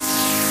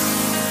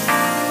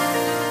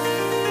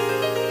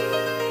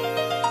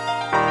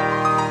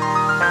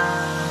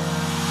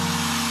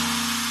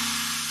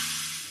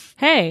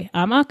Hey,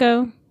 I'm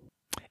Akko.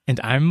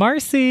 And I'm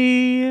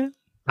Marcy.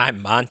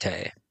 I'm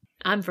Monte.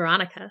 I'm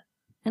Veronica.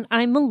 And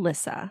I'm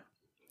Melissa.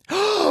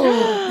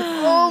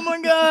 Oh my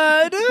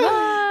God.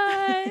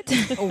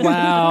 What?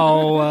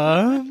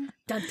 Wow.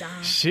 Dun,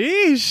 dun.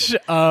 Sheesh.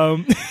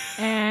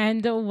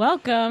 And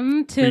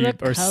welcome to We the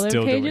are Color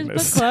still Pages doing Book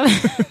this. Club,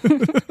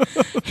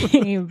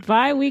 a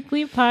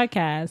bi-weekly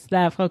podcast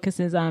that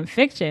focuses on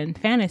fiction,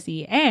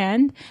 fantasy,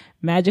 and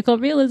magical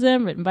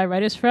realism written by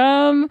writers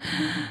from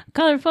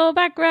colorful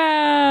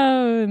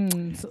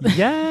backgrounds.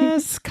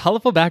 Yes,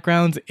 colorful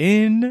backgrounds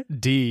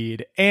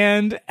indeed.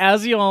 And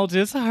as you all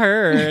just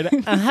heard,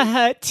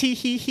 tee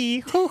hee hee,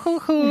 hoo hoo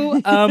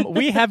hoo,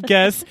 we have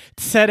guests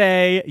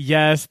today.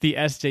 Yes, the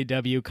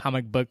SJW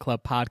Comic Book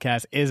Club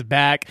podcast is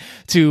back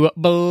to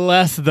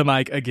bless the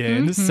mic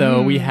again.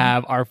 So we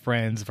have our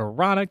friends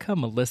Veronica,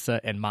 Melissa,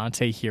 and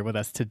Monte here with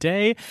us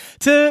today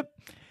to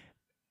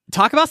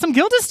talk about some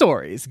Gilda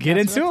stories. Get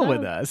That's into it what's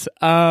with us.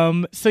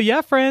 So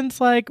yeah, friends,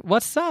 like,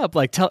 what's up?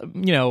 Like,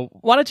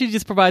 why don't you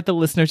just provide the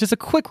listeners just a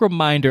quick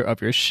reminder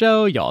of your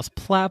show, y'all's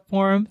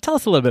platform. Tell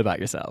us a little bit about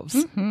yourselves.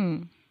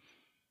 Mm-hmm.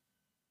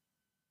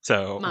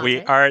 So Monte.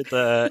 we are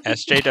the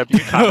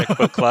SJW Comic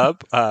Book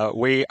Club.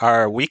 We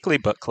are a weekly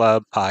book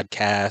club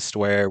podcast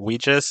where we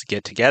just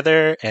get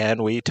together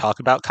and we talk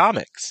about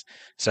comics.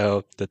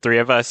 So the three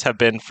of us have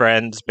been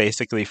friends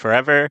basically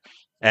forever.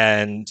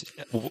 And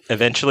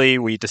eventually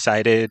we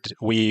decided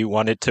we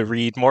wanted to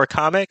read more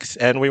comics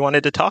and we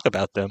wanted to talk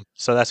about them.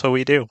 So that's what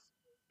we do.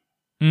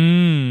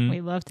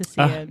 We love to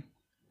see it.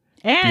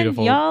 And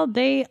Beautiful. y'all,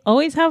 they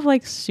always have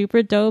like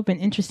super dope and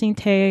interesting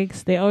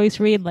takes. They always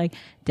read like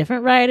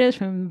different writers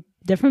from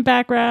different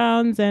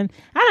backgrounds. And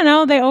I don't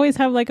know, they always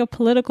have like a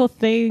political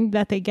thing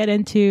that they get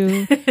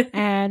into.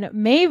 And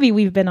maybe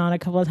we've been on a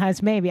couple of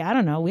times. Maybe. I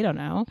don't know. We don't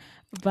know.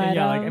 But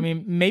yeah, like, I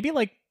mean, maybe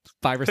like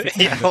 5 or 6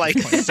 times. Yeah, at this like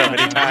point. so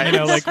many times. You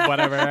know, like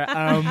whatever.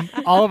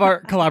 All of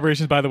our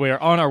collaborations, by the way, are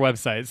on our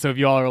website. So if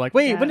you all are like,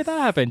 wait, when did that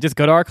happen? Just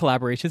go to our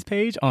collaborations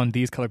page on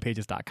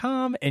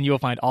thesecolorpages.com and you'll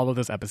find all of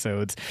those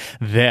episodes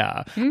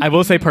there. I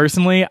will say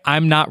personally,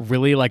 I'm not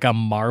really like a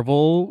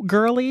Marvel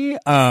girly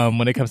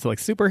when it comes to like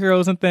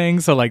superheroes and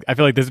things. So like, I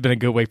feel like this has been a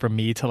good way for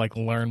me to like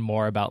learn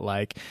more about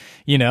like,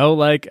 you know,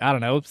 like, I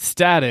don't know,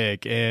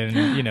 Static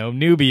and, you know,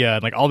 Nubia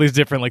and like all these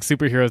different like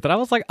superheroes that I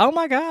was like, oh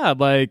my God,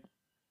 like,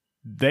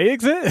 they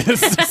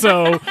exist.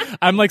 So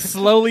I'm like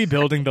slowly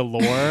building the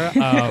lore.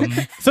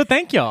 So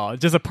thank y'all.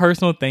 Just a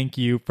personal thank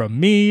you from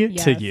me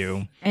to Yes.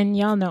 you. And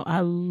y'all know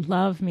I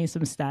love me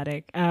some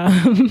Static.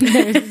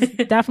 There's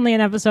definitely an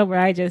episode where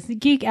I just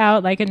geek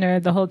out like a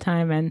nerd the whole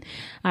time, and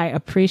I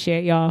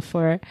appreciate y'all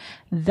for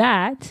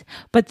that.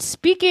 But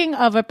speaking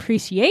of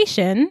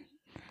appreciation,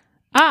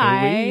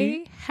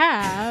 I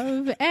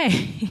have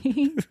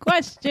a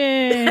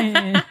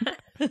question.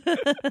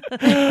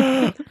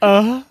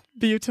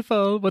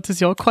 Beautiful. What is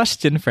your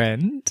question,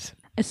 friend?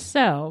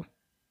 So,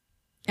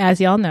 as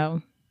y'all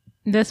know,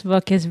 this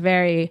book is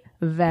very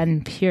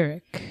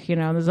vampiric. You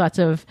know, there's lots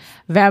of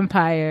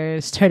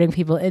vampires turning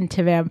people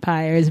into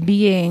vampires,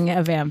 being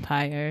a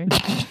vampire.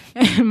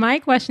 My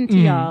question to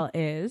y'all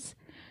is,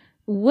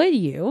 would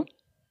you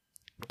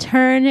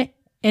turn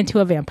into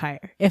a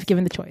vampire if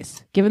given the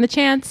choice? Given the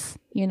chance,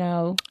 you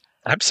know.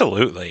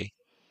 Absolutely.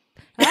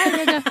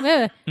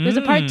 There's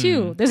a part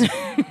 2. There's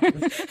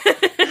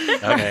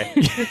Okay.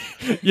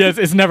 Yes,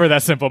 it's never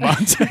that simple,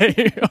 Monte,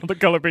 on the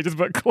Color Pages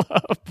Book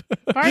Club.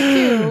 part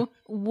 2.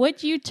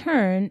 Would you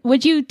turn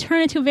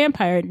into a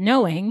vampire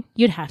knowing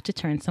you'd have to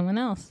turn someone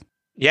else?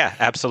 Yeah,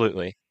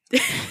 absolutely.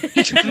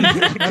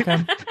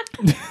 Okay.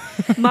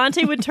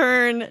 Monte would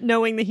turn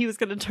knowing that he was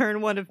going to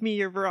turn one of me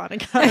or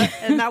Veronica,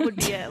 and that would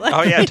be it. Like,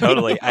 Oh yeah,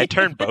 totally. I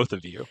turned both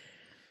of you.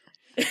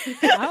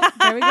 Oh,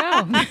 there we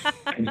go.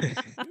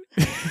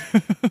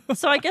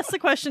 So I guess the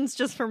question's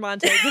just for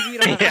Monte because we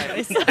don't have a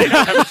choice. I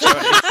don't have a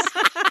choice.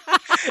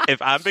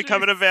 If I'm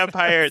becoming a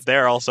vampire,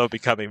 they're also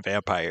becoming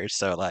vampires.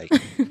 So like,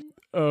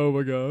 Oh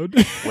my God.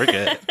 we're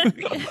good.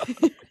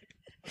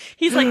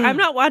 He's like, I'm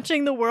not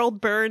watching the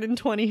world burn in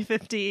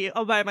 2050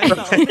 all by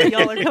myself.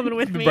 Y'all are coming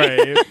with me.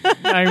 Right.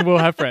 I will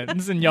have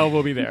friends and y'all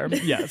will be there.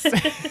 Yes.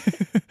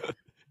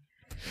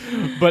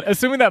 But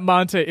assuming that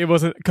Monte, it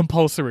wasn't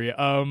compulsory,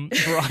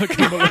 Veronica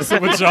and Melissa,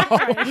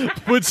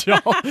 would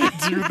y'all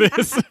do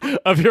this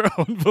of your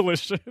own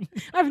volition?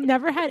 I've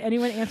never had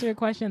anyone answer a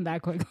question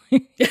that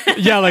quickly.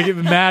 Yeah, like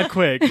mad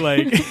quick.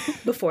 Like,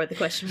 Before the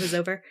question was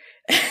over.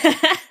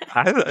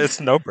 It's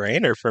no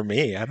brainer for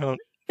me. I don't.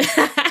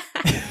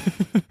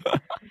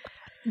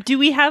 Do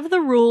we have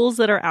the rules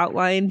that are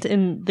outlined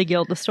in the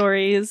Gilda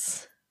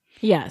stories?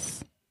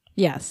 Yes.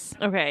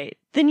 Okay.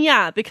 Then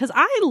yeah, because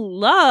I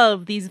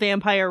love these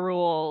vampire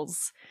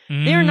rules.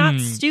 They're not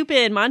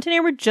stupid. Monte and I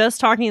were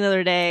just talking the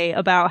other day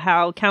about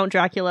how Count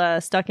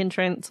Dracula stuck in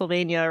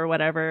Transylvania or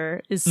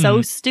whatever is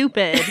so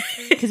stupid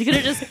because he could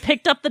have just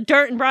picked up the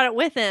dirt and brought it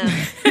with him.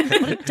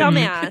 What a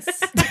dumbass.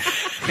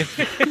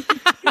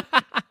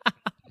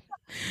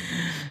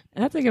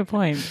 That's a good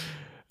point.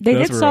 They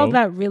That's did solve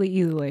real. that really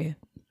easily.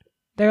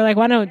 They were like,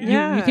 why don't you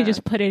can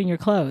just put it in your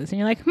clothes? And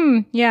you're like,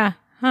 yeah,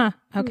 Huh.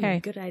 Okay.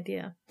 Good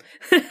idea.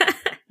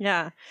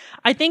 Yeah.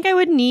 I think I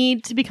would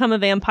need to become a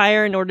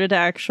vampire in order to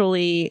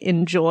actually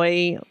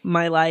enjoy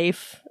my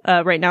life.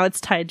 Right now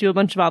it's tied to a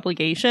bunch of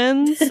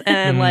obligations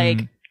and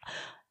like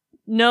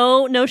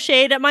no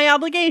shade at my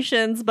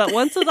obligations, but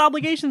once those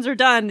obligations are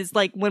done is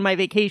like when my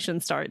vacation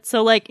starts.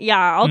 So like,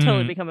 yeah, I'll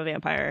totally become a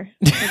vampire.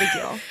 No big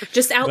deal.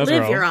 Just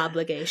outlive rough. your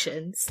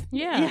obligations.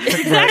 Yeah.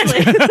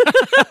 Exactly.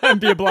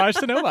 And be obliged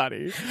to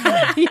nobody.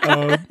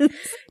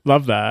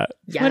 Love that.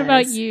 Yes. What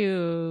about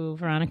you,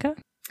 Veronica?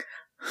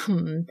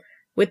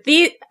 With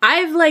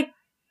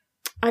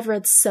I've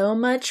read so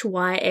much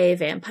YA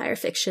vampire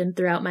fiction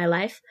throughout my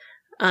life,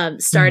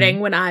 starting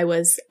when I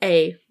was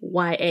a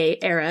YA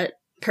era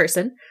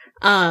person.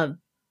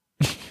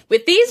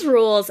 With these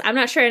rules, I'm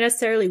not sure I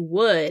necessarily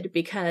would,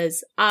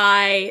 because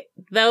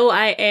though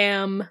I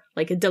am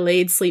like a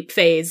delayed sleep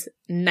phase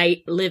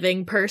night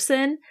living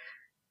person,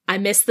 I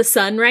miss the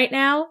sun right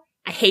now.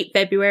 I hate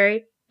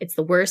February. It's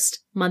the worst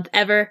month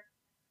ever.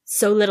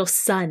 So little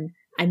sun.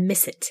 I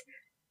miss it.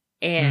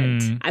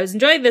 And I was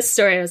enjoying this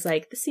story. I was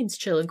like, this seems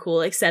chill and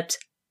cool, except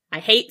I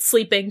hate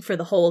sleeping for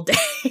the whole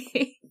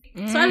day.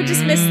 So I would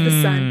just miss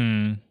the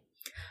sun.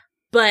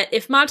 But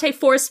if Monte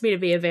forced me to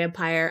be a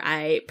vampire,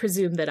 I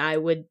presume that I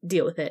would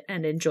deal with it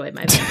and enjoy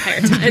my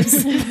vampire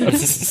times.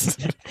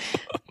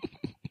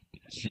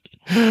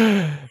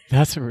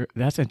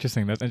 That's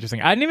interesting. That's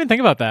interesting. I didn't even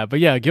think about that.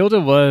 But yeah, Gilda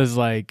was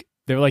like,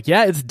 they were like,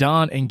 yeah, it's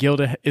dawn and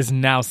Gilda is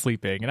now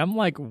sleeping. And I'm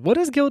like, what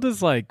is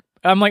Gilda's like?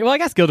 I'm like, well, I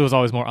guess Gilda was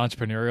always more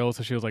entrepreneurial.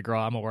 So she was like,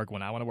 girl, I'm going to work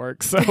when I want to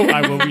work. So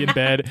I will be in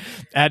bed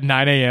at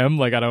 9 a.m.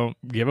 Like, I don't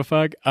give a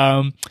fuck.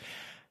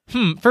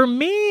 For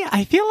me,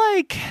 I feel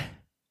like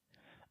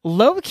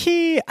low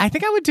key, I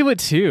think I would do it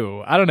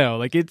too. I don't know.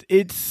 Like,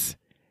 it's.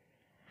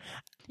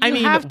 You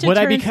have to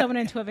turn someone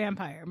into a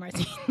vampire,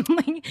 Marcy.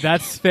 Like,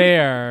 that's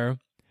fair.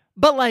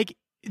 But like,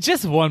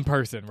 just one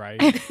person, right?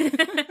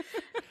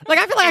 Like,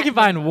 I feel like I can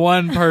find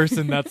one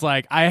person that's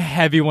like, I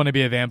heavy want to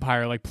be a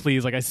vampire. Like,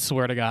 please, like, I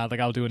swear to God,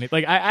 like, I'll do anything.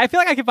 Like, I feel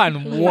like I can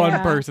find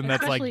one person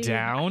that's like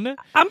down.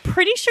 I'm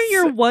pretty sure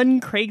you're one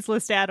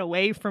Craigslist ad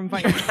away from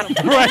finding someone.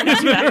 Right.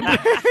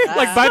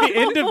 Like, by the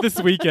end of this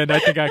weekend, I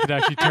think I could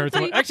actually turn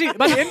someone. Actually,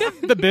 by the end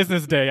of the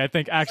business day, I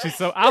think actually,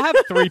 so I'll have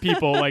 3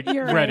 people like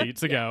ready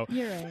to go.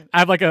 You're right. I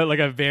have like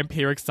a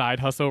vampiric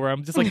side hustle where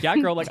I'm just like, yeah,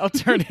 girl, like, I'll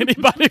turn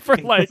anybody for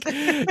like,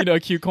 a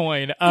cute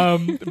coin.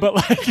 But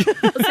like,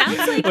 It sounds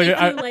like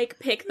if you like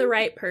pick the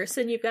right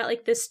person, you've got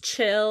like this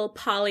chill,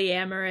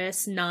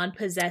 polyamorous,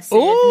 non-possessive,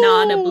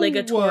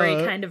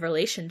 non-obligatory kind of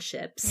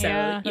relationship.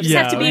 So you just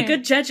have to be a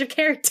good judge of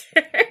character.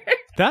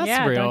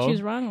 That's real. Don't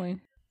choose wrongly.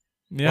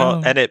 Yeah.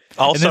 Well, and it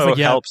also and like,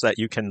 helps that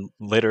you can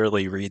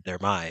literally read their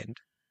mind.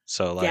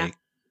 So like,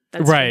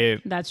 That's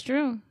right. true. That's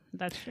true.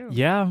 That's true.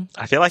 Yeah.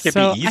 I feel like it'd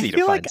So, be easy I to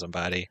feel find like-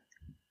 somebody.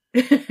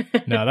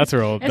 No, that's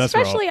real. That's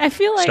Especially, real. I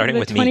feel like Starting the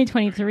with me.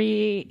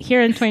 2023,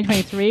 here in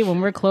 2023,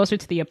 when we're closer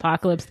to the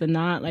apocalypse than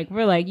not, like,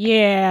 we're like,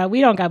 yeah, we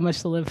don't got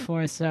much to live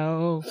for,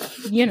 so,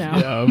 Yeah,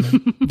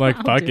 like,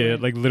 I'll fuck do it.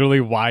 it. Like,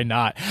 literally, why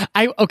not?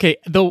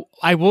 Though,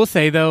 I will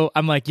say, though,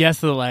 I'm like, yes,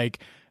 the, like,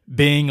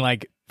 being,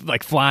 like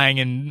flying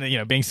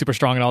and, being super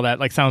strong and all that,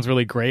 like, sounds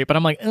really great. But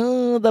I'm like,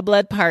 oh, the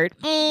blood part.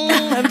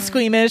 I'm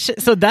squeamish.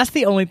 So that's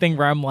the only thing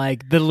where I'm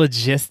like, the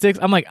logistics.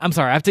 I'm like, I'm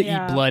sorry, I have to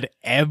eat blood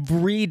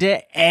every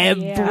day.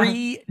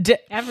 Every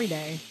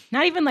day.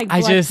 Not even, like,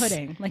 blood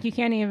pudding. Like, you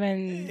can't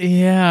even...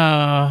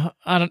 Yeah.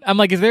 I'm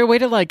like, is there a way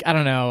to, like, I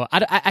don't know.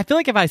 I feel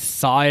like if I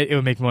saw it, it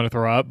would make me want to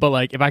throw up. But,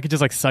 like, if I could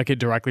just, like, suck it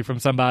directly from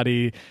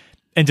somebody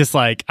and just,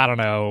 like, I don't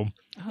know.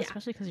 Oh,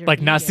 especially because you're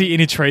Like, not vegan. see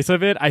any trace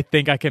of it, I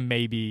think I can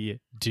maybe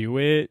do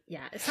it. Yeah,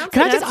 it sounds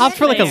Can like I just opt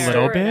for, like, a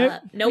little bit?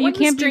 No Well, one you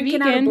can't was be drinking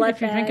vegan out of blood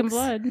if you're drinking bags.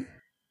 blood.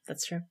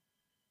 That's true.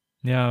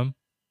 Yeah.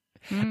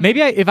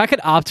 Maybe if I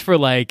could opt for,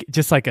 like,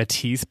 just, like, a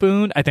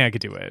teaspoon, I think I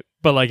could do it.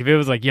 But, like, if it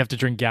was, like, you have to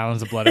drink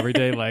gallons of blood every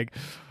day, like...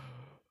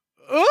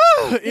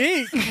 Ooh,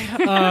 eek.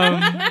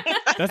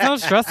 That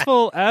sounds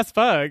stressful as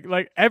fuck.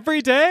 Like,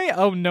 every day?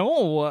 Oh,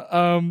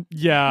 no.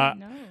 Yeah.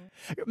 No.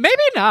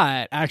 Maybe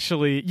not,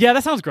 actually. Yeah,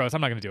 that sounds gross. I'm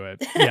not going to do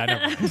it. Yeah,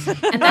 never mind.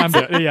 And that's,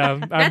 I'm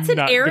that's an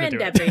not gonna errand do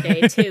it. every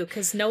day, too,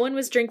 because no one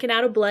was drinking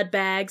out of blood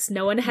bags.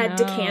 No one had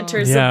No.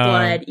 decanters Yeah. of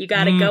blood. You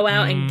got to go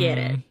out and get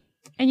it.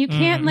 And you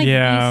can't, like,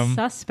 yeah. be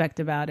suspect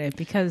about it,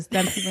 because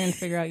then people are going to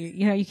figure out,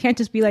 you can't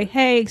just be like,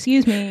 hey,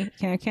 excuse me.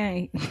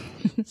 Okay.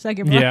 Suck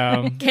your blood.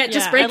 Yeah, Can't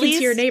just Yeah, break at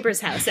into your least-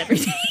 neighbor's house every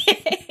day.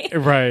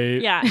 right.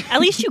 Yeah,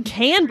 at least you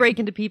can break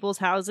into people's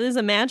houses.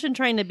 Imagine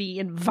trying to be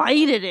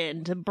invited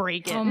in to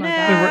break it. Oh my No,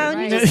 God, you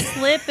right. just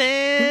slip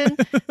in.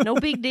 No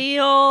big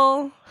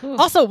deal. Ooh.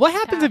 Also, what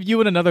happens if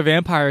you and another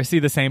vampire see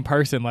the same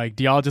person? Like,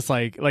 do y'all just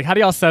like how do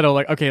y'all settle?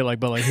 Like, okay,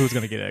 like, but like, who's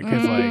gonna get it?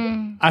 Because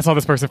like, I saw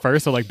this person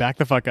first, so like, back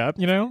the fuck up,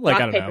 Like, Rock, I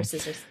don't paper, know.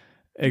 scissors.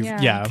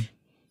 Yeah.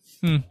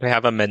 We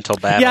have a mental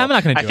battle. Yeah, I'm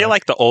not gonna do I feel it.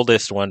 like the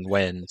oldest one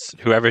wins.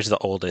 Whoever's the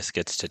oldest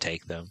gets to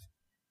take them.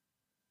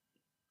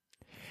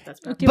 That's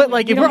bad. Okay, But, we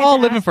like, if don't we're get all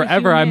to living ask the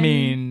forever, I human-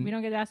 mean- we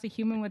don't get to ask the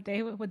human what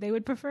they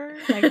would prefer.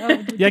 Like, oh,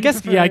 would Yeah, I you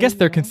guess prefer, I guess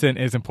their you know? consent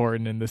is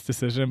important in this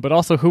decision, but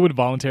also who would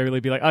voluntarily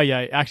be like, oh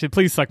yeah, actually,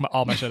 please suck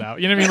all my shit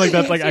out. You know what I mean? Like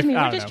that's like Excuse me,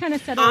 I we're don't just know. trying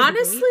to settle. a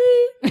Honestly,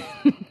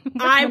 debate.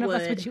 Which I one of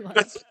us would. you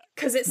like?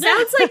 because it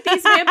sounds like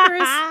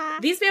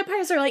these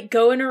vampires are like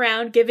going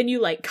around giving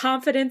you like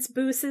confidence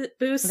boosts,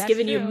 That's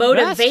giving you true.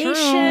 motivation,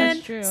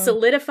 That's true.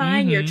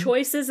 solidifying your Mhm.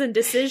 choices and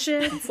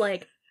decisions.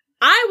 Like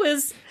I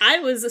was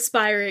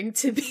aspiring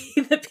to be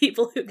the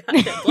people who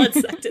got their blood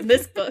sucked in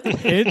this book.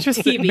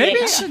 Interesting. TBH. Maybe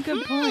That's a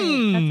good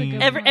point. That's a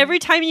good point. Every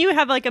time you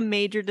have like a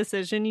major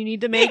decision you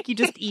need to make, you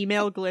just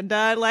email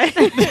Glinda. Like,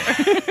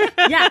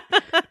 Yeah.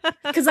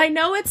 Because I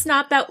know it's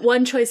not that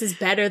one choice is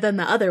better than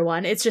the other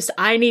one. It's just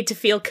I need to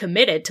feel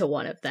committed to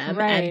one of them.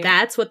 Right. And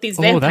that's what these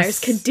Oh, vampires that's-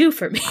 can do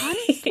for me.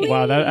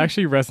 Wow, that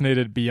actually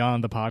resonated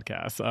beyond the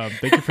podcast.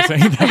 Thank you for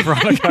saying that,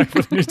 Veronica. I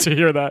really need to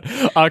hear that.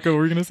 Akka, what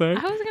were you gonna say?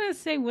 I was gonna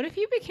say, what if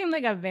you became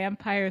like a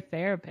vampire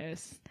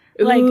therapist?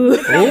 Like Ooh.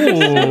 the kind of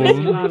service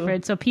you Ooh.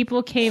 offered. So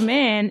people came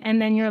in,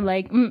 and then you're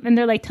like, and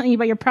they're like telling you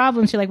about your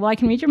problems. You're like, well, I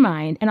can read your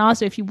mind, and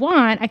also if you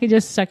want, I could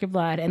just suck your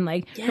blood and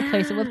like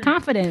replace it with Yeah.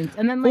 confidence,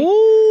 and then like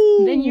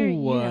Ooh. then you're you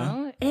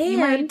know you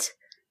might- And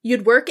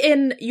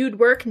you'd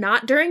work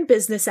not during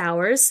business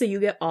hours, so you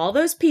get all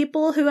those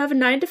people who have a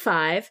 9 to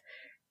 5,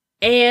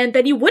 and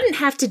then you wouldn't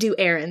have to do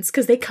errands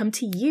because they come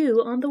to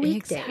you on the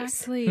weekdays.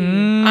 exactly.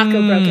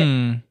 Akko broke it.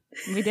 Mm.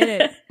 We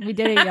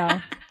did it,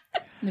 y'all.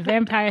 The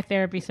vampire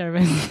therapy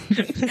service,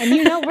 and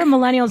you know we're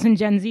millennials and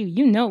Gen Z.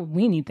 You know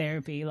we need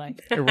therapy,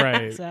 like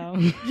Right. so.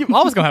 You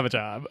always gonna have a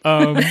job.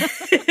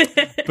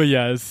 But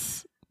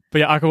yes. But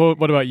yeah, Akka,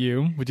 what about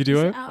you? Would you do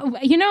it?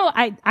 You know,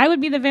 I would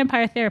be the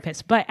vampire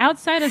therapist, but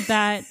outside of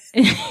that,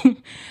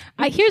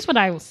 here's what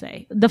I will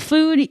say: the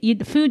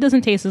food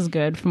doesn't taste as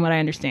good, from what I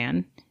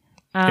understand.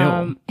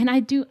 And I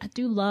do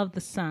love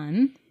the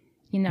sun,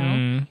 you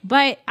know.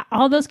 But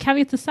all those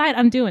caveats aside,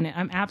 I'm doing it.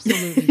 I'm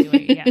absolutely doing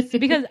it. Yes,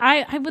 because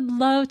I would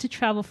love to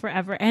travel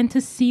forever and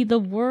to see the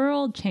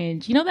world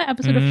change. You know that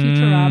episode of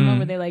Futurama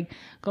where they like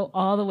go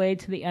all the way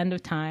to the end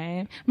of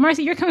time.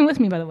 Marcy, you're coming with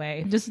me, by the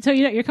way. Just to tell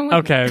you that you're coming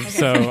with me. Okay,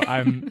 so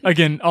I'm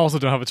again also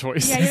don't have a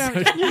choice. Yeah,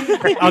 you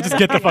don't I'll just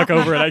get the fuck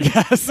over it, I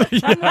guess.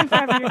 I'm going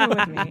forever, you're coming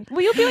with me.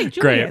 Well, you'll be like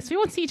Great. Julius. We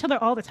won't see each other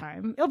all the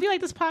time. It'll be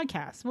like this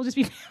podcast. We'll just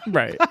be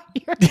Right.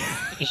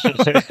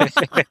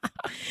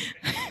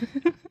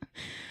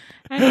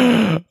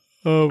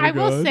 Oh my I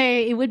will God.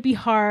 say it would be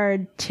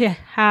hard to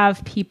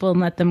have people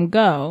and let them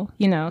go.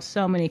 You know,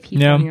 so many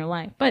people Yeah. in your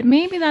life. But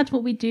maybe that's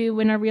what we do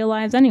in our real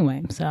lives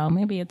anyway. So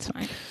maybe it's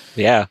fine.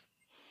 Yeah,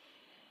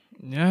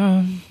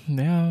 Yeah.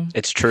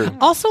 it's true.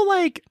 Also,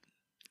 like,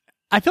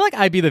 I feel like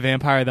I'd be the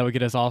vampire that would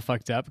get us all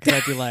fucked up because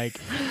I'd be like,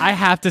 I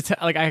have to,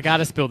 I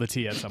gotta spill the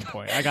tea at some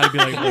point. I gotta be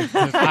like, look,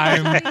 'cause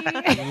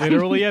I'm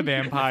literally a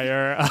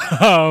vampire.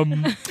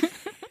 I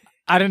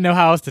didn't know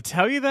how else to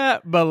tell you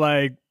that, but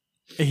like,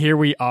 here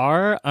we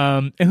are.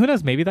 And who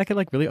knows, maybe that could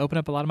like really open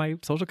up a lot of my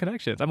social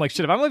connections. I'm like,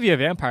 shit, if I'm gonna be a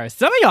vampire,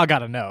 some of y'all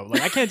gotta know.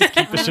 Like, I can't just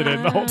keep this shit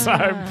in the whole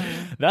time.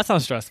 That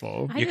sounds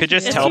stressful. You could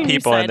just It's tell your new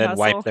people and side then hustle.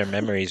 wipe their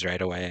memories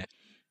right away.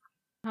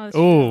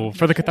 Oh,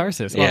 for the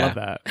catharsis. Oh, I Yeah. love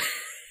that.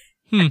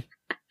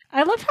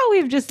 I love how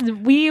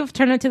we've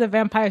turned into the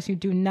vampires who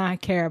do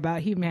not care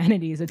about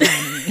humanity's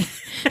autonomy.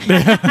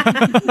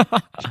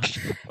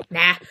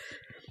 Nah.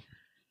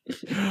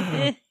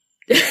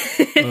 Oh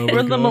my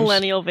We're the gosh.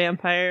 millennial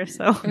vampire,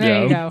 so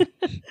There you Yeah. go.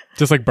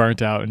 Just like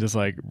burnt out and just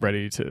like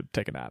ready to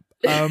take a nap.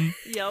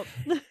 yep.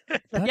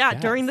 Yeah,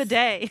 during the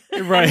day.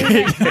 Right.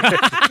 Wait,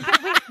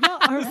 well,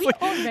 are we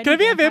already Can I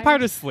be a vampire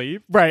to vampires?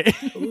 sleep? Right.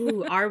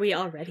 Ooh, are we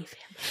already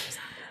vampires?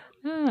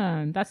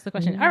 That's the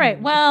question. All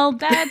right. Well,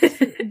 that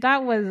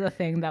was a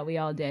thing that we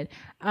all did.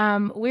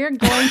 We're going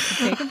to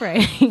take a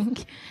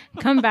break,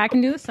 come back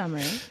and do the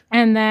summary,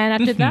 and then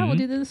after that, we'll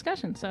do the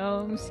discussion.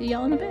 So see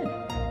y'all in a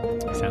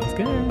bit. Sounds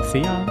good. See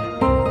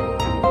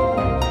y'all.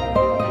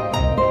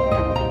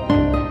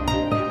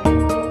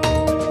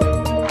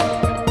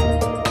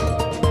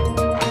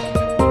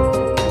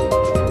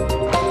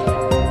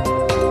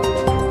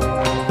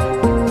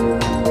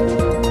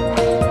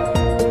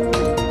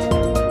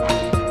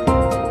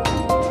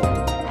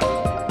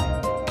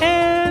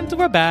 And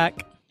we're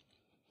back.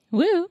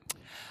 Woo!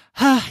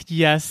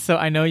 Yes, so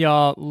I know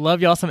y'all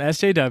love y'all some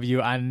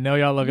SJW. I know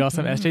y'all love y'all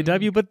some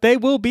SJW, but they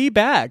will be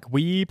back.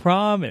 We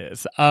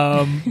promise.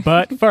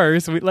 But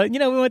first, we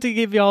want to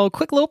give y'all a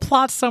quick little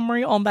plot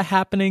summary on the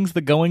happenings,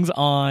 the goings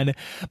on,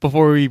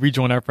 before we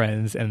rejoin our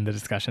friends in the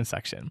discussion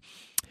section.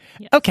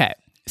 Yes. Okay.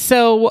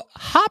 So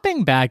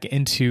hopping back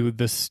into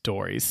the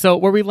story. So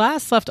where we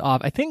last left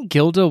off, I think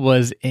Gilda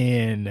was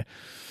in...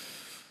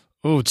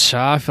 Oh,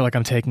 I feel like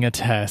I'm taking a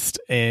test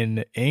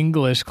in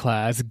English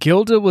class.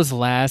 Gilda was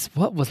last.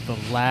 What was the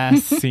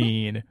last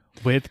scene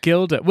with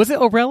Gilda? Was it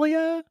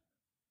Aurelia?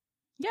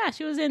 Yeah,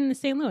 she was in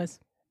St. Louis.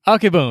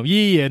 Okay, boom.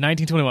 Yeah,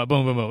 1921.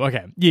 Boom, boom, boom.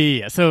 Okay.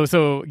 Yeah.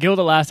 So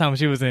Gilda last time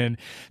she was in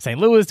St.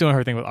 Louis doing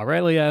her thing with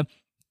Aurelia.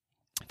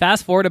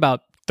 Fast forward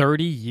about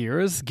 30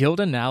 years,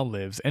 Gilda now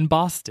lives in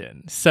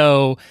Boston.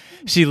 So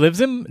she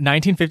lives in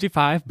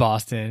 1955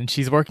 Boston.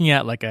 She's working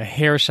at like a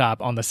hair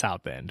shop on the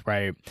South End,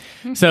 right?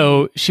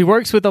 So she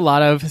works with a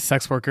lot of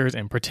sex workers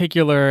in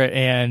particular,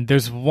 and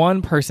there's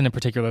one person in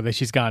particular that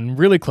she's gotten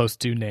really close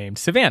to named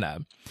Savannah.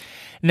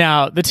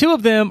 Now, the two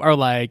of them are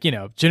like,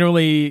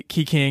 generally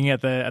kikiing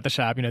at the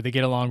shop. They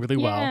get along really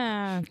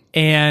well.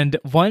 And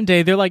one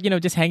day they're like,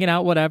 just hanging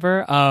out,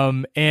 whatever.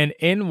 And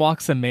in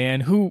walks a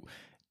man who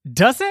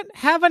doesn't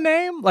have a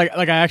name. Like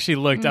I actually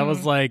looked. I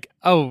was like,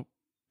 oh,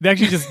 they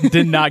actually just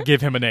did not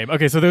give him a name.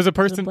 Okay, so there's a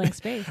person, blank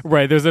space.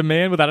 Right? There's a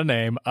man without a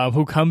name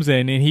who comes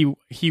in, and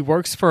he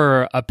works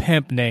for a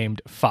pimp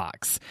named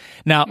Fox.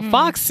 Now,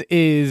 Fox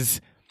is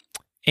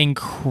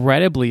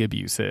incredibly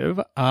abusive.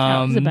 He's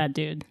a bad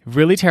dude.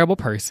 Really terrible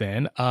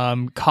person,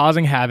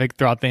 causing havoc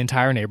throughout the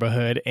entire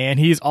neighborhood, and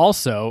he's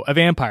also a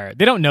vampire.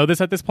 They don't know this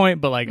at this point,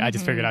 but like I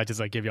just figured I'd just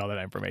like give you all that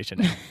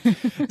information.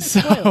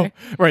 So,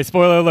 right,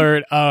 spoiler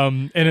alert.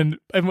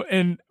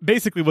 And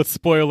basically with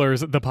spoilers,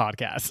 the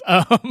podcast.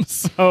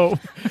 So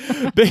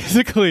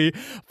basically,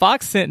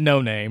 Fox sent No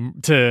Name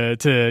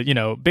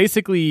to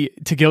basically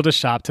to Gilda's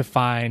shop to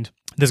find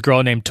this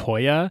girl named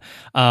Toya.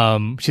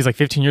 She's like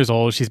 15 years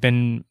old. She's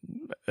been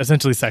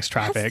essentially sex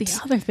trafficked. That's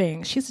the other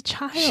thing. She's a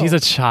child. She's a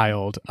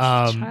child.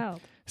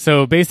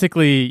 So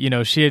basically,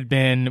 she had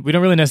been, we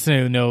don't really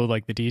necessarily know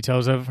like the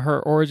details of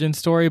her origin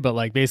story, but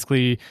like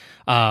basically,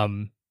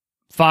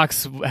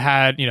 Fox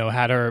had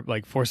her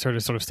like forced her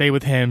to sort of stay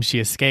with him. She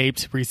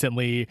escaped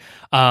recently.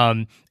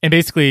 And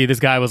basically this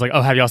guy was like,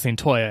 oh, have y'all seen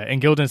Toya?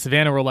 And Gilda and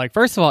Savannah were like,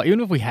 first of all,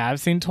 even if we have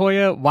seen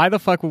Toya, why the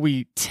fuck would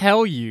we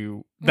tell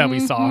you that we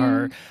saw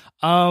her?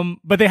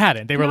 But they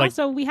hadn't. They were like,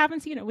 so we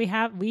haven't seen it. We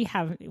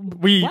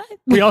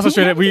also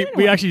straight up,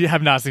 we actually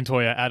have not seen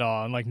Toya at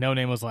all. And like No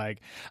Name was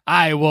like,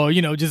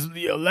 just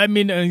let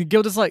me know. And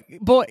Gilda's like,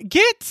 boy,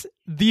 get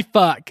the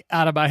fuck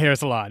out of my hair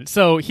salon.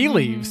 So he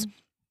leaves.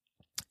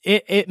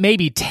 It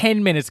maybe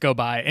 10 minutes go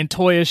by and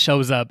Toya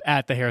shows up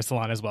at the hair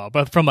salon as well,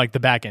 but from like the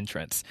back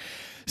entrance.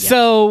 Yes.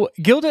 So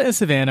Gilda and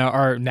Savannah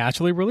are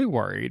naturally really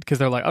worried because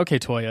they're like, okay,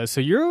 Toya, so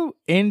you're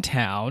in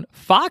town.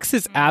 Fox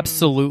is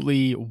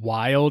absolutely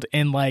wild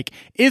and like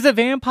is a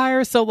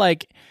vampire. So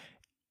like,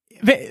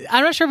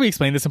 I'm not sure if we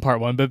explained this in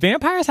part one, but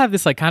vampires have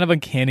this like kind of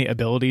uncanny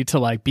ability to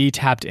like be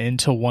tapped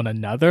into one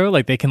another.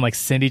 Like they can like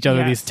send each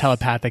other these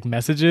telepathic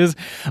messages,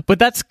 but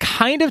that's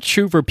kind of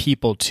true for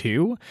people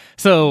too.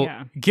 So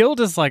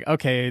Gilda's like,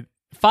 okay,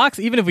 Fox,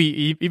 even if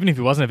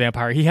he wasn't a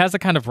vampire, he has a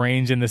kind of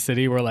range in the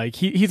city where like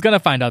he's gonna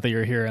find out that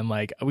you're here, and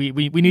like we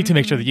need to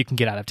make sure that you can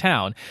get out of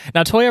town.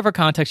 Now, Toya, for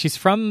context, she's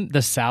from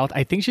the South.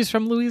 I think she's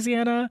from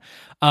Louisiana.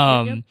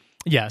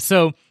 Yeah,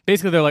 so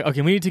basically they're like,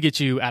 okay, we need to get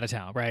you out of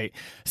town, right?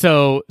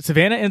 So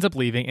Savannah ends up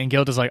leaving, and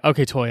Gilda's like,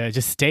 okay, Toya,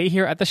 just stay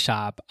here at the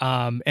shop,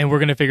 and we're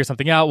gonna figure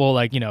something out. We'll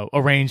like,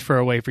 arrange for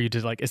a way for you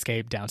to like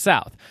escape down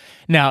south.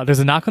 Now, there's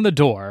a knock on the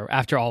door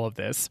after all of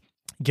this.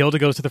 Gilda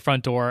goes to the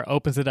front door,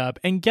 opens it up,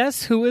 and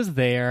guess who is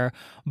there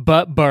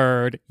but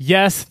Bird?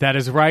 Yes, that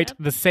is right.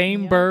 The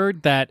same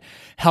Bird that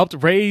helped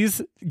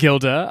raise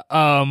Gilda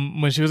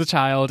when she was a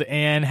child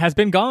and has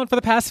been gone for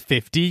the past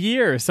 50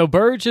 years. So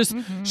Bird just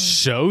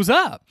shows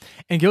up.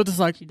 And Gilda's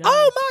like,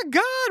 oh my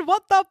God,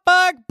 what the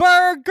fuck,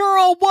 Bird,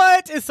 girl,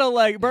 what? And so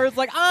like Bird's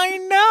like, I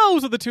know.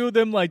 So the two of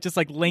them like just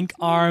like link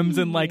arms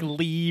and like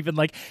leave and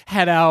like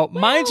head out.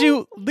 Mind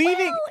you, leaving.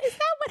 Is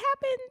that what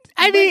happened?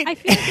 I mean, I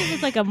feel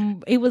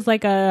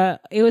like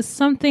it was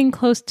something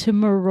close to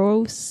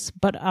morose,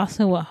 but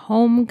also a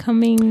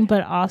homecoming,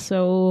 but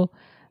also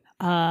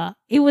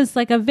it was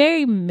like a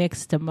very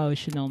mixed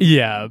emotional movie.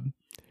 Yeah.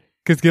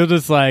 Because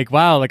Gilda's like,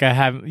 wow, like I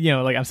have,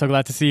 like I'm so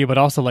glad to see you, but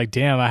also like,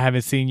 damn, I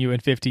haven't seen you in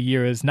 50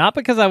 years. Not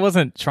because I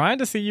wasn't trying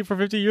to see you for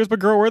 50 years, but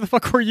girl, where the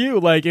fuck were you?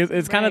 Like,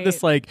 it's kind of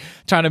this like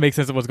trying to make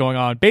sense of what's going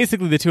on.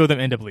 Basically, the two of them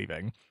end up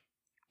leaving.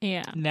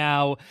 Yeah.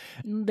 Now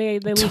they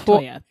leave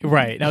Toya.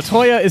 Right. Now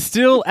Toya is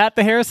still at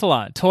the hair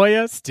salon.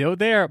 Toya still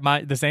there.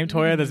 The same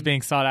Toya that's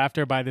being sought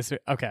after by this.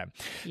 Okay.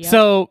 Yep.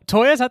 So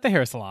Toya's at the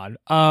hair salon.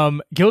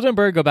 Gilda and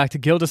Bird go back to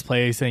Gilda's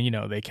place and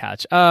they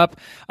catch up.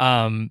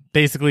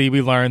 Basically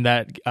we learn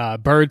that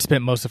Bird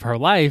spent most of her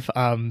life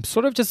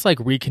sort of just like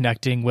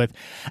reconnecting with,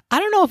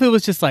 I don't know if it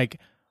was just like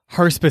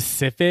her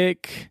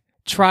specific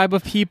tribe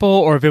of people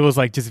or if it was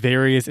like just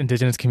various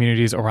indigenous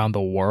communities around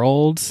the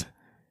world.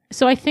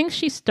 So I think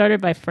she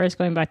started by first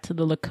going back to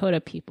the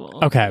Lakota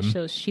people. Okay.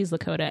 So she's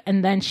Lakota.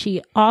 And then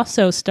she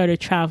also started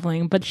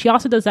traveling, but she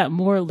also does that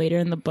more later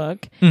in the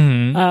book.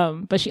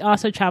 Mm-hmm. But she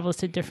also travels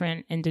to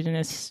different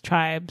indigenous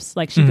tribes.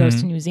 Like she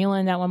goes to New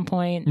Zealand at one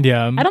point.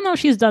 Yeah. I don't know if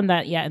she's done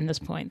that yet in this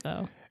point,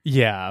 though.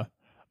 Yeah.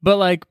 But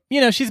like,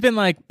 she's been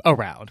like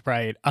around,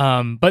 right?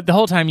 But the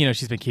whole time,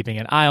 she's been keeping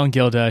an eye on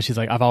Gilda. She's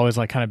like, I've always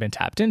like kind of been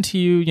tapped into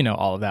you,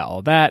 all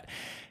of that.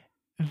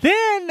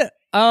 Then,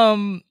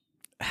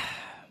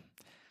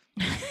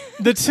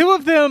 the two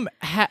of them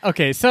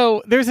okay,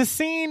 so there's a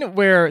scene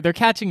where they're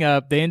catching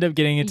up. They end up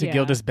getting into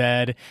Gilda's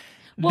bed.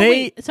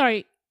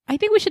 Sorry. I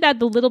think we should add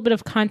the little bit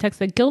of context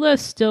that Gilda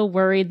is still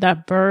worried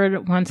that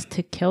Bird wants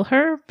to kill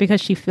her because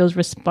she feels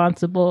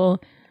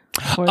responsible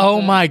Or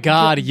Oh the my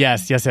God.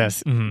 Yes.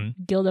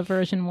 Mm-hmm. Gilda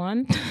version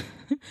 1.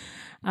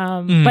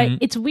 But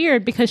it's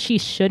weird because she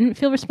shouldn't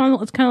feel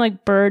responsible. It's kind of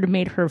like Bird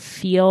made her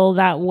feel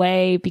that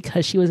way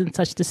because she was in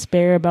such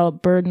despair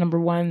about Gilda number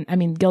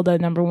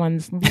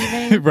 1's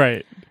leaving.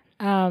 Right.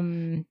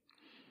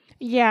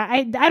 Yeah,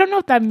 I don't know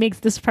if that makes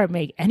this part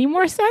make any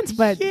more sense,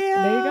 but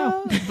there you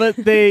go. But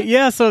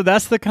so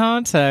that's the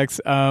context.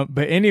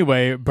 But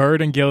anyway,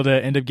 Bird and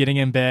Gilda end up getting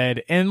in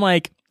bed, and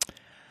like,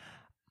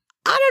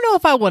 I don't know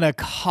if I want to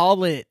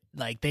call it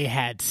like they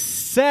had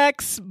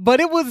sex, but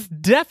it was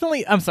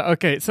definitely, I'm sorry.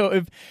 Okay. So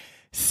if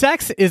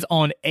sex is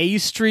on A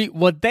Street,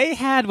 what they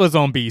had was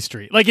on B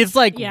Street. Like it's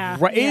like,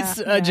 it's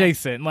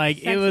adjacent. Like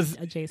Sex it was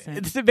adjacent.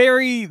 It's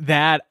very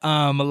that,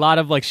 a lot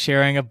of like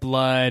sharing of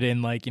blood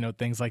and like,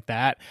 things like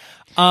that.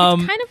 It's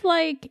kind of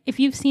like if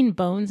you've seen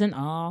Bones and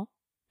All,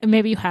 and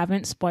maybe you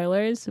haven't,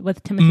 spoilers,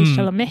 with Timothée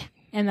Chalamet.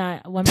 And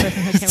that one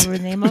person who I can't remember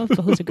the name of,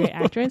 but who's a great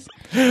actress.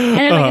 And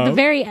then, like, at the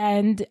very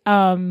end,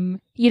 I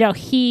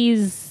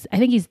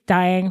think he's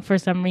dying for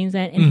some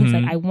reason. And he's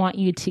like, I want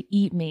you to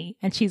eat me.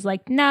 And she's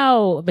like,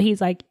 no. But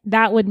he's like,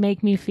 that would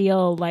make me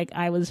feel like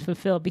I was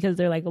fulfilled because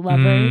they're like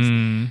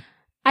lovers.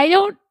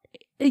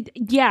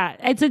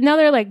 It's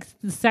another like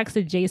sex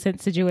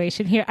adjacent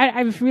situation here.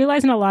 I've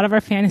realized in a lot of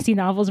our fantasy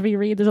novels we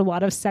read, there's a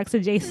lot of sex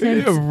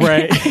adjacent,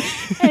 right?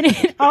 And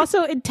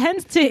it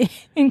tends to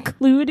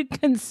include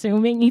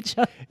consuming each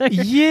other.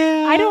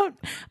 Yeah,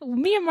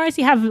 me and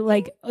Marcy have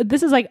like,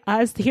 this is like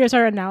us. Here's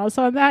our analysis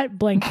on that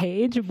blank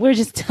page. We're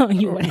just telling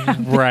you what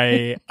happened,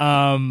 right?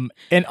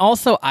 And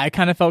also I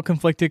kind of felt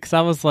conflicted because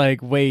I was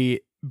like,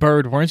 wait,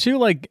 Bird, weren't you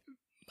like,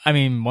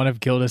 one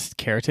of Gilda's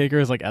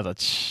caretakers, like as a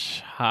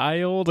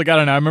child? Like, I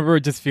don't know. I remember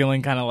just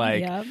feeling kind of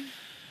like,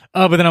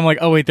 but then I'm like,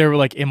 oh wait, they were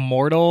like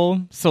immortal.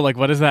 So like,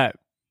 what does that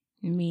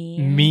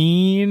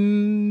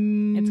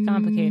mean? It's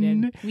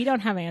complicated. We don't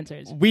have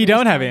answers. We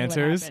don't have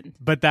answers,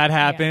 but that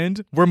happened.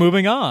 Yeah. We're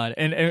moving on.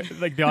 And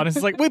like the audience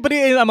is like, wait, but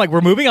I'm like,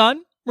 we're moving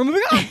on. We're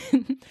moving on.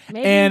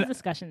 Maybe in the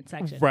discussion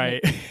section.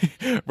 Right.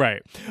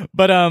 Right.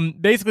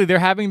 But basically they're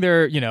having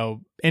their,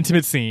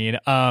 intimate scene.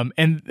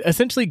 And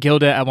essentially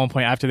Gilda at one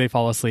point after they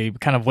fall asleep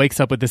kind of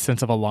wakes up with this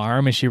sense of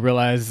alarm, and she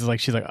realizes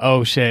she's like,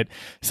 oh shit,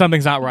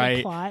 something's not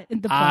right.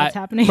 The plot's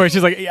happening. Where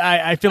she's like,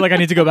 I feel like I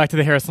need to go back to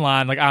the hair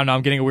salon. Like, I don't know,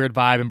 I'm getting a weird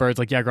vibe. And Bird's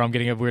like, yeah, girl, I'm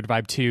getting a weird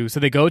vibe too. So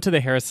they go to the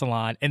hair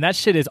salon and that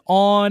shit is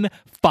on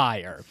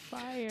fire.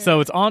 So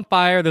it's on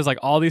fire. There's like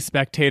all these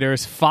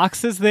spectators.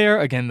 Fox is there.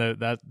 Again,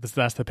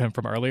 that's the pimp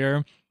from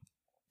earlier.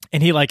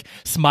 And he like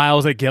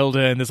smiles at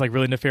Gilda in this like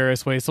really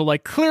nefarious way. So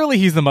like clearly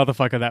he's the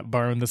motherfucker that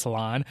burned the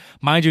salon.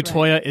 Mind you,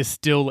 Toya is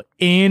still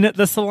in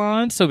the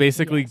salon. So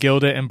basically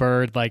Gilda and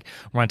Bird like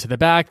run to the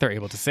back. They're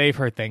able to save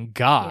her. Thank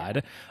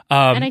God.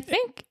 Yeah. And I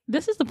think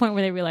this is the point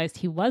where they realized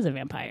he was a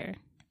vampire.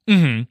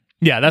 Mm-hmm.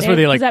 Yeah, that's where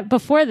they like...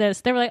 Before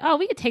this, they were like, oh,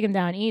 we could take him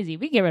down easy.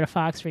 We could get rid of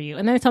Fox for you.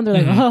 And then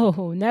they're like,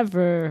 oh,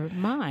 never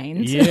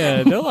mind.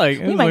 Yeah, they're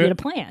like... we might need a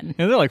plan.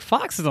 And they're like,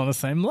 Fox is on the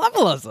same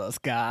level as us.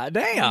 God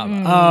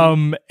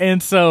damn.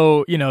 And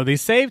so, they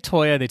save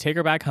Toya. They take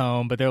her back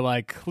home. But they're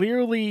like,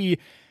 clearly,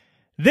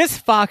 this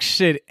Fox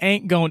shit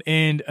ain't going to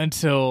end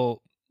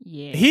until...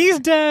 Yeah. He's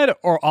dead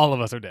or all of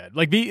us are dead.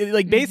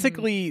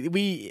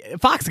 Basically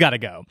Fox gotta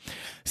go.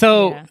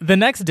 So the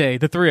next day,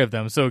 the three of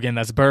them, so again,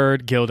 that's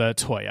Bird, Gilda,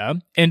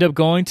 Toya, end up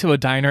going to a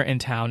diner in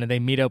town and they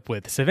meet up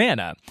with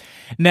Savannah.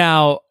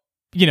 Now,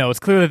 it's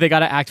clear that they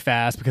gotta act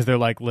fast because they're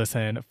like,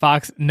 listen,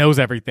 Fox knows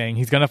everything.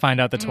 He's gonna find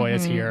out that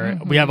Toya's here.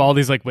 We have all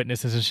these like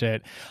witnesses and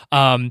shit.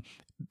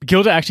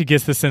 Gilda actually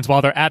gets the sense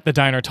while they're at the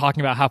diner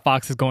talking about how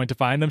Fox is going to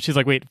find them. She's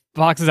like, wait,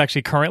 Fox has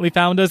actually currently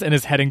found us and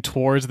is heading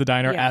towards the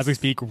diner as we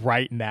speak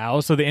right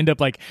now. So they end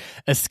up like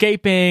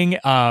escaping.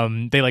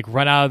 They like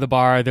run out of the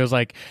bar. They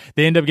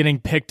end up getting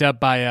picked up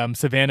by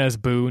Savannah's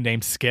boo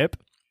named Skip.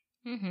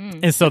 Mm-hmm.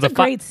 And so it's a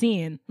great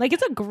scene. Like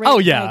it's a great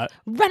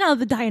run out of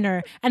the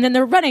diner and then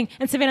they're running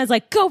and Savannah's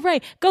like, go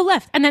right, go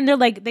left, and then they're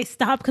like, they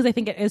stop because they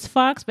think it is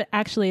Fox, but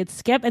actually it's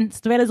Skip, and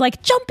Savannah's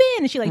like, jump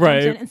in, and she like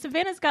jumps in, and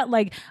Savannah's got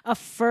like a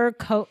fur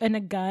coat and a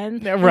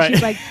gun, and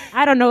she's like,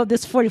 I don't know if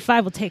this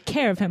 45 will take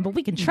care of him, but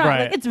we can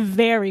try. Like, it's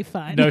very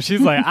fun. No,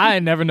 she's like, I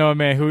never know a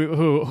man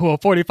who a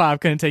 45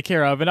 couldn't take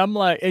care of, and I'm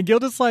like, and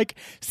Gilda's like,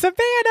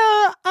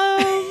 Savannah,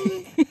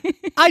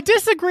 I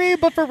disagree,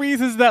 but for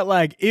reasons that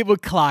like it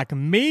would clock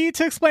me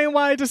to explain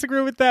why I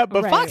disagree with that.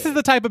 But Fox is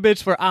the type of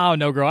bitch where, I don't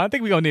know, girl, I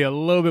think we're gonna need a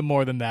little bit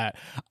more than that.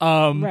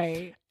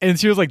 And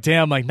she was like,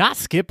 damn, like not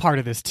Skip part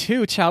of this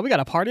too, child. We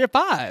got a party at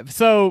 5.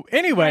 So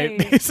anyway,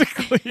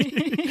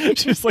 basically,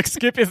 she's like,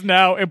 Skip is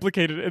now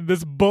implicated in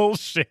this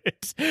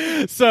bullshit.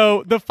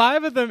 So the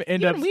 5 of them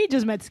end up. We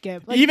just met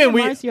Skip. Like, even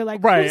we, Marcy, you're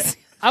like, right.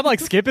 I'm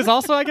like, Skip is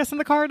also, I guess, in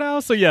the car now.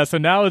 So yeah, so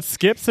now it's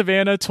Skip,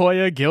 Savannah,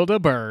 Toya, Gilda,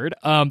 Bird.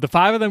 The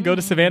 5 of them go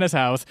to Savannah's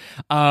house.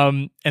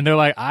 And they're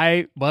like,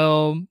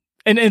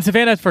 And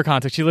Savannah, for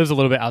context, she lives a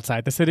little bit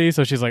outside the city.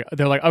 So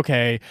they're like,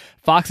 okay,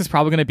 Fox is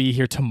probably going to be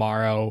here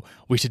tomorrow.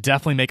 We should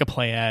definitely make a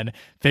plan,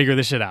 figure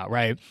this shit out,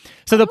 right?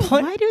 So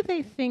why do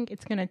they think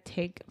it's going to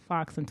take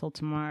Fox until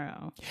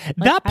tomorrow?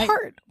 That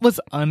part was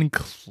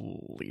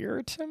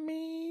unclear to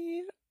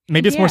me.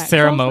 Maybe it's more Yeah, 'cause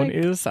I was like-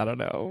 ceremonious. I don't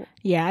know.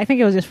 Yeah, I think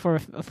it was just for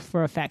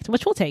effect,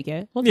 which we'll take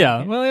it. We'll take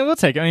Yeah, it. well, we'll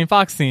take it. I mean,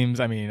 Fox seems,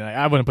 I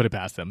wouldn't put it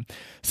past them.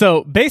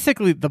 So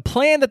basically, the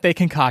plan that they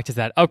concoct is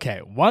that,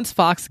 okay, once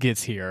Fox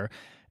gets here,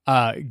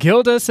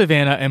 Gilda,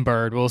 Savannah, and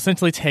Bird will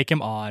essentially take him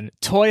on.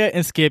 Toya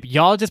and Skip,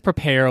 y'all just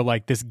prepare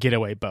like this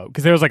getaway boat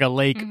because there was like a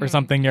lake or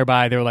something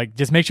nearby. They were like,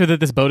 just make sure that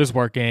this boat is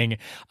working,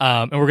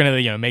 and we're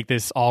gonna make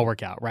this all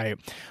work out, right?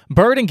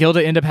 Bird and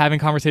Gilda end up having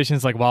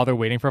conversations like while they're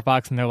waiting for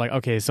Fox, and they're like,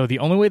 okay, so the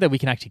only way that we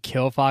can actually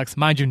kill Fox,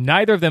 mind you,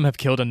 neither of them have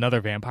killed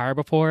another vampire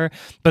before,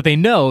 but they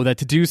know that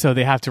to do so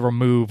they have to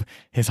remove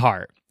his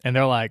heart. And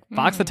they're like,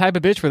 Fox the type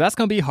of bitch where that's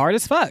going to be hard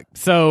as fuck.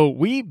 So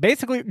we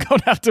basically going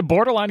to have to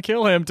borderline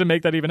kill him to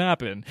make that even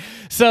happen.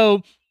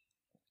 So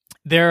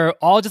they're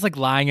all just like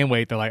lying in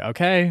wait. They're like,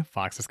 okay,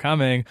 Fox is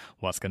coming.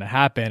 What's going to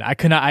happen?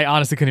 I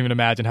honestly couldn't even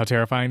imagine how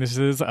terrifying this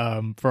is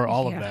for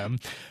all of them.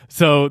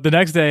 So the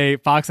next day,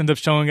 Fox ends up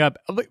showing up.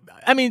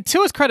 I mean,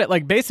 to his credit,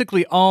 like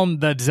basically on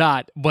the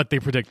dot what they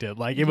predicted.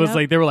 Like it was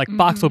like, they were like,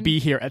 Fox will be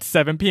here at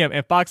 7 p.m.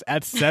 And Fox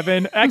at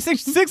 7, actually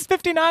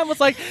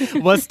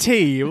 6:59 was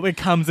T. It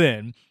comes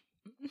in.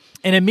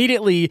 And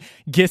immediately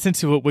gets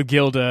into it with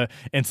Gilda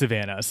and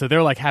Savannah. So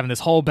they're like having this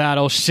whole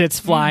battle, shit's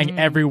flying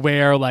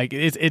everywhere. Like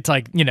it's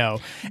like,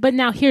 But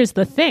now here's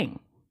the thing.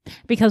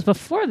 Because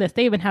before this,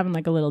 they've been having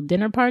like a little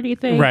dinner party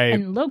thing. Right.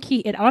 And low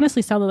key, it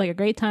honestly sounded like a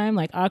great time.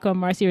 Like Akko and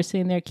Marcy were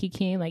sitting there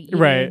kikiing, like eating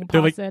right.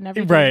 They're like, pasta and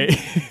everything.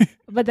 right.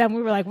 But then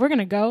we were like, we're going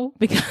to go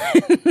because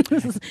we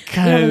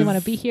don't really want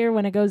to be here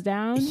when it goes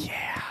down.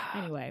 Yeah.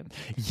 Anyway.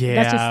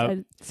 Yeah. That's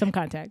just some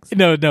context.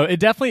 No,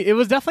 it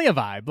was definitely a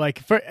vibe.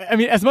 Like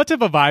as much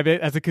of a vibe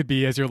as it could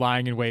be as you're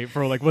lying in wait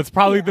for like what's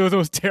probably the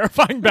most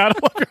terrifying battle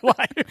of your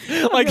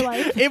life.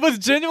 Like it was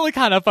genuinely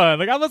kind of fun.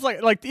 Like I was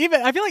like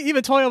even I feel like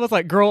even Toya was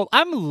like, girl,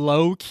 I'm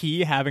low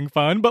key having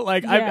fun, but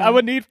like I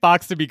would need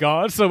Fox to be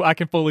gone so I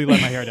can fully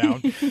let my hair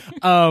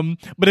down.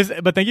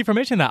 But thank you for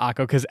mentioning that, Akko,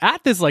 because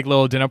at this like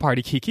little dinner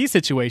party kiki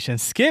situation,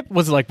 Skip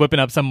was like whipping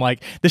up some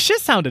like the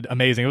shit sounded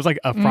amazing. It was like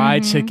a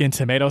fried chicken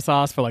tomato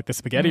sauce for like the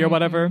spaghetti or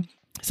whatever.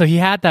 So he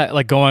had that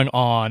like going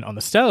on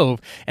the stove,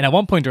 and at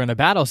one point during the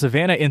battle,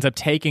 Savannah ends up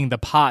taking the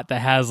pot that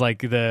has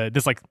like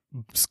this like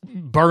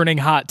burning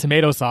hot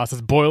tomato sauce,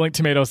 this boiling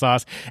tomato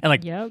sauce, and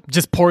like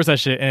just pours that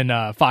shit in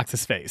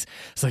Fox's face.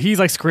 So he's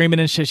like screaming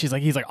and shit. He's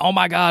like, oh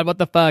my god, what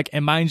the fuck?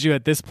 And mind you,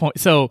 at this point,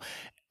 so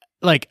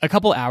like a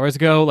couple hours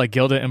ago, like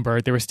Gilda and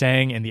Bert, they were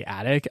staying in the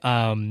attic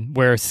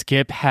where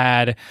Skip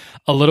had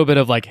a little bit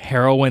of like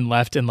heroin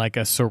left in like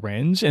a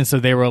syringe. And so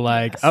they were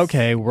like,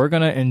 okay, we're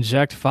going to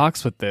inject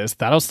Fox with this.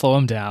 That'll slow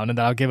him down and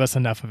that'll give us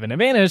enough of an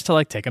advantage to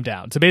like take him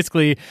down. So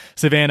basically,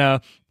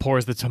 Savannah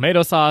pours the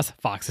tomato sauce.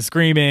 Fox is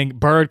screaming.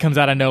 Bird comes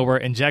out of nowhere,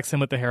 injects him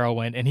with the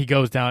heroin, and he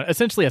goes down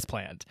essentially as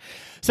planned.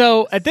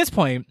 So at this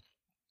point,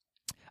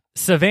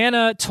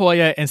 Savannah,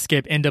 Toya, and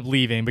Skip end up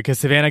leaving because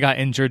Savannah got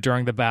injured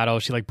during the battle.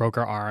 She like broke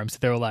her arm. So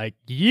they were like,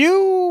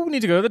 you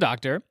need to go to the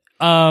doctor.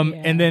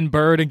 And then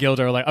Bird and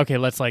Gilda are like, okay,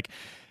 let's like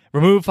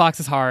remove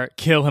Fox's heart,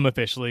 kill him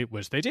officially,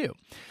 which they do.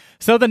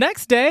 So the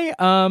next day,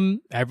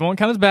 everyone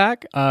comes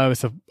back.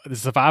 So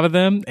there's the 5 of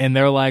them, and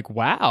they're like,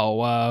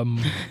 wow,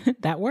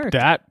 that worked.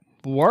 That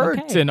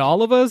worked. Okay. And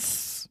all of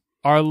us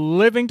are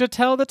living to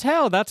tell the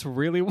tale. That's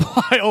really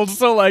wild.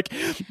 So like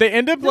they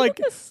end up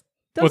like...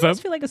 Doesn't this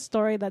feel like a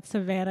story that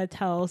Savannah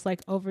tells,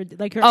 like over,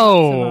 like her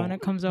aunt Savannah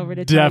comes over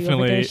to tell you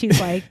over there. She's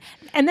like,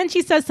 and then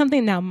she says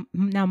something. Now,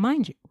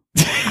 mind you,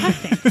 I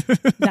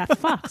think that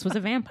Fox was a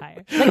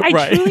vampire. Like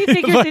I truly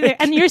figured through there.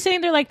 And you're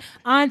saying they're like,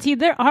 Auntie,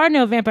 there are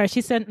no vampires.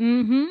 She said,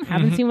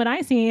 haven't seen what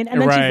I've seen. And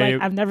then she's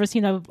like, I've never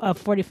seen a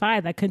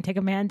 45 that couldn't take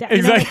a man down.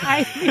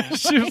 Exactly.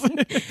 She was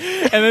like,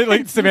 and then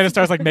like Savannah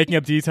starts like making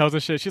up details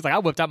and shit. She's like, I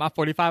whipped out my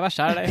 45. I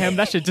shot it at him.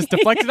 That shit just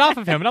deflected off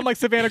of him. And I'm like,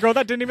 Savannah, girl,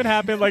 that didn't even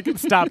happen. Like,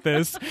 stop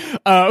this.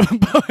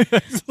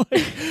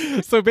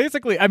 So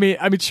basically, I mean,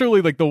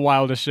 truly like the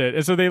wildest shit.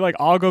 And so they like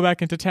all go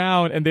back into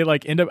town and they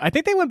like end up, I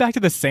think they went back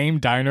to the same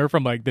diner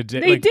from like the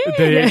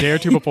day or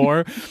two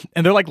before,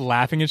 and they're like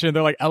laughing and shit. And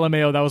they're like,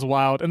 LMAO, that was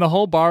wild. And the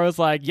whole bar is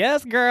like,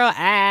 yes, girl,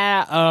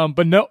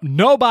 but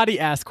nobody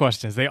asked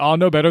questions. They all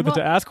know better than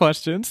to ask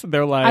questions.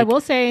 They're like, I will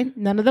say,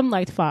 none of them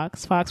liked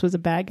Fox. Fox was a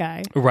bad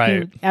guy.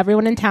 Right.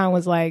 Everyone in town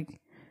was like,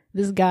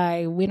 this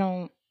guy, we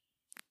don't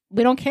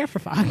care for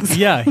Fox.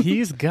 Yeah,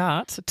 he's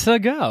got to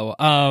go.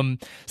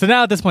 So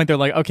now at this point, they're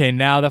like, okay,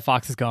 now that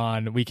Fox is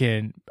gone, we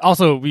can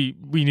also we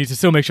need to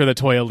still make sure that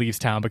Toya leaves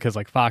town because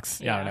like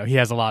Fox, I don't know, he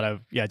has a lot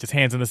of just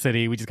hands in the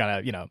city. We just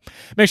gotta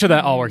make sure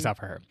that all works out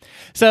for her.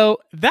 So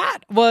that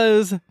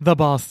was the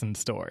Boston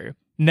story.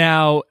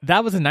 Now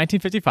that was in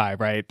 1955,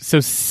 right? So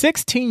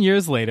 16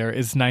 years later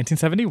is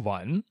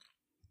 1971,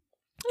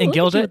 and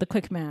Gilda with the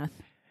quick math.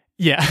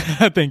 Yeah,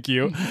 thank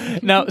you.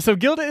 Now, so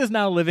Gilda is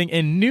now living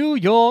in New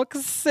York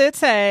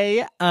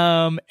City,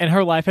 and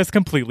her life has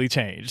completely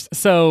changed.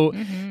 So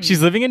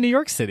she's living in New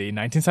York City,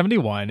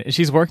 1971, and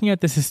she's working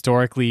at this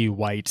historically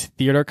white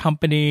theater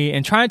company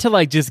and trying to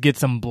like just get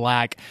some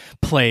black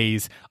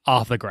plays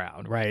off the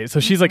ground, right?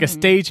 So she's like a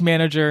stage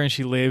manager and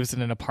she lives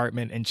in an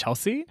apartment in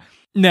Chelsea.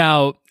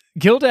 Now,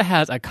 Gilda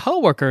has a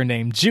coworker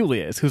named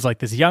Julius, who's like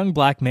this young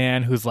black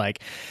man who seems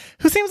like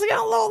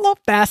a little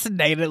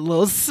fascinated, a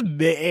little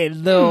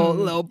smitten,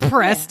 little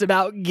pressed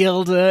about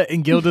Gilda.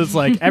 And Gilda's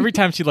like, every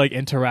time she like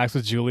interacts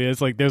with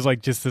Julius, like there's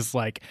like just this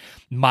like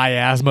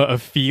miasma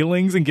of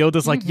feelings. And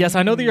Gilda's like, yes,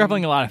 I know that you're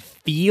having a lot of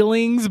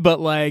feelings, but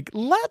like,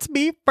 let's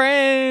be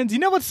friends. You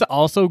know what's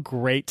also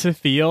great to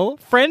feel?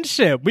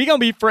 Friendship. We gonna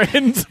be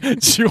friends,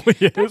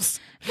 Julius.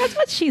 That's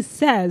what she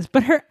says,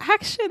 but her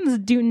actions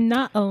do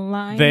not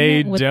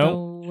align with the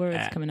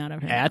words coming out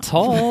of her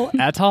mouth.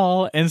 At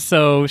all. And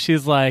so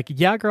she's like,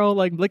 yeah, girl,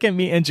 like, look at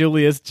me and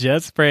Julius,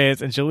 just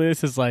friends. And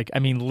Julius is like, I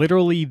mean,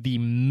 literally the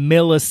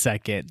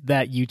millisecond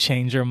that you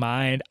change your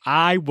mind,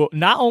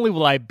 not only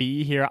will I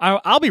be here,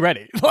 I'll be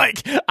ready.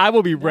 Like, I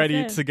will be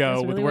ready to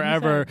go with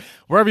wherever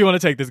you want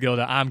to take this,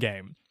 Gilda. I'm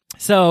game.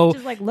 So,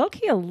 just like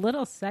low-key a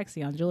little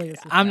sexy on Julius.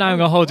 I'm not even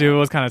gonna hold you. It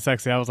was kind of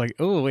sexy. I was like,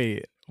 oh,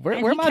 wait.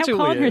 Where my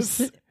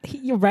Julius?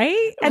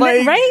 Right?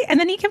 And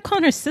then he kept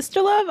calling her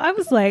sister love. I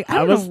was like, I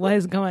don't know what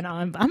is going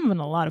on, but I'm having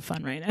a lot of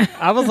fun right now.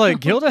 I was like,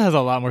 Gilda has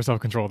a lot more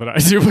self-control than I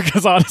do,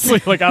 because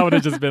honestly, like, I would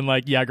have just been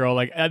like, yeah, girl,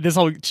 like this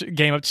whole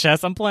game of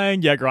chess I'm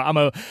playing, yeah, girl, I'm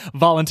gonna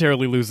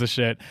voluntarily lose the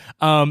shit.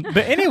 But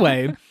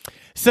anyway,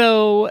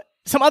 so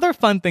some other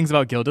fun things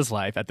about Gilda's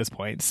life at this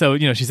point. So,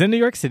 you know, she's in New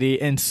York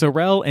City, and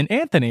Sorrel and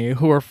Anthony,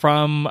 who are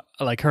from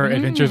like her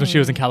adventures when she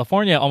was in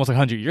California almost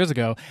 100 years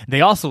ago,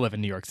 they also live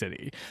in New York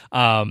City.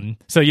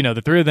 So, you know,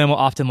 the three of them will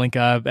often link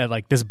up at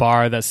like this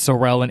bar that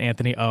Sorrel and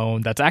Anthony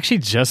own that's actually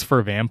just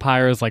for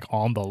vampires, like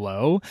on the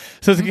low.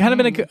 So it's kind of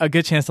been a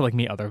good chance to like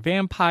meet other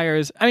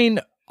vampires. I mean,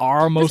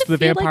 most of the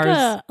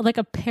vampires like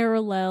a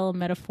parallel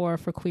metaphor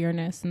for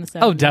queerness in the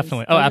 70s? Oh,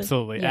 definitely. Oh,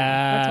 absolutely.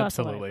 Yeah,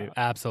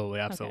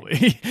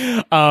 absolutely.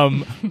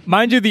 Okay.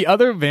 Mind you, the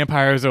other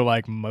vampires are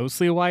like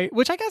mostly white,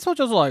 which I guess we'll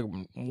just like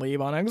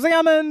leave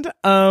unexamined.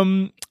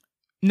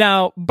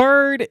 Now,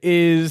 Bird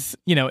is,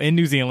 you know, in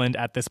New Zealand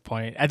at this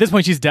point. At this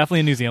point, she's definitely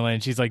in New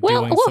Zealand. She's like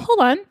hold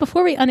on.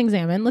 Before we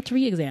unexamine, let's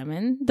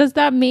re-examine. Does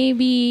that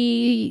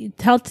maybe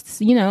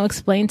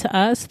explain to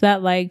us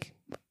that like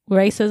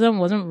racism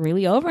wasn't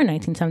really over in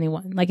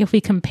 1971? Like, if we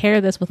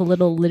compare this with a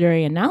little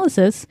literary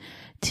analysis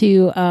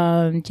to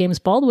James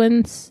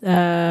Baldwin's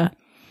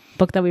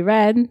book that we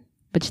read,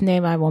 which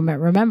name I won't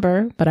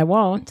remember, but I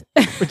won't.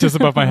 Just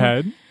above my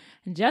head.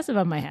 Just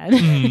above my head.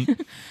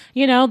 Mm-hmm.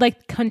 You know,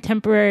 like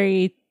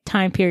contemporary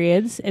time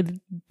periods, it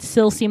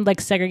still seemed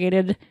like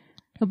segregated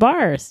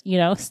bars, you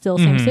know, still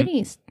same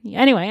cities.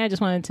 Anyway, I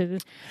just wanted to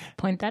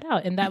point that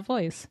out in that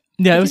voice.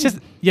 Yeah, it was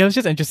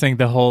just interesting,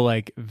 the whole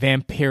like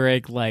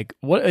vampiric, like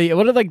what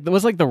are like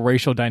was like the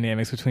racial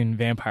dynamics between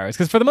vampires,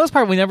 because for the most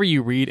part, whenever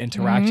you read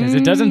interactions,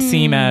 it doesn't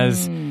seem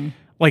as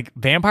like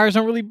vampires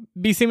don't really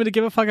be seeming to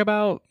give a fuck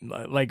about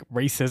like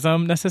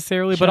racism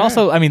necessarily. Sure. But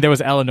also, I mean, there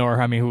was Eleanor,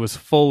 who was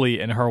fully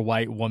in her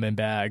white woman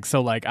bag,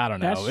 so like I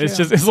don't know, it's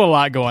a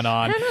lot going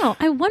on. I don't know.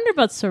 I wonder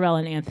about Sorrel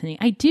and Anthony.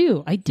 I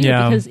do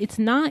because it's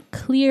not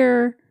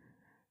clear.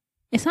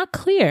 It's not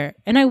clear.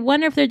 And I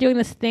wonder if they're doing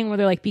this thing where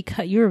they're like,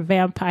 because you're a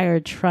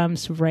vampire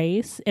trumps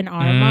race in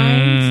our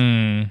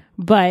minds,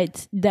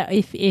 but that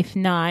if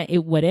not,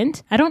 it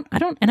wouldn't. I don't,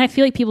 and I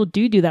feel like people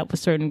do that with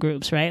certain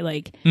groups, right?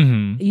 Like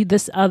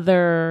this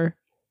other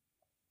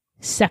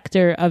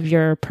sector of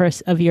your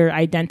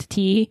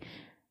identity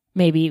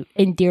maybe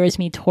endears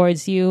me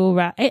towards you.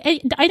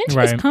 Identity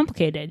is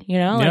complicated, you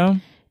know? Yeah. Like,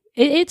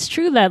 it's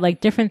true that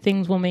like different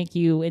things will make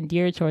you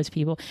endear towards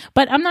people,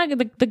 but I'm not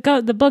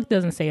the book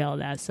doesn't say all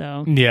that.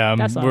 So yeah,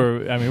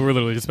 we're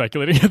literally just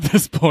speculating at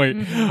this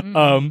point.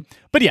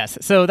 But yes,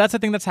 so that's the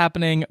thing that's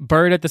happening.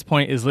 Bird at this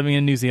point is living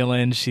in New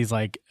Zealand. She's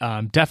like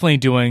definitely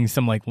doing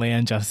some like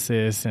land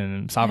justice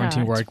and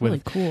sovereignty work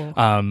with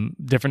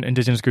different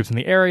indigenous groups in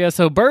the area.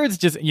 So Bird's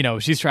just, you know,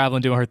 she's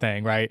traveling, doing her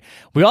thing, right?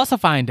 We also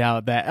find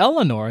out that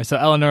Eleanor,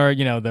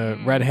 you know, the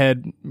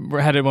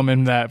redheaded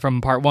woman that from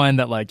part one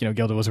that like, you know,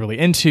 Gilda was really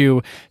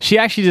into, she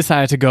actually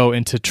decided to go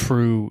into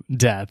true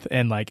death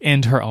and like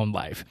end her own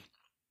life,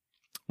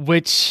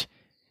 which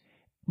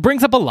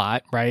brings up a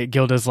lot, right?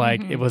 Gilda's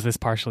like, it was this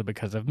partially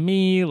because of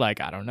me,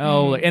 like I don't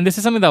know, like, and this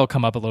is something that will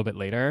come up a little bit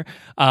later.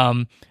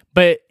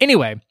 But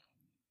anyway,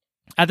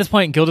 at this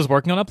point, Gilda's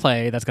working on a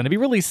play that's going to be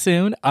released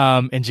soon.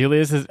 And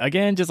Julius is,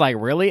 again, just like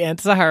really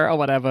into her or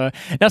whatever.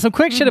 Now, some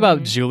quick shit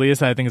about Julius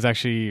that I think is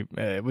actually,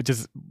 which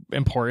is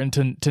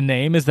important to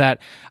name, is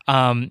that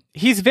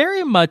he's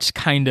very much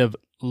kind of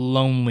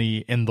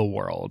lonely in the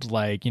world.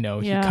 Like, you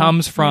know, he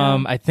comes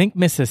from, I think,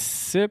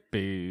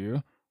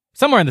 Mississippi,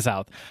 somewhere in the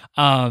South.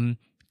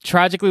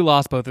 Tragically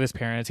lost both of his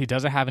parents. He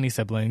doesn't have any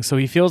siblings, so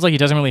he feels like he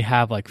doesn't really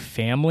have like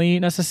family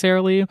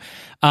necessarily.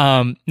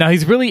 Now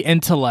he's really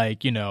into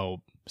like, you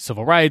know,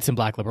 civil rights and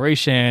black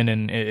liberation,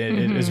 and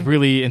it is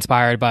really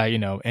inspired by, you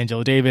know,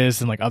 Angela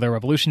Davis and like other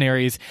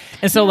revolutionaries.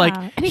 And so like,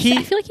 and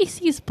I feel like he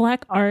sees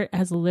black art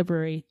as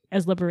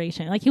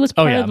liberation. Like he was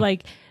part of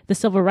like the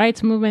civil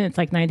rights movement. It's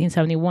like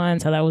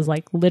 1971, so that was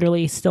like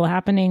literally still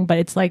happening, but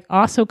it's like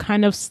also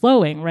kind of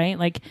slowing, right?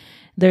 Like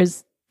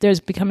there's there's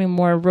becoming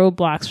more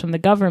roadblocks from the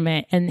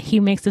government. And he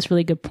makes this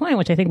really good point,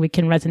 which I think we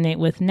can resonate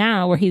with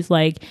now, where he's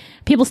like,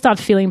 people stopped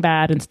feeling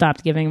bad and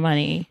stopped giving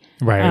money.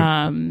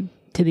 Right.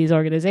 To these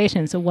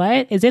organizations. So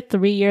what? Is it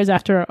 3 years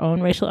after our own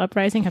racial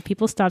uprising? Have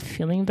people stopped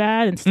feeling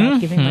bad and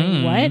stopped giving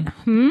money? What?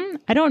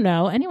 I don't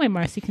know. Anyway,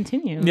 Marcy,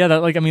 continue. Yeah,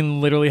 that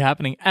literally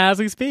happening as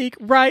we speak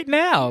right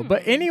now.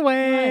 But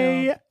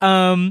anyway,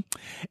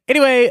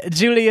 anyway,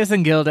 Julius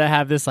and Gilda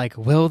have this like,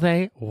 will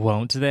they,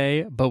 won't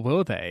they, but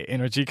will they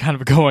energy kind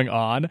of going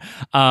on.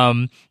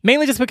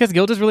 Mainly just because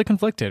Gilda's really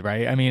conflicted,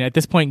 right? I mean, at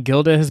this point,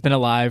 Gilda has been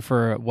alive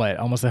for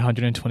almost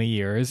 120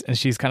 years. And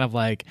she's kind of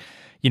like,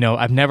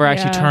 I've never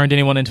actually turned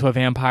anyone into a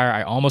vampire.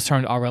 I almost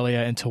turned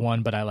Aurelia into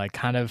one, but I like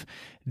kind of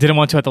didn't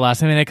want to at the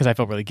last minute because I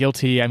felt really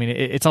guilty. I mean,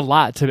 it's a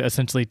lot to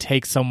essentially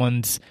take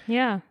someone's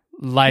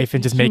life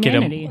and just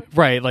Humanity.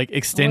 make it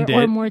extend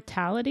or it.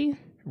 mortality.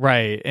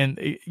 Right. And,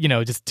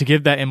 just to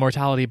give that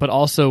immortality, but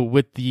also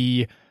with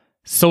the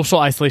social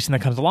isolation that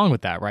comes along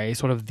with that, right?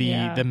 Sort of the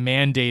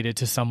mandated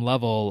to some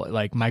level,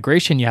 like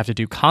migration you have to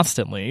do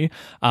constantly.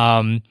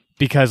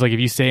 Because like if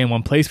you stay in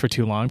one place for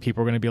too long,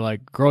 people are going to be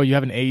like, "Girl, you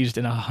haven't aged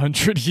in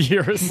 100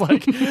 years."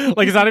 like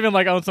it's not even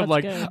like "Oh,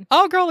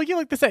 girl, like you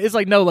look this." It's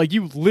like no, like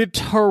you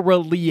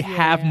literally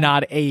have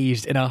not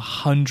aged in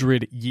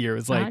 100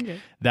 years. Like 100.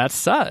 That's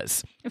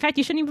sus. In fact,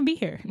 you shouldn't even be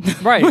here.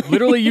 Right.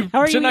 Literally, you How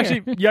are shouldn't you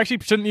actually. You actually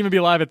shouldn't even be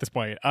alive at this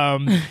point.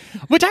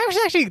 Which I was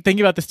actually thinking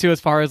about this too, as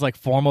far as like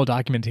formal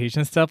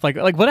documentation stuff. Like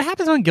what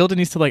happens when Gilda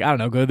needs to like, I don't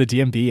know, go to the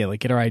DMV and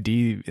like get her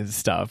ID and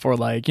stuff, or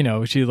like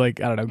she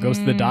like, I don't know, goes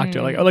to the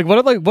doctor. Like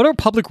what are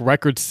public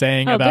records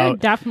saying they're about?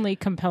 definitely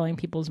compelling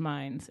people's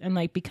minds and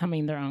like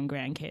becoming their own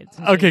grandkids.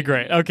 Okay,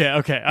 great. Okay.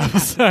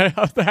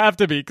 I have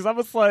to be, because I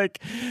was like,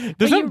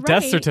 there's no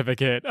death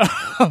certificate.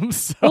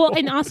 Well,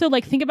 and also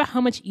like think about how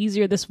much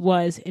easier this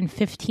was in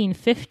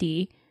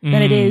 1550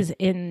 than it is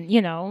in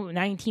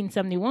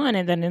 1971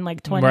 and then in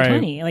like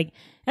 2020. Right. Like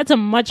that's a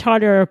much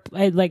harder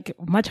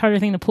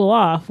thing to pull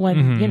off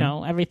when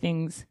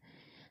everything's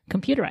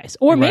computerized.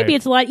 Or maybe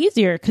it's a lot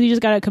easier because you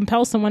just got to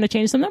compel someone to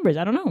change some numbers.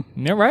 I don't know.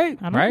 Yeah, right.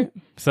 I don't Right.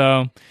 know.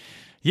 So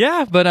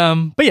yeah, but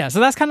yeah, so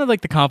that's kind of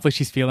like the conflict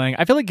she's feeling.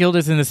 I feel like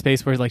Gilda's in this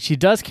space where like she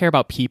does care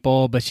about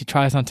people, but she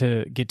tries not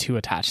to get too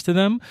attached to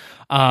them.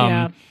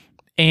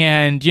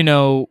 And,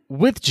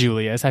 with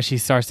Julius, as she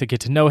starts to get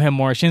to know him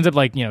more, she ends up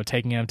like,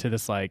 taking him to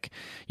this like,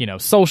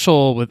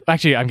 social with,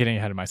 actually, I'm getting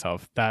ahead of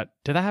myself. Did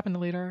that happen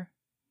later?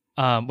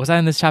 Was that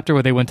in this chapter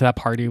where they went to that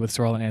party with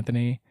Sorrel and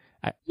Anthony?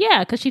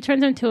 Yeah, because she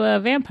turns him into a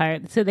vampire.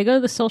 So they go to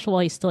the social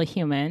while he's still a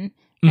human.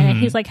 And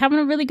he's like having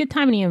a really good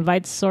time and he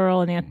invites Sorrel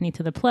and Anthony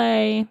to the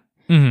play.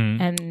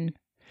 And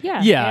they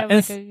have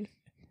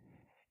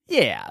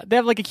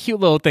like a cute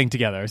little thing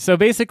together. So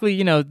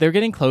basically, they're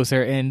getting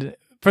closer, and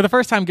for the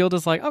first time,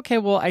 Gilda's like, okay,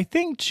 well, I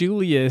think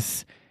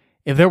Julius,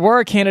 if there were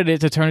a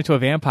candidate to turn into a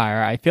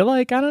vampire, I feel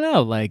like, I don't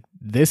know, like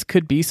this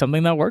could be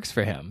something that works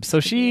for him. So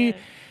she,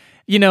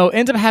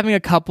 ends up having a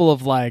couple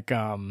of like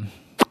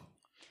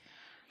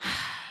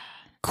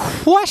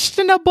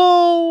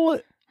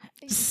questionable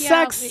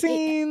sex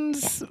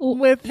scenes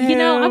with him.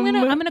 I'm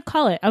gonna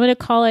call it. I'm gonna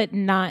call it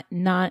not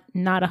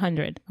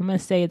 100. I'm gonna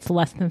say it's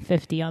less than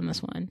 50 on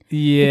this one.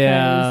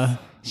 Yeah,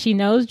 because she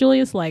knows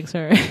Julius likes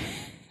her.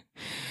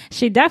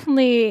 He's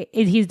definitely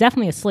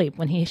asleep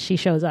when she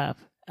shows up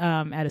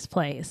at his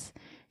place.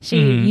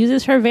 She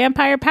uses her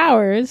vampire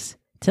powers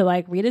to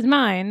like read his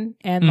mind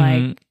and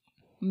like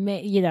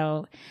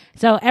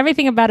so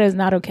everything about it is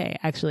not okay.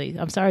 Actually,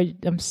 I'm sorry,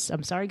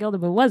 Gilda,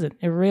 but it wasn't.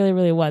 It really,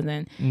 really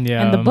wasn't.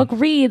 Yeah. And the book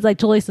reads like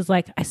Julius is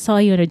like, I saw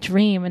you in a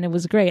dream and it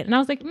was great. And I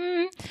was like,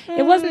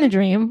 it wasn't a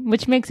dream,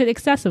 which makes it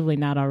excessively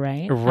not all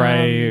right.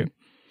 Right.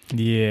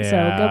 Yeah.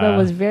 So Gilda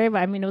was very,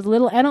 it was a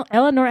little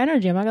Eleanor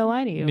energy. I'm not gonna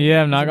lie to you.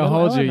 Yeah, I'm not gonna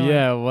hold you. Eleanor.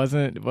 Yeah, it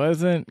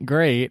wasn't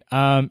great.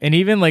 And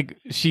even like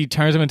she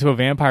turns him into a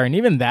vampire, and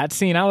even that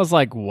scene, I was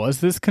like,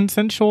 was this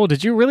consensual?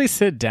 Did you really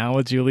sit down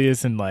with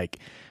Julius and like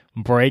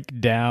break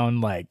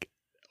down like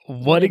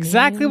what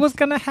exactly was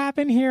gonna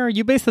happen here?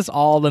 You base this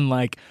all in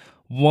like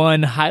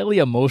one highly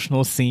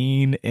emotional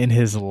scene in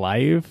his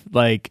life,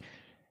 like.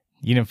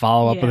 You didn't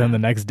follow up with him the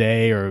next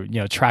day, or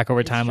track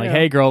over time. Like,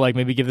 hey, girl, like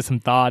maybe give this some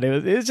thought.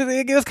 It was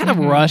kind of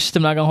rushed.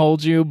 I'm not gonna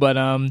hold you, but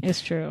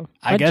it's true.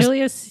 I guess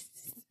Julius,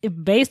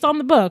 based on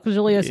the book,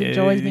 Julius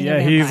enjoys being a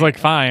vampire. He's like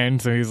fine,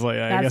 so he's like,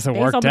 I guess it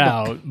worked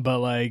out. But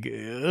like,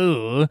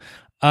 ugh.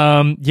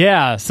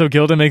 So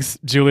Gilda makes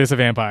Julius a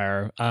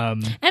vampire.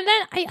 And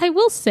then I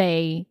will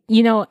say,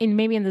 and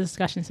maybe in the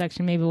discussion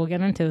section, maybe we'll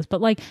get into this,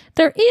 but like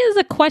there is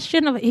a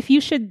question of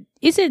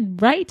is it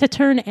right to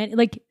turn,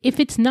 like if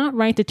it's not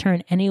right to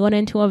turn anyone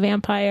into a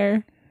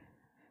vampire,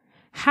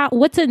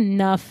 what's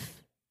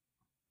enough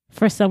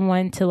for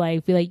someone to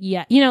like be like,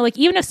 yeah, like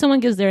even if someone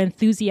gives their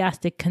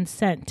enthusiastic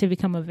consent to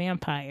become a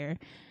vampire,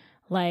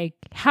 like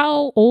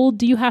how old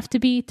do you have to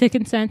be to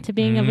consent to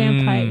being a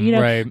vampire?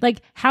 Right. Like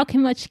how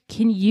much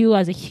can you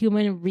as a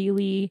human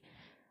really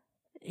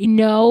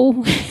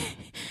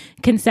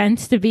consent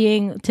to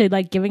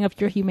giving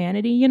up your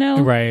humanity,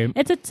 Right.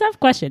 It's a tough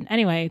question.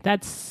 Anyway,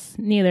 that's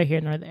neither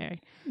here nor there.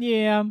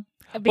 Yeah.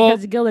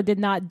 because Gilda did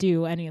not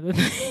do any of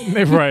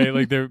the right,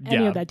 like they're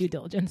any of that due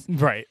diligence.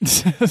 Right.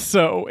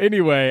 So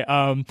anyway,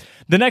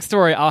 the next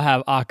story I'll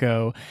have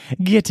Akko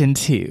get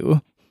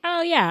into.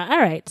 Oh yeah, all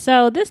right.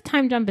 So this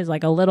time jump is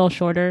like a little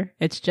shorter.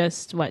 It's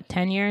just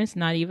 10 years,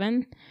 not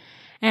even.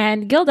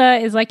 And Gilda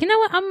is like, you know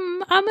what? I'm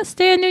gonna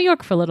stay in New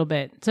York for a little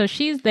bit. So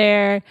she's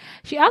there.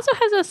 She also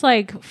has this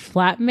like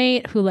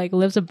flatmate who like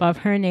lives above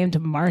her named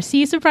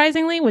Marcy,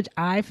 surprisingly, which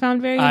I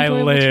found very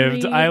enjoyable to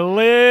read. I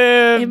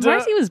lived. And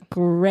Marcy was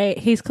great.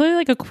 He's clearly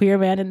like a queer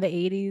man in the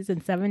 80s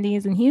and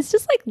 70s, and he's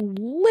just like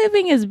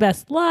living his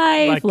best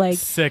life. Like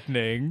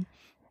sickening.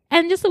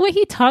 And just the way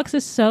he talks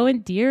is so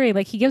endearing.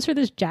 Like, he gives her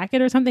this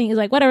jacket or something. He's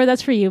like, whatever,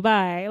 that's for you.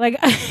 Bye. Like,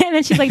 and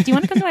then she's like, do you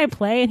want to come to my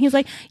play? And he's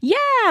like,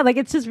 yeah. Like,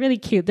 it's just really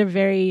cute.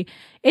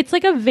 It's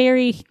like a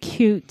very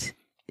cute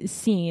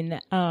scene.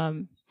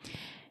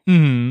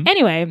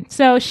 Anyway,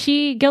 so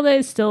Gilda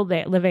is still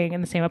there living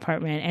in the same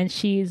apartment, and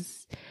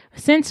she's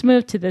since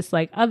moved to this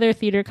like other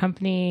theater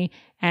company.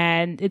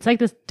 And it's like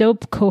this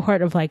dope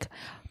cohort of like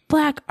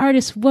Black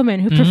artist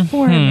women who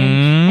perform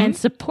and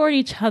support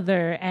each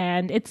other,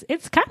 and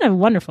it's kind of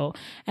wonderful.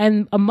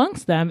 And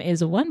amongst them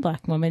is one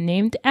Black woman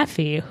named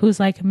Effie,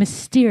 who's like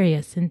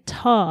mysterious and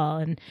tall,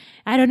 and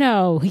I don't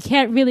know, we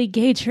can't really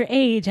gauge her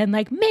age, and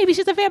like maybe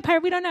she's a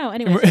vampire, we don't know.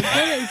 Anyway,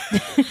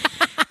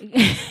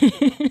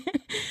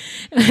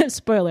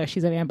 spoiler,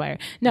 she's a vampire.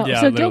 No,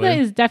 yeah, so literally.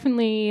 Gilda is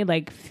definitely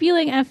like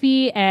feeling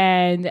Effie,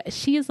 and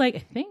she's like, I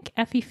think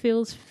Effie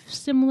feels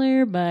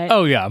similar, but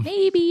oh yeah,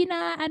 maybe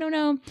not, I don't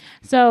know.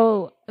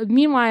 So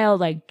meanwhile,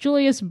 like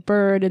Julius,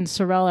 Bird, and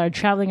Sorrel are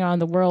traveling around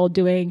the world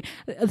doing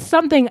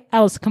something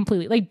else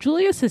completely. Like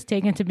Julius is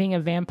taken to being a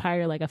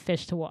vampire like a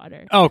fish to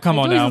water. Oh, come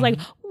on Julius now. is like,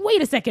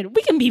 wait a second,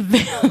 we can be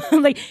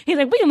like, he's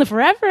like, we can live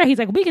forever. He's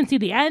like, we can see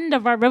the end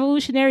of our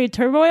revolutionary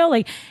turmoil.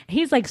 Like,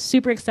 he's like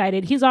super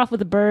excited. He's off with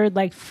the Bird,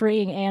 like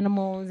freeing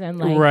animals and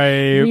like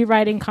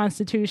rewriting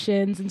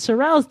constitutions. And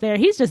Sorrel's there.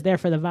 He's just there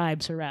for the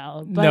vibe,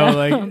 Sorrel. But, no,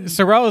 like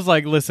Sorrel is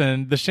like,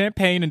 listen, the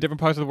champagne in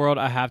different parts of the world,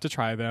 I have to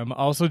try them.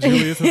 Also,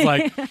 Julius is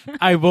like,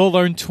 I will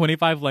learn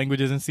 25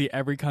 languages and see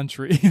every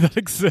country that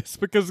exists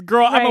because,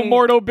 girl, I'm a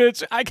mortal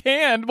bitch. I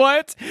can.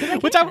 What?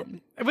 Which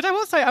I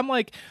will say, I'm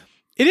like,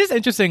 it is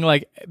interesting,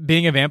 like,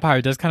 being a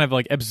vampire does kind of,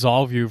 like,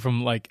 absolve you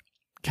from, like,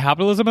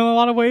 capitalism in a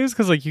lot of ways,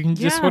 because, like, you can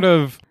just sort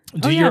of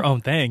do your own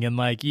thing. And,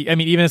 like, I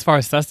mean, even as far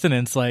as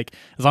sustenance, like,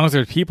 as long as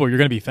there's people, you're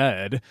going to be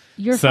fed.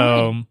 You're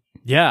fine.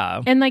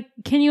 Yeah. And, like,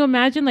 can you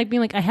imagine, like,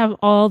 being like, I have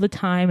all the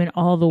time in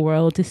all the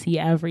world to see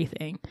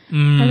everything? I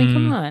mean,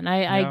 come on.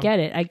 I get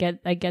it. I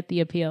get the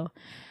appeal.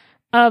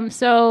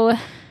 So...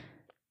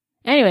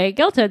 Anyway,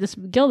 Gilda,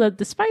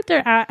 despite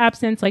their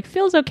absence, like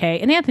feels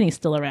okay, and Anthony's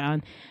still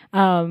around.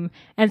 And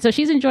so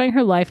she's enjoying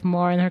her life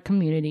more in her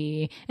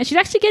community, and she's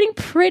actually getting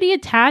pretty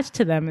attached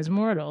to them as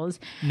mortals.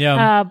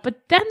 Yeah. But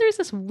then there's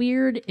this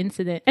weird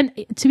incident, and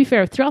to be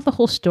fair, throughout the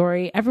whole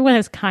story, everyone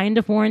has kind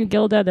of warned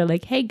Gilda. They're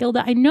like, "Hey,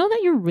 Gilda, I know that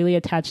you're really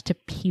attached to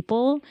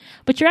people,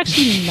 but you're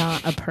actually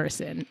not a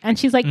person." And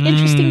she's like,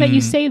 "Interesting that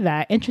you say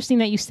that. Interesting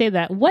that you say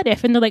that. What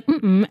if?" And they're like,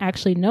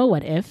 "Actually, no.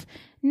 What if?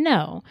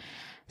 No."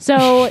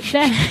 So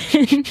then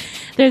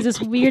there's this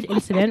weird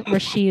incident where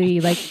she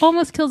like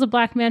almost kills a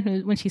Black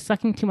man when she's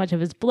sucking too much of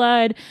his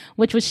blood,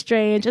 which was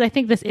strange. And I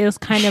think this is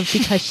kind of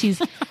because she's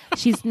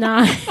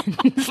not.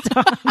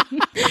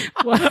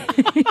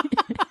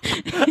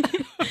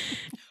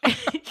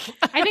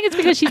 I think it's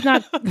because she's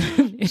not.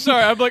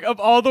 Sorry, I'm like,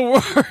 of all the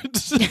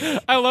words,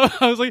 I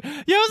was like, yeah,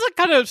 it was like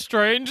kind of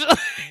strange.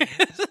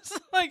 it's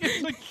like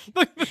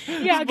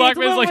yeah, Black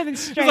man's like,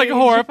 he's like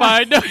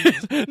horrified.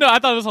 No, I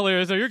thought it was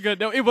hilarious. No, you're good.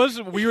 No, it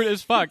was weird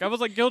as fuck. I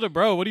was like, Gilda,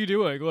 bro, what are you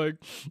doing? Like,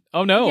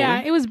 oh no.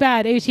 Yeah, it was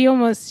bad. She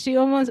almost.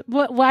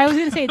 Well, I was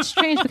gonna say it's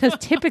strange because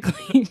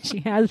typically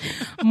she has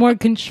more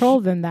control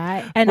than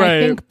that, and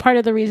I think part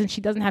of the reason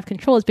she doesn't have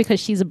control is because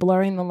she's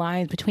blurring the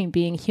lines between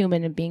being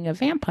human and being a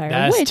vampire.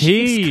 That's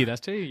tea.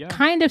 Yeah.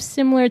 Kind of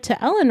similar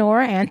to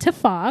Eleanor and to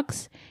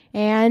Fox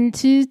and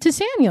to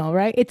Samuel,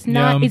 right? It's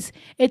not.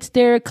 It's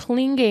their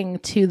clinging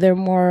to their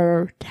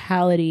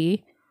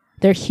mortality,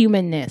 their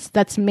humanness,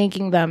 that's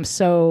making them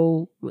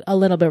so a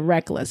little bit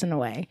reckless in a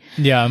way.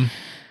 Yeah.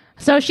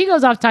 So she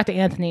goes off to talk to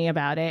Anthony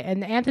about it,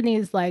 and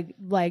Anthony's like.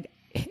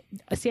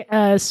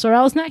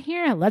 Sorrel's not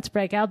here. Let's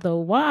break out the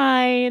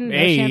wine,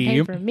 the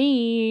champagne for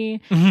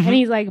me. And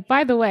he's like,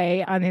 by the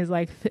way, on his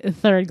like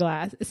third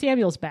glass,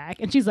 Samuel's back,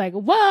 and she's like,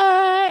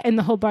 what? And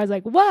the whole bar's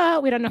like,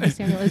 what? We don't know who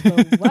Samuel is,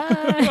 but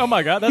what? Oh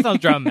my god, that sounds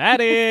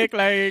dramatic.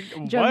 Like,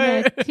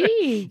 dramatic.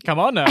 What? Come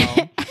on now.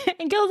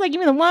 And Gil's like, you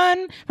mean the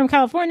one from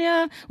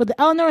California with the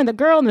Eleanor and the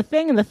girl and the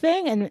thing and the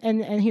thing?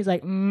 And he's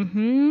like, the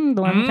one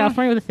from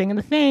California with the thing and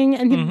the thing.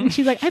 And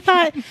she's like, I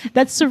thought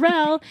that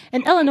Sorrel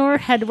and Eleanor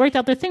had worked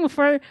out their thing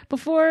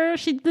before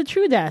she did the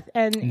true death.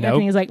 And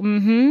Anthony's like,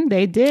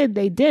 they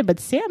did. But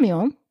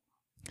Samuel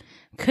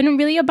couldn't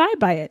really abide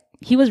by it.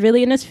 He was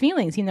really in his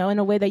feelings, in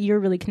a way that you're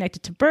really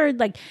connected to Bird.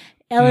 Like,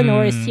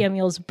 Eleanor is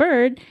Samuel's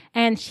Bird,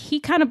 and he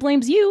kind of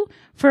blames you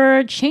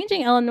for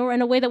changing Eleanor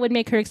in a way that would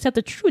make her accept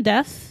the true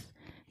death,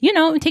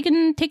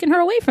 taken her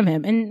away from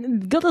him.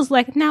 And Gilda's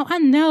like, now I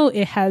know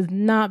it has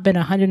not been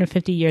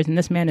 150 years and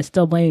this man is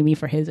still blaming me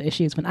for his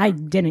issues when I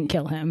didn't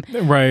kill him.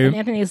 Right. And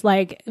Anthony's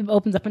like,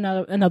 opens up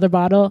another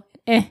bottle.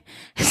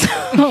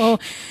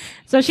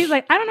 So she's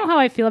like, I don't know how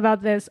I feel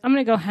about this. I'm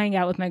going to go hang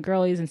out with my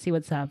girlies and see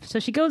what's up. So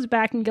she goes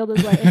back and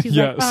Gilda's like, and she's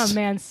like, oh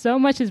man, so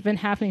much has been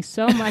happening,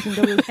 so much. And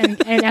Gilda's,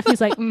 and Effie's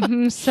like,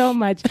 so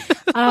much.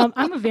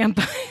 I'm a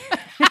vampire.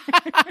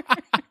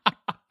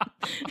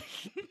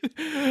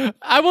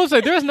 I will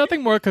say there's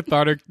nothing more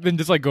cathartic than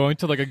just like going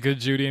to like a good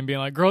Judy and being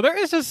like, girl, there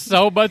is just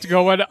so much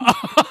going on.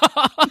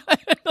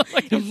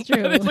 Like, it's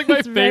true. It's like my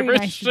It's very favorite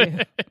nice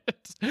to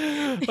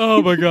shit.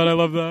 Oh my God, I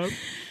love that.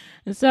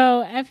 So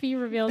Effie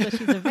reveals that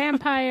she's a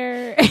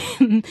vampire.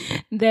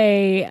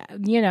 They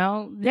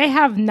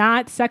have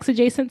not sex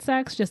adjacent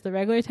sex, just the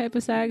regular type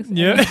of sex.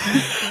 Yeah.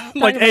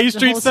 Like A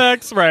Street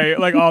sex, right?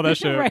 Like all that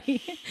shit.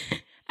 Right.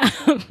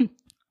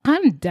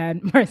 I'm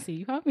dead. Mercy,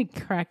 you have me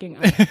cracking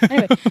up.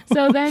 Anyway,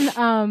 so then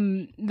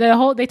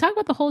they talk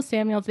about the whole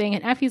Samuel thing,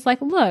 and Effie's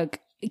like, look,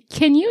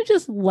 can you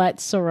just let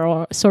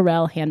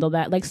Sorrel handle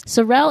that? Like,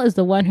 Sorrel is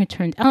the one who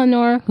turned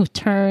Eleanor, who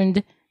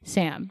turned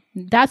Sam.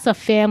 That's a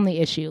family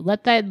issue.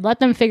 Let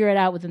them figure it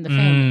out within the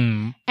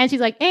family. And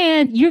she's like,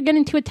 and you're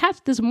getting too attached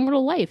to this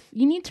mortal life.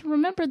 You need to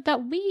remember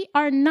that we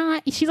are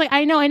not. She's like,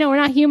 I know, we're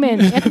not human.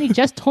 Anthony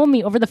just told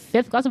me over the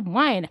 5th glass of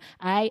wine.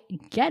 I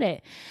get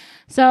it.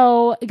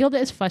 So Gilda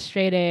is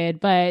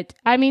frustrated, but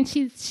I mean,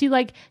 she's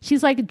like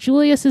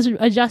Julius is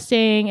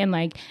adjusting, and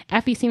like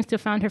Effie seems to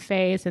have found her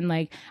face, and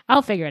like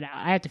I'll figure it out.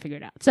 I have to figure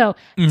it out. So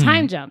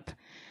time jump.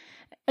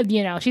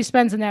 She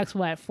spends the next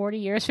 40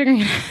 years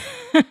figuring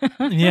it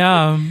out.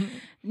 Yeah.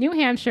 New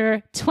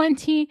Hampshire,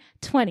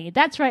 2020.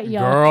 That's right,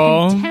 y'all.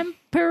 Girl.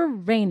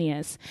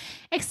 Contemporaneous.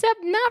 Except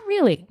not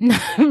really.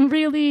 Not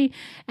really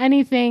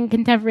anything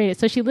contemporaneous.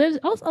 So she lives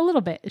a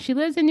little bit. She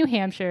lives in New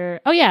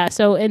Hampshire. Oh yeah.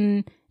 So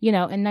in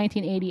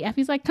 1980,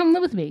 Effie's like, come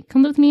live with me.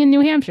 Come live with me in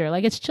New Hampshire.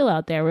 Like, it's chill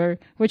out there.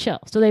 We're chill.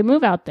 So they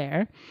move out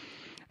there.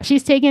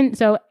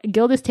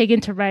 Gilda's taken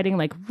to writing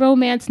like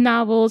romance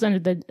novels under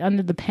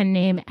the pen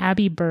name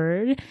Abby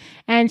Bird,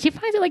 and she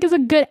finds it like it's a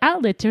good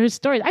outlet to her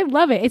stories. I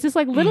love it. It's this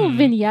like little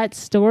vignette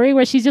story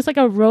where she's just like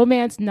a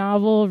romance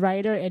novel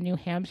writer in New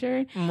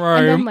Hampshire,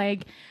 right? And then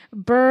like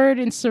Bird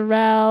and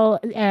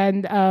Sorrel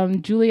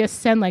and Julia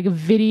send like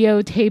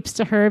videotapes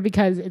to her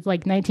because it's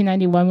like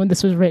 1991 when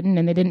this was written,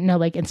 and they didn't know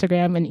like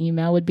Instagram and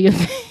email would be a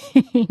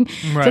thing.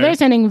 Right. So they're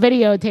sending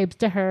videotapes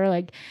to her,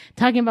 like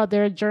talking about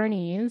their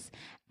journeys.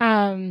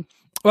 Well,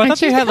 I thought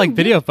they had like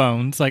video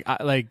phones, like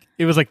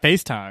it was like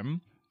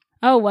FaceTime.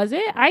 Oh, was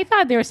it? I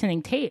thought they were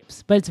sending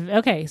tapes, but it's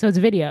okay. So it's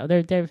video.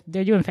 They're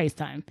doing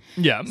FaceTime.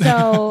 Yeah.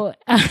 So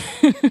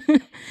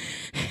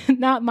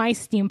not my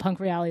steampunk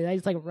reality. I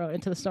just like wrote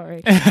into the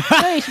story.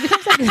 So she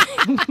becomes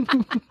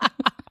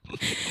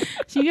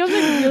she becomes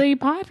like really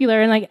popular,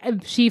 and like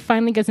she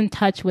finally gets in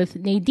touch with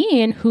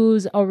Nadine,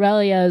 who's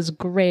Aurelia's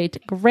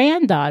great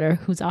granddaughter,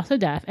 who's also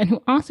deaf and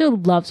who also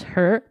loves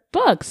her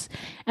books.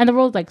 And the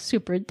world's like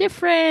super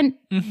different,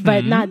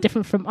 but not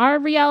different from our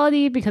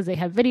reality because they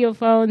have video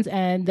phones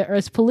and the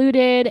earth's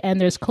polluted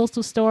and there's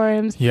coastal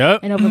storms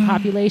and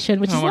overpopulation,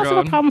 which is also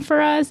a problem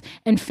for us,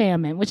 and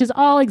famine, which is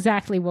all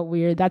exactly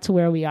that's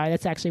where we are.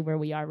 That's actually where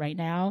we are right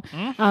now.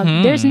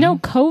 There's no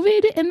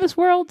COVID in this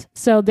world,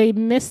 so they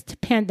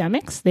missed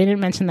pandemics. They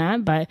didn't mention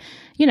that, but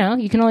you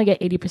can only get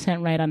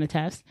 80% right on a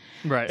test.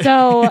 Right.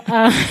 So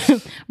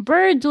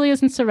Bird,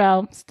 Julius, and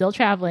Sorrel still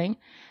traveling.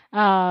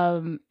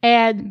 But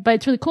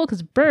it's really cool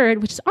because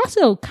Bird, which is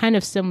also kind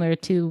of similar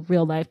to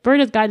real life,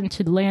 Bird has gotten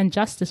into the land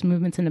justice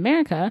movements in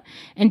America,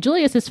 and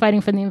Julius is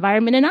fighting for the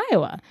environment in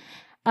Iowa.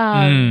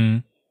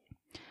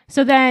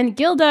 So then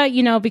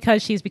Gilda,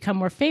 because she's become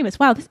more famous.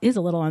 Wow, this is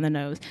a little on the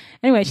nose.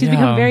 Anyway, she's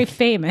become very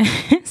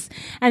famous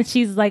and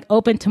she's like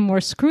open to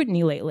more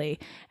scrutiny lately.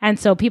 And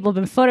so people have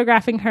been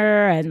photographing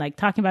her and like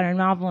talking about her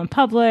novel in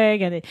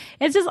public, and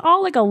it's just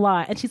all like a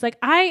lot. And she's like,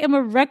 I am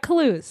a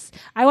recluse.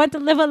 I want to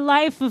live a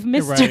life of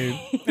mystery.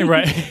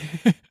 Right.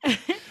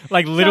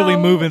 Like literally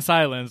move in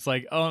silence,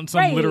 like on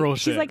some literal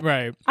shit. Like,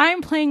 right.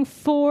 I'm playing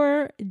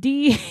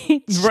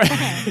 4D.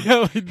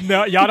 Right.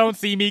 No, y'all don't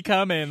see me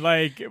coming.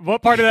 Like,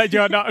 what part of that do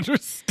y'all not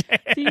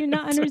understand? Do you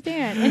not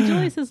understand? And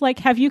Julius is like,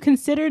 have you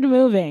considered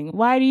moving?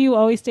 Why do you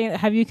always stay?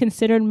 Have you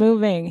considered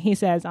moving? He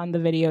says on the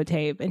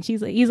videotape. And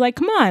he's like,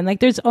 come on,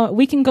 like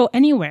we can go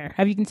anywhere.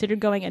 Have you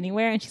considered going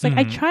anywhere? And she's like,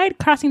 I tried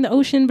crossing the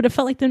ocean, but it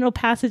felt like there's no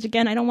passage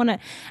again. I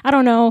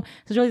don't know.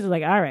 So Julius is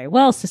like, all right,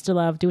 well, sister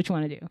love, do what you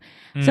want to do.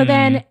 So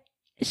then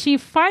she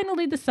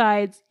finally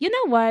decides, you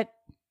know what?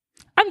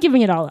 I'm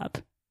giving it all up.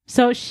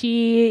 So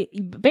she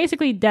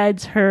basically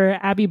deads her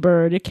Abby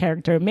Bird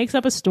character, makes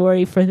up a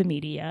story for the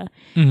media,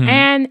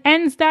 and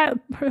ends that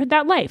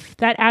life,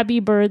 that Abby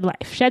Bird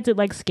life, sheds it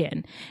like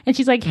skin. And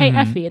she's like, hey,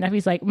 Effie. And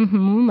Effie's like,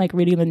 like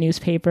reading the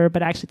newspaper,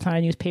 but actually it's not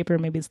a newspaper.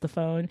 Maybe it's the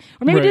phone.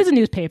 Or maybe it is a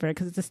newspaper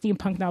because it's a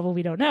steampunk novel.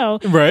 We don't know.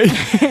 Right.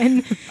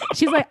 And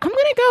she's like, I'm going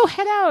to go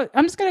head out.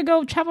 I'm just going to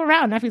go travel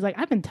around. And Effie's like,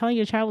 I've been telling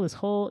you to travel this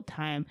whole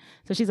time.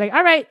 So she's like,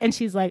 all right. And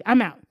she's like,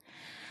 I'm out.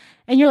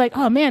 And you're like,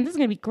 oh man, this is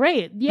gonna be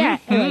great. Yeah.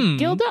 And like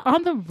Gilda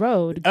on the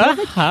road.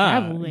 Gilda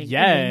traveling in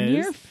the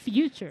near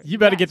future. You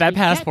better Yes, get that we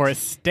passport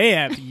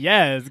stamped.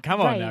 Yes. Come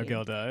on now, Right.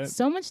 Gilda.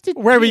 So much to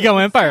Where are we do.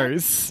 going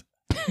first?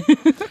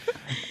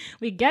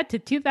 We get to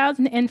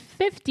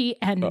 2050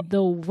 and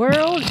the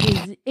world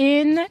is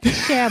in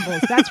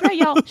shambles. That's right,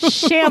 y'all.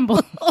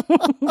 Shambles.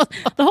 The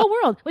whole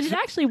world, which is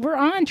actually, we're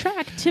on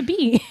track to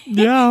be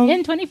Yeah.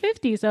 in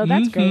 2050. So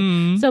that's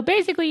great. So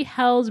basically,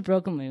 hell's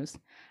broken loose.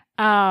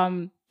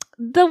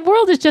 The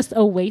world is just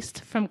a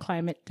waste from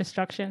climate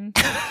destruction.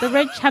 The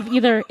rich have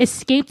either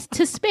escaped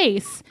to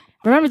space.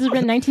 Remember, this was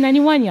written in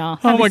 1991, y'all.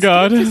 Oh my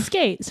God. To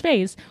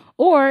space.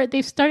 Or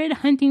they've started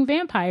hunting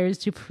vampires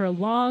to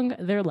prolong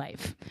their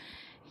life.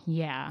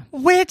 Yeah.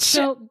 Which,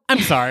 So- I'm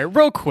sorry,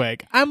 real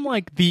quick. I'm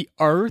like, the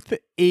earth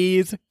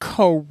is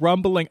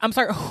crumbling. I'm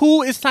sorry,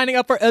 who is signing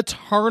up for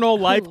eternal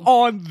life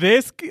on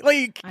this?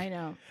 Like, I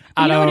know.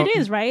 I You know what don't- it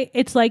is, right?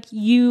 It's like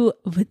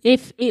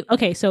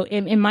okay, so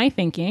in my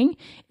thinking,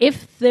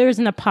 if there's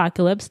an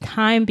apocalypse,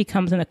 time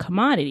becomes a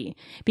commodity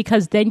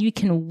because then you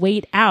can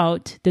wait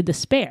out the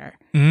despair,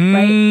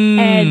 right?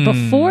 And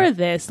before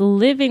this,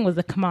 living was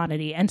a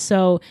commodity. And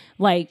so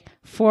like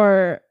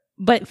for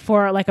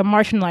like a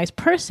marginalized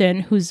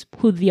person who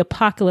the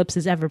apocalypse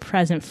is ever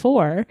present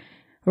for,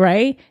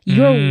 right?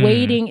 You're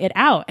waiting it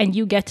out and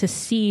you get to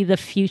see the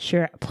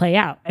future play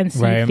out and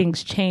see Right.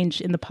 things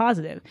change in the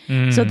positive.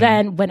 So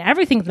then when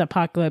everything's an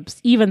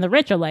apocalypse, even the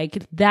rich are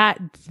like,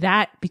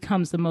 that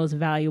becomes the most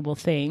valuable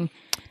thing.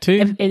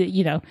 to,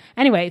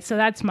 Anyway, so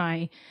that's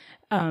my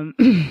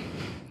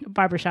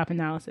barbershop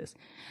analysis.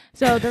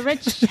 So the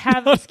rich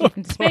have escaped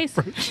into space.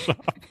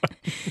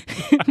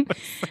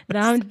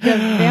 The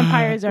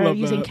vampires are Love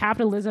using that.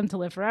 capitalism to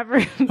live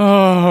forever.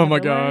 oh my Never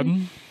God.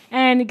 learn.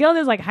 And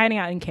Gilda's like hiding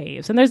out in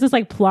caves. And there's this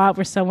like plot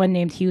where someone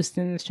named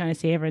Houston is trying to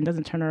save her and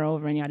doesn't turn her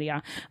over and yada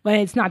yada. But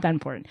it's not that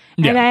important.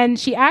 Yeah. And then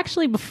she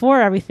actually,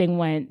 before everything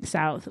went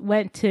south,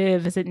 went to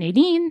visit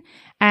Nadine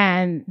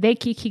and they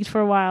kikiked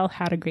for a while,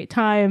 had a great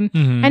time.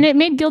 And it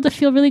made Gilda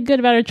feel really good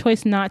about her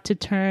choice not to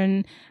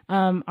turn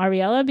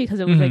Ariella because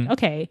it was like,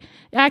 okay,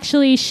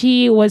 actually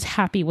she was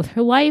happy with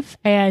her life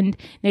and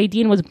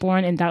Nadine was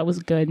born and that was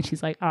good. And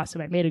she's like,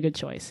 awesome, I made a good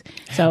choice.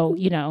 So,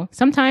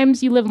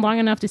 sometimes you live long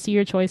enough to see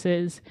your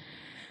choices.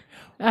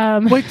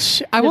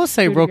 Which I will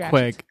say food real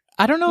reactions. quick,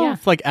 I don't know Yeah.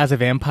 if like as a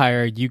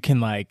vampire you can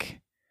like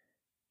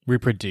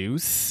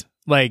reproduce.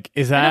 Like,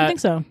 is that? I don't think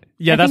so.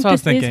 Yeah, I that's think what I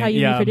was this thinking. is how you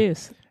Yeah.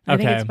 reproduce. I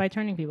think Okay. it's by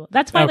turning people.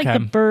 That's why like Okay.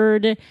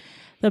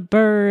 the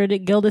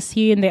bird Gilda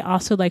scene, they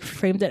also like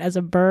framed it as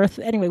a birth.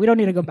 Anyway, we don't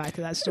need to go back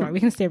to that story. We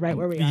can stay right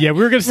where we are. Yeah,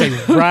 we were gonna say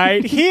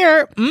right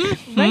here.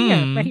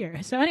 Right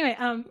here. So anyway,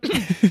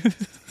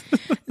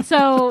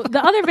 so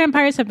the other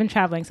vampires have been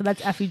traveling. So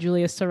that's Effie,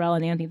 Julius, Sorrel,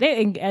 and Anthony.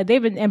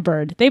 They've been and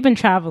Bird. They've been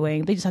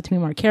traveling. They just have to be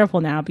more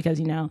careful now because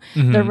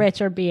the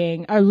rich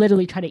are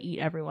literally trying to eat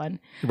everyone.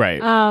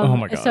 Right. Oh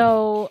my God.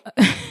 So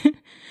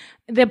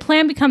the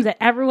plan becomes that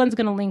everyone's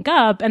going to link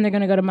up and they're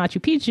going to go to Machu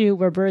Picchu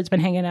where Bird's been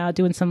hanging out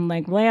doing some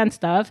like land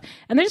stuff,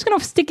 and they're just going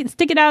to stick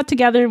it out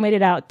together and wait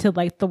it out till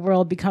like the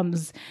world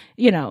becomes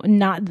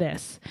not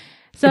this.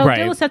 So Right.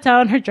 Gilda sets out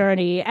on her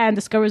journey and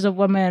discovers a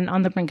woman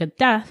on the brink of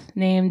death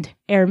named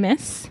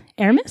Hermes.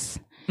 Hermes?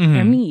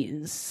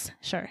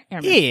 Sure,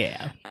 Hermes.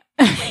 yeah.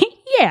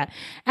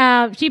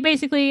 Yeah. She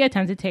basically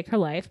attempted to take her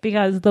life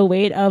because the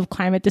weight of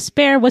climate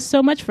despair was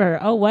so much for her.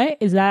 Oh, what?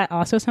 Is that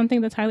also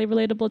something that's highly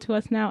relatable to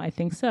us now? I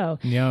think so.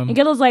 Yeah. And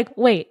Gilda's like,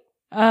 wait,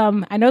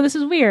 I know this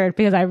is weird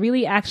because I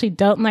really actually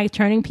don't like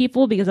turning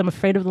people because I'm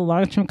afraid of the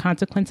long-term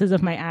consequences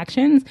of my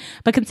actions.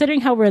 But considering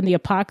how we're in the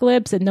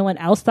apocalypse and no one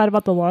else thought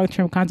about the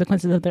long-term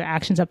consequences of their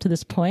actions up to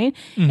this point,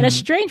 in a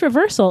strange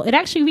reversal, it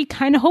actually would be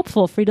kind of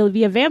hopeful for you to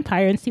be a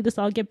vampire and see this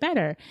all get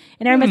better.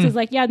 And Hermes is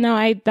like, yeah, no,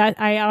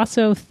 I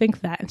also think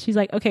that. And she's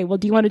like, okay, well,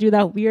 do you want to do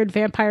that weird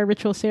vampire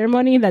ritual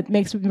ceremony that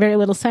makes very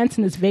little sense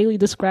and is vaguely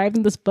described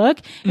in this book?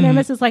 And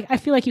Hermes is like, I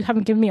feel like you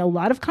haven't given me a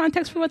lot of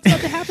context for what's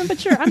about to happen, but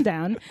sure, I'm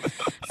down.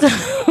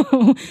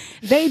 So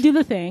they do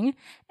the thing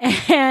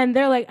and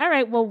they're like, all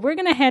right, well, we're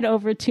going to head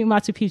over to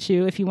Machu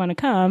Picchu if you want to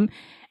come.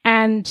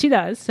 And she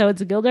does. So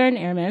it's Gilda and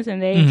Hermes and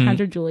they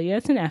encounter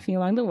Julius and Effie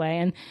along the way.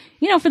 And,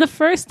 for the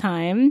first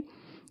time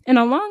in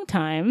a long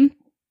time,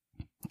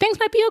 things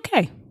might be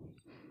okay.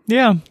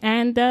 Yeah.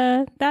 And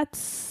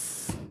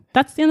that's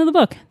the end of the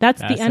book. That's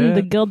That's the end of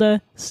the it.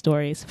 Gilda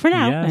stories. For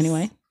now, Yes.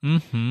 anyway.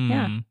 Mm-hmm.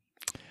 Yeah.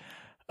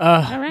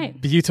 All right.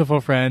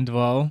 Beautiful friend.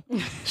 Well,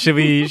 should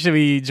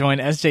we join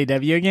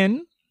SJW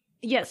again?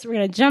 Yes, we're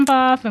going to jump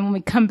off. And when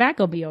we come back,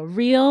 it'll be a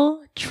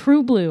real,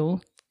 true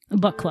blue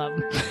book club.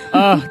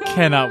 Oh,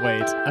 cannot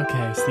wait.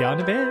 Okay, see y'all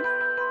in a bit.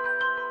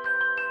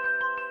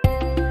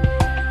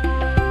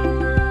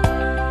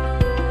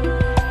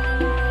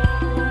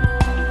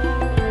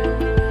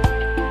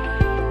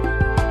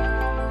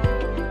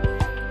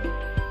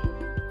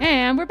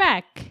 And we're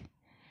back.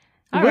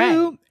 All right.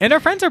 Woo! And our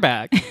friends are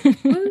back.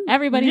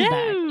 Everybody's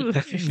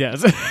back.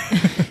 Yes.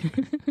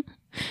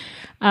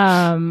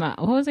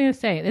 What was I going to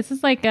say? This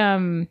is like,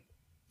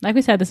 like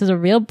we said, this is a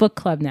real book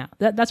club now.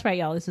 That's right,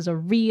 y'all. This is a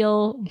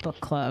real book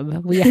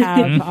club. We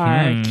have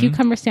our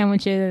cucumber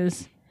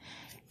sandwiches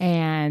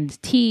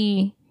and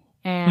tea,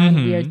 and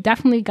we are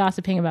definitely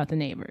gossiping about the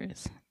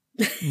neighbors.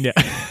 Yeah.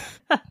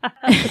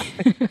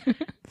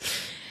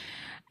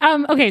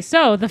 Okay,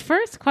 so the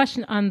first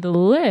question on the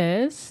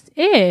list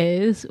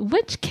is,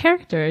 which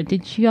character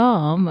did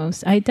y'all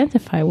most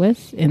identify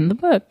with in the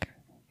book?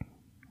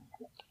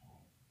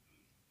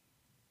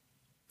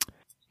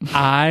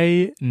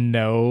 I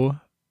know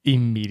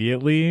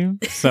immediately,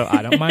 so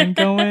I don't mind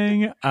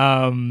going.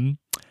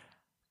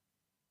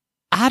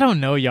 I don't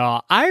know,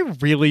 y'all. I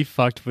really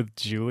fucked with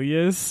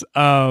Julius.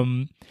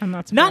 I'm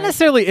not surprised. Not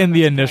necessarily in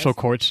the surprised. initial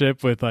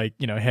courtship with like,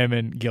 you know, him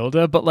and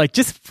Gilda, but like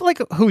just like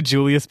who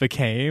Julius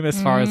became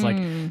as far as like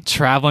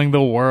traveling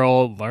the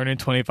world, learning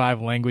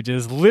 25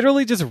 languages,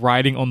 literally just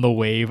riding on the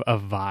wave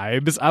of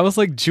vibes. I was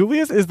like,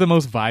 Julius is the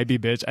most vibey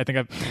bitch I think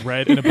I've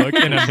read in a book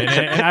in a minute.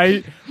 And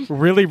I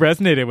really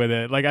resonated with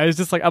it. Like, I was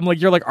just like, I'm like,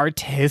 you're like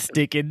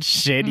artistic and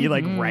shit. You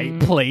like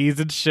write plays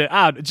and shit.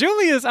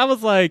 Julius, I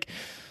was like,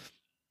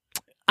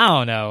 I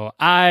don't know.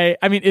 I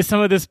mean, is some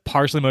of this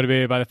partially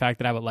motivated by the fact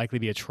that I would likely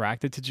be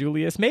attracted to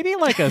Julius? Maybe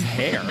like his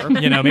hair,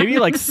 you know, maybe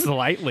like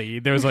slightly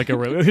there's like a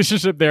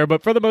relationship there.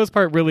 But for the most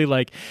part, really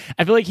like,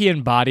 I feel like he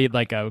embodied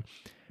like a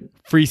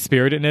free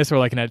spiritedness or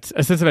like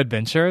a sense of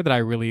adventure that I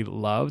really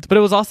loved. But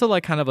it was also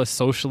like kind of a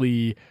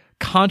socially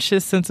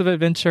conscious sense of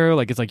adventure.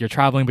 Like, it's like you're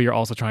traveling, but you're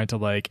also trying to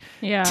like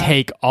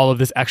take all of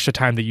this extra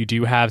time that you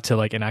do have to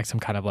like enact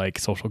some kind of like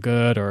social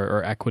good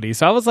or equity.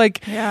 So I was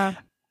like, Yeah.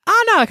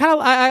 I don't know.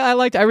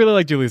 I really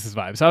like Julius's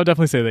vibe. So I would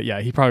definitely say that,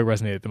 yeah, he probably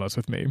resonated the most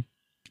with me.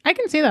 I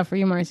can see that for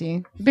you,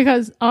 Marcy.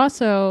 Because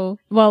also,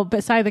 well,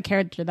 beside the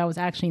character that was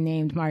actually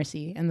named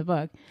Marcy in the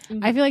book,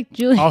 I feel like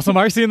Julius... Also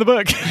Marcy in the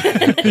book.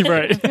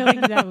 Right. I feel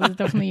like that was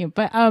definitely you.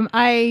 But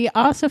I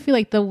also feel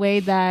like the way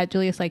that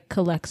Julius like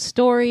collects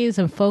stories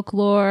and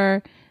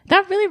folklore,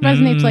 that really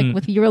resonates like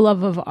with your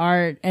love of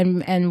art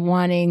and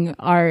wanting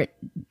art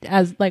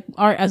as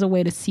a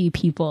way to see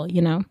people,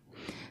 you know?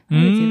 I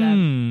can see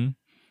that.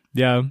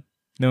 Yeah.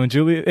 No,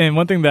 and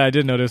one thing that I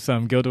did notice,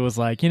 Gilda was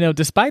like, you know,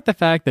 despite the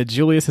fact that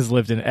Julius has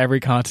lived in every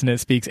continent,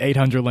 speaks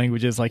 800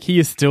 languages, like he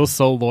is still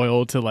so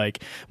loyal to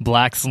like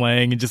black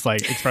slang and just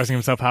like expressing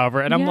himself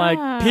however. And I'm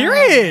like,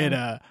 period.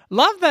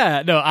 Love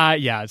that. No,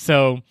 yeah.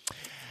 So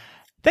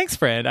thanks,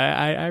 Fred.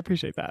 I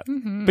appreciate that.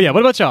 But yeah,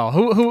 what about y'all?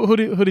 Who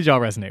did y'all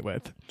resonate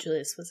with?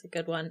 Julius was a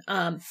good one.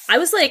 I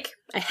was like,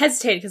 I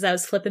hesitated because I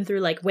was flipping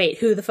through like, wait,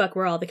 who the fuck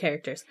were all the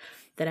characters?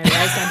 Then I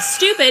realized I'm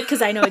stupid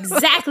because I know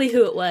exactly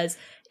who it was.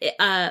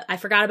 I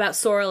forgot about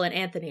Sorrel and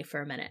Anthony for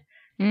a minute.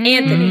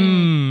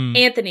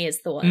 Anthony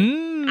is the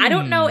one. I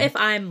don't know if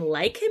I'm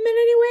like him in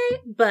any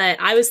way, but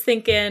I was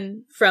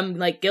thinking from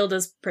like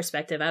Gilda's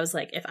perspective, I was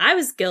like, if I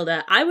was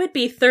Gilda, I would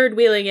be third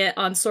wheeling it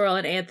on Sorrel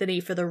and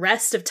Anthony for the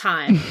rest of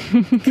time.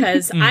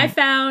 Because I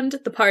found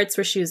the parts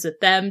where she was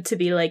with them to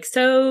be like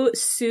so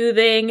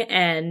soothing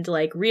and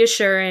like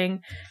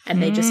reassuring.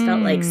 And they just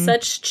felt like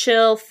such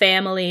chill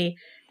family.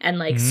 And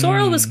like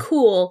Sorrel was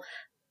cool,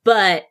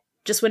 but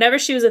just whenever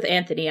she was with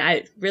Anthony,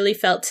 I really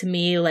felt to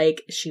me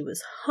like she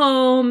was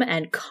home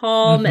and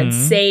calm and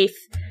safe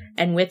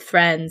and with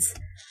friends.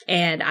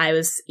 And I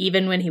was,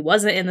 even when he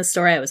wasn't in the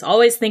story, I was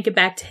always thinking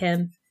back to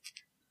him.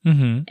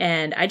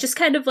 And I just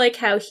kind of like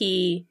how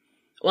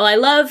I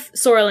love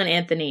Sorrel and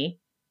Anthony,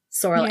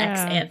 Sorrel x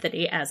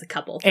Anthony as a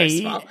couple,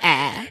 first of all.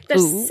 They're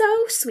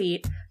so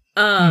sweet.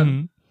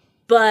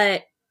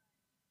 But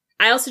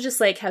I also just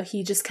like how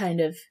he just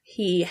kind of,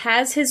 he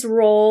has his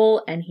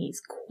role and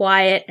he's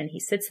quiet and he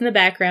sits in the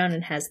background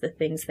and has the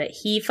things that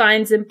he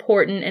finds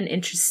important and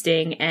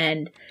interesting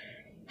and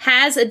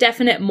has a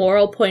definite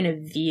moral point of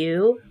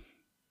view,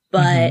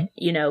 but,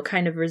 you know,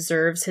 kind of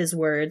reserves his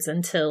words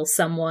until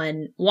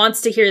someone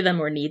wants to hear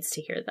them or needs to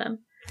hear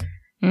them.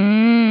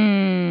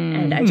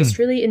 And I just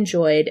really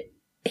enjoyed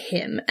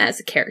him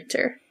as a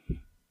character.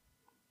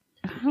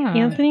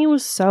 Anthony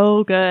was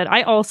so good.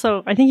 I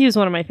think he was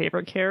one of my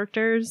favorite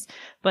characters,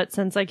 but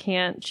since I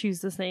can't choose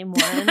the same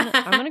one,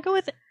 I'm gonna go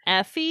with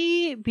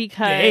Effie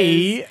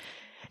because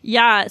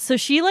yeah, so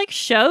she like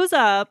shows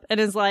up and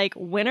is like,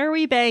 when are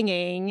we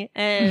banging?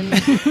 And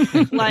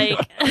like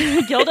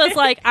Gilda's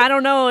like, I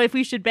don't know if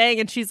we should bang,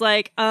 and she's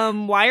like,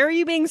 why are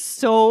you being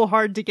so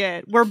hard to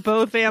get? We're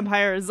both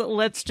vampires,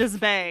 let's just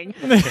bang.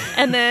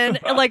 And then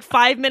like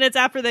 5 minutes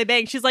after they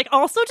bang, she's like,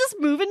 also just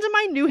move into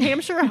my New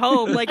Hampshire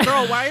home. Like,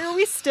 girl, why are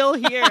we still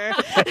here?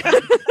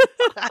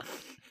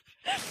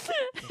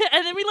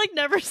 And then we like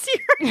never see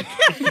her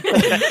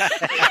again.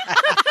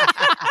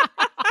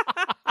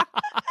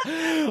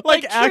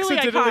 Like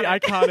accidentally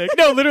iconic.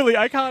 No, literally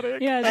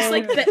iconic. Yeah, just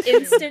like the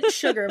instant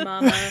sugar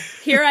mama.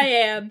 Here I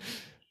am.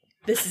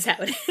 This is how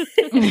it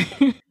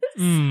is.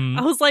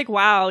 I was like,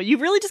 wow, you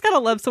really just gotta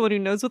love someone who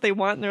knows what they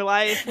want in their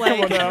life.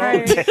 Like,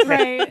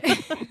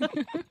 right.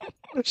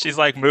 She's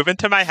like, move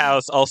into my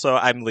house. Also,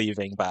 I'm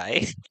leaving.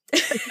 Bye.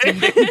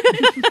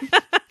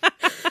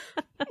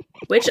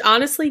 Which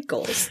honestly,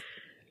 goals.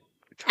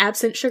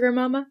 Absent sugar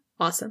mama,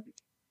 awesome.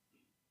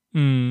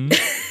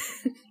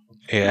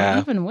 Yeah.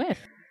 Even with.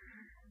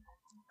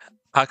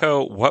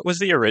 Paco, what was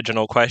the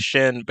original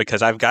question?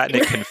 Because I've gotten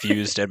it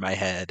confused in my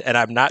head. And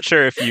I'm not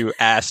sure if you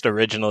asked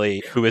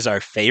originally who is our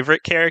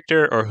favorite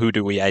character or who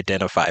do we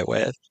identify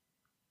with.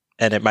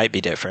 And it might be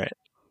different.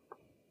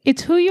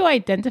 It's who you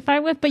identify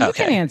with, but you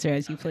Okay. can answer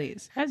as you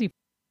please.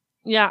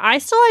 Yeah, I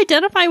still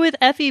identify with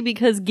Effie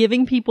because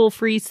giving people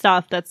free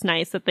stuff that's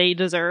nice that they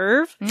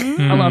deserve.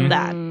 I love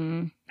that.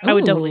 I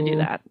would totally do Ooh.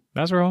 that.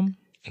 That's wrong.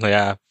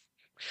 Yeah.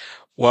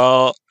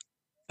 Well,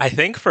 I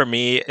think for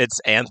me, it's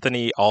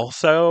Anthony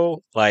also.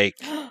 Like,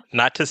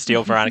 not to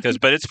steal Veronica's,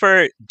 but it's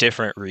for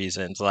different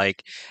reasons.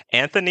 Like,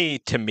 Anthony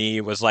to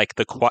me was like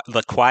the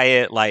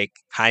quiet, like,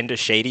 kind of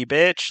shady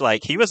bitch.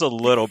 Like, he was a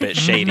little bit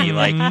shady.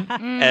 Like,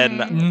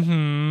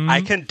 and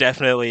I can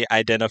definitely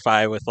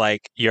identify with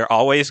like you're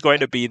always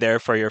going to be there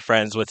for your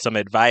friends with some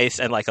advice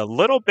and like a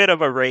little bit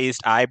of a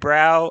raised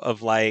eyebrow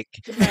of like,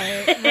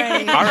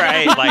 Right. all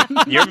right,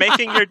 like you're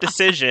making your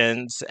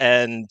decisions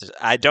and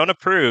I don't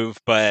approve,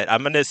 but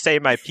I'm going to say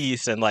my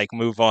piece and like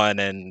move on.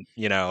 And,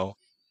 you know,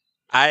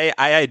 I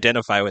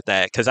identify with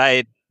that because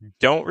I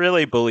don't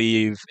really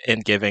believe in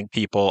giving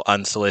people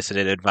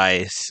unsolicited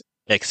advice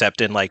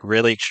except in like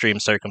really extreme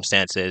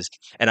circumstances.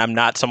 And I'm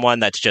not someone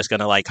that's just going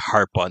to like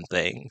harp on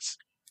things.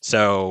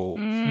 So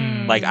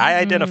like I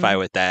identify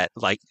with that,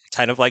 like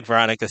kind of like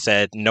Veronica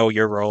said, know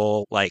your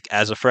role. Like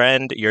as a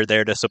friend, you're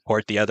there to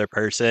support the other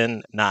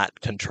person, not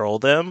control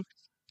them.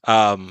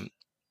 And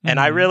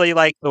I really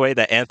like the way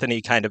that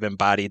Anthony kind of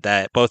embodied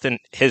that, both in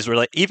his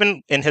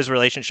even in his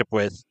relationship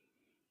with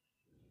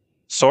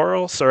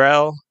Sorrel.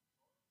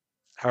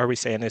 How are we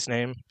saying his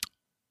name?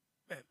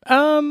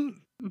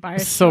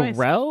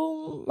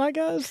 Sorrel, I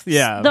guess.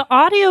 Yeah. The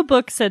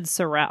audiobook said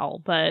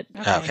Sorrel, but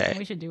Okay.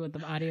 We should do what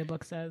the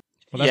audiobook says.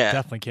 Well, that's Yeah.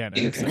 definitely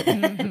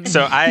canon.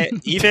 So I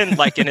even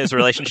like in his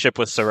relationship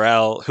with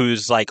Sorrel,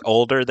 who's like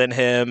older than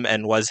him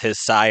and was his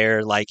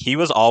sire, like he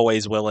was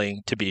always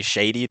willing to be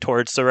shady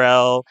towards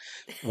Sorrel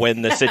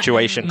when the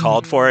situation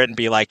called for it and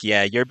be like,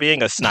 yeah, you're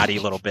being a snotty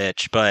little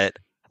bitch, but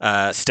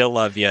still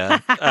love you.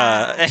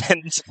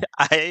 And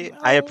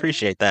I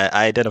appreciate that.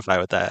 I identify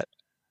with that.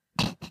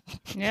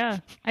 Yeah,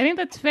 I think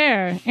that's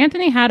fair.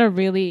 Anthony had a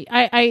really,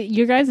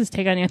 your guys'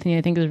 take on Anthony,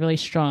 I think, is really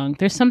strong.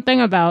 There's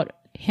something about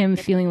him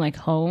feeling like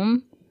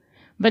home,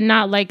 but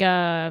not like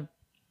home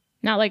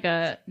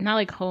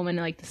in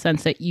like the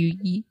sense that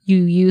you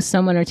use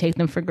someone or take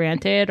them for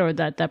granted, or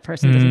that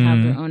person doesn't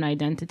have their own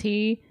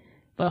identity,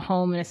 but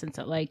home in a sense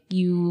that like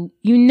you'll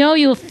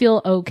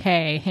feel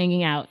okay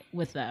hanging out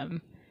with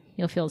them.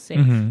 You'll feel safe.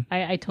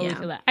 I totally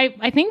feel that.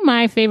 I think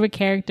my favorite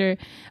character,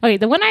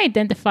 the one I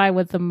identify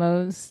with the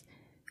most,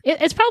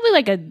 it's probably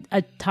like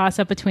a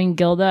toss-up between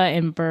Gilda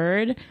and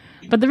Bird.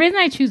 But the reason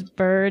I choose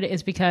Bird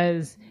is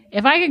because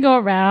if I could go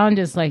around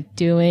just like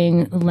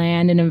doing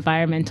land and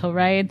environmental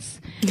rights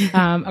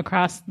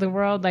across the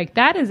world, like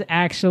that is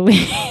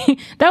actually,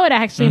 that would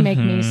actually make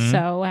me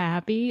so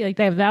happy. Like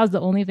that was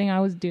the only thing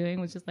I was doing,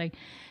 was just like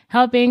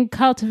helping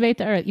cultivate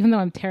the earth, even though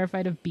I'm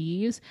terrified of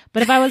bees.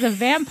 But if I was a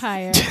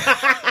vampire,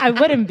 I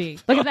wouldn't be.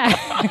 Look at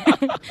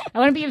that. I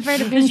wouldn't be afraid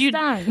of being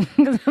stung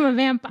because I'm a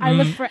vampire. I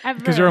live forever.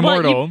 Because you're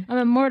immortal. I'm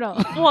immortal.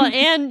 well,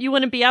 and you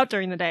wouldn't be out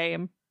during the day,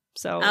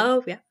 so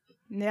Oh, yeah.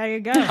 There you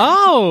go.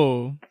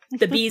 Oh,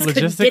 The bees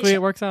couldn't logistically get you.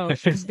 it works out.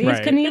 These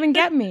couldn't even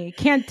get me.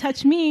 Can't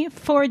touch me.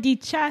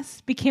 4D chess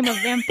became a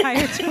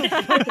vampire too.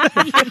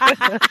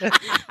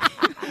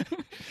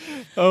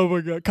 Oh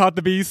my god! Caught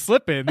the bees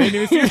slipping. They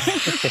didn't even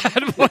see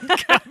that one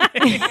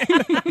coming.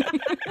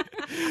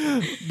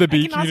 The bee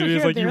You can also community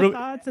is hear like, you their really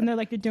thoughts, and they're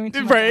like, you're doing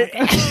too much. right.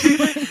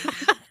 Alcohol.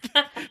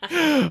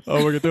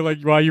 Oh my god! They're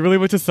like, wow, you really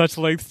went to such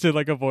lengths to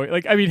like avoid.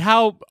 Like, I mean,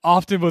 how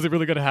often was it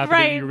really going to happen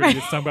that you were going to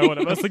get stung by one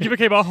of us? Like, you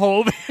became a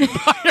whole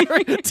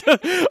vampire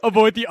to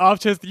avoid the off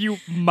chance that you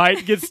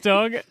might get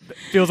stung.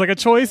 Feels like a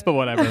choice, but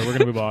whatever. We're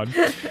gonna move on.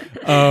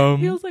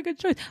 Feels like a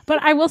choice.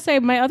 But I will say,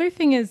 my other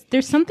thing is,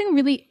 there's something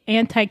really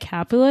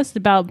anti-capitalist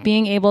about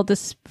being able to,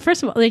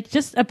 first of all, like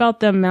just about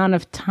the amount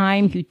of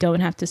time you don't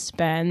have to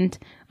spend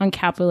on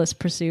capitalist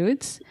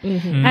pursuits.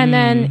 And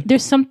then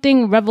there's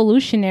something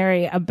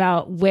revolutionary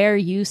about where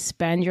you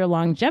spend your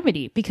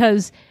longevity,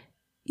 because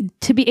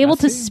to be able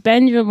to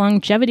spend your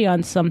longevity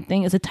on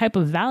something is a type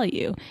of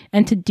value.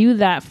 And to do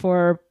that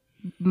for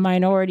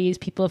minorities,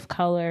 people of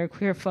color,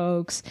 queer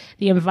folks,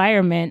 the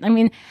environment. I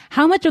mean,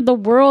 how much of the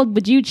world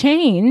would you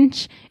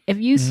change if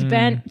you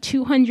spent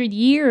 200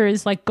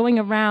 years like going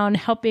around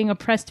helping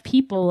oppressed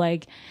people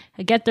like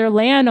get their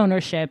land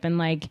ownership and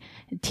like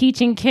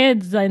teaching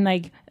kids and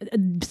like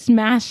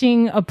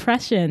smashing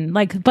oppression,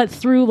 like, but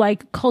through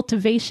like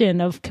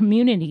cultivation of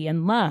community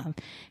and love. And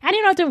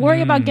you don't have to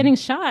worry about getting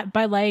shot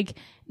by like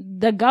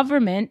the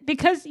government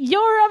because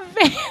you're a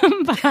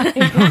vampire.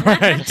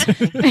 Right.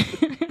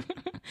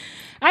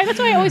 That's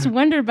why I always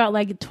wonder about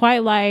like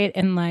Twilight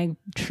and like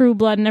True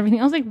Blood and everything.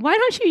 I was like, why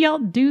don't you y'all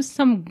do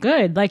some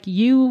good? Like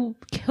you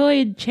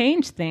could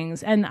change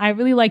things. And I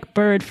really like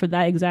Bird for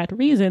that exact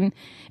reason,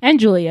 and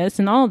Julius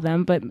and all of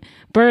them. But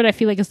Bird, I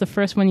feel like, is the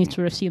first one you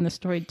sort of see in the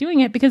story doing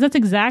it, because that's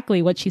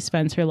exactly what she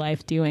spends her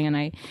life doing. And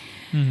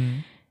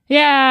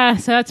Yeah,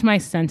 so that's my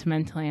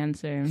sentimental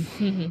answer.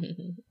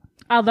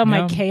 Although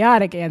my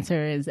chaotic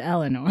answer is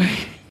Eleanor.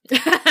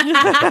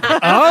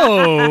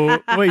 Oh,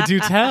 wait, do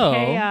tell.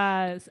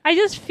 Chaos. I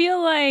just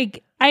feel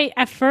like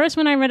at first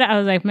when I read it, I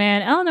was like,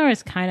 man, Eleanor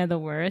is kind of the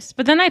worst.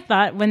 But then I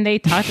thought when they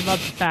talked about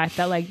the fact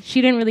that like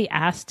she didn't really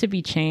ask to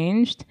be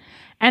changed.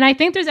 And I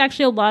think there's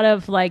actually a lot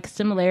of like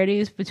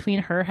similarities between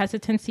her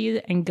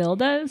hesitancy and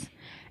Gilda's.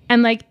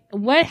 And like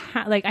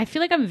I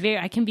feel like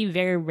I can be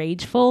very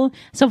rageful.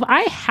 So if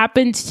I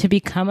happened to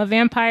become a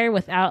vampire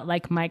without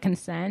like my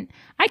consent,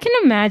 I can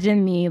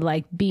imagine me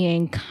like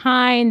being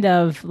kind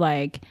of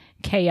like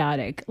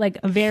chaotic, like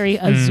very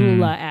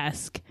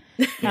Azula-esque.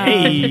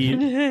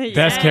 Hey,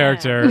 best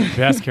character.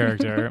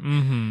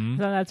 Mm-hmm.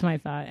 So that's my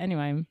thought.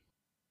 Anyway.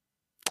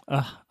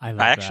 I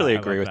actually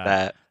agree with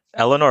that.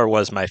 Eleanor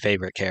was my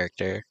favorite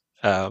character.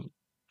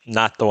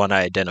 Not the one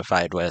I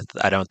identified with.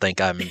 I don't think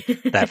I'm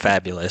that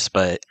fabulous,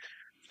 but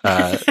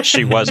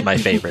she was my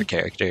favorite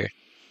character.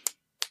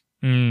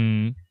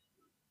 Yeah,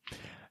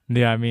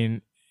 I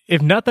mean,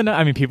 if nothing,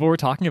 I mean, people were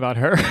talking about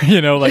her.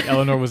 You know, like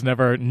Eleanor was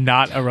never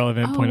not a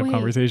relevant point of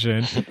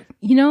conversation.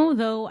 You know,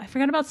 though, I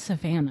forgot about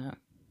Savannah.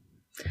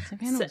 I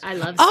love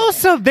Savannah. Oh,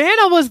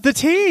 Savannah was the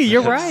tea.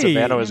 You're right.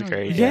 Savannah was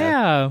great.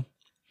 Yeah.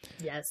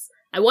 Yes.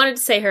 I wanted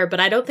to say her, but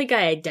I don't think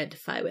I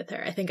identify with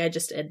her. I think I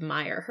just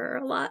admire her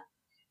a lot.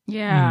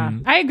 Yeah,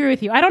 I agree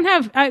with you. I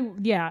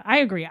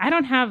agree. I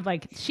don't have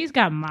like, she's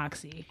got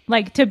moxie.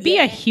 Like to be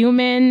a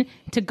human,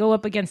 to go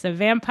up against a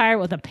vampire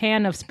with a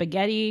pan of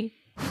spaghetti.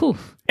 Whew.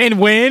 And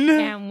win?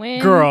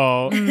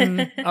 Girl.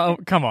 Oh,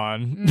 come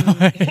on.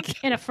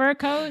 In a fur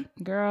coat?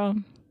 Girl.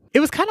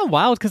 It was kind of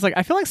wild because like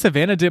I feel like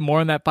Savannah did more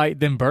in that fight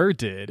than Bird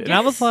did. And I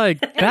was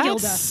like,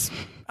 that's...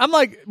 I'm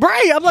like,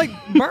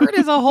 Bird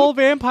is a whole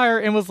vampire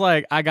and was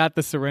like, I got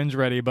the syringe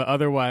ready, but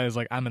otherwise,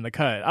 like, I'm in the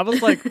cut. I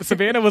was like,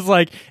 Savannah was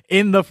like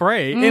in the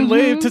fray and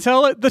lived to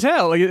tell the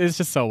tale. Like, it's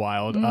just so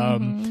wild.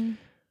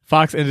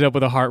 Fox ended up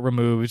with a heart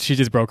removed. She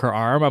just broke her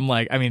arm. I'm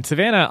like, I mean,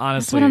 Savannah,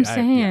 honestly. That's what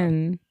I'm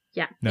saying.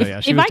 Yeah. No,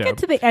 if I get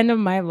to the end of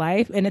my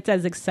life and it's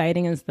as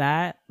exciting as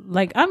that,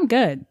 like, I'm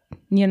good.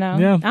 You know?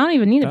 Yeah, I don't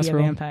even need to be a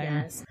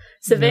vampire. Yes.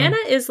 Savannah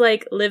is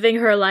like living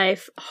her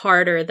life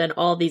harder than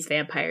all these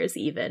vampires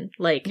even.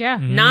 Like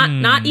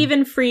not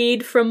even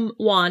freed from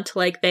want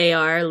like they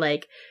are.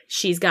 Like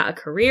she's got a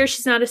career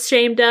she's not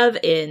ashamed of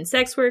in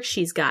sex work.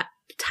 She's got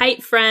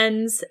tight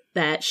friends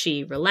that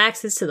she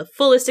relaxes to the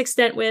fullest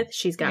extent with.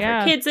 She's got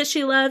her kids that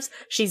she loves.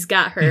 She's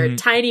got her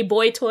tiny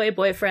boy toy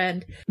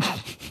boyfriend.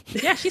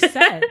 Yeah, she's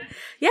sad.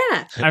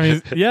 Yeah. I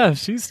mean, yeah,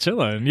 she's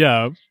chilling.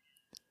 Yeah.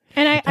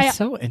 And That's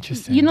so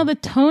interesting. You know, the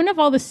tone of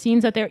all the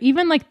scenes that they're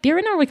even like they're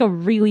in a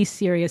really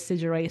serious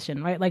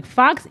situation, right? Like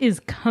Fox is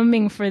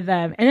coming for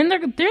them, and then they're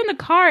in the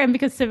car, and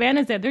because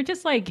Savannah's there, they're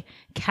just like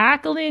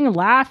cackling,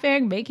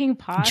 laughing, making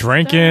pasta,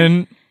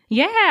 drinking.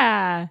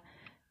 Yeah,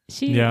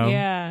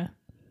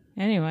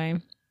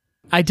 Anyway,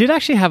 I did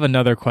actually have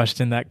another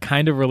question that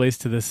kind of relates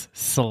to this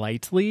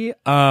slightly.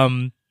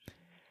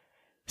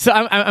 So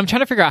I'm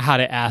trying to figure out how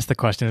to ask the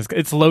question.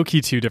 It's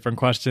low-key two different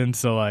questions,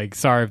 so like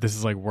sorry if this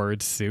is like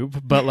word soup,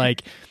 but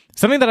like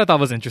something that I thought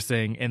was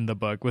interesting in the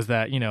book was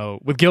that, you know,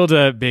 with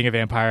Gilda being a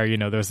vampire, you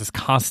know, there's this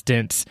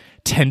constant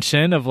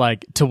tension of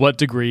like, to what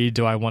degree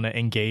do I want to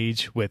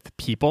engage with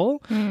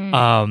people?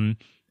 And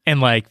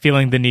like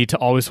feeling the need to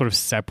always sort of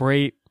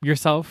separate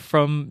yourself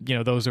from, you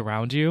know, those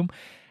around you.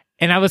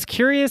 And I was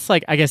curious,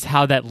 like, I guess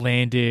how that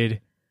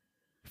landed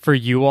for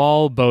you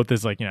all, both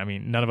as like, you know, I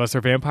mean, none of us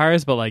are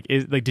vampires, but like,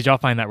 did y'all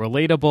find that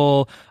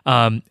relatable?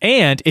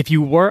 And if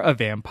you were a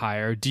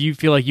vampire, do you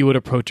feel like you would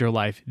approach your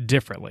life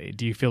differently?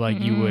 Do you feel like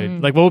you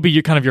would, like, what would be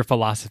your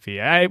philosophy?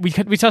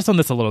 We touched on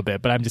this a little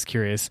bit, but I'm just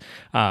curious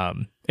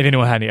if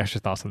anyone had any extra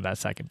thoughts on that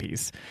second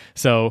piece.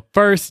 So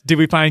first, did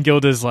we find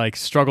Gilda's like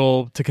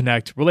struggle to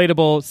connect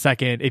relatable?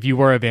 Second, if you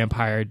were a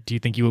vampire, do you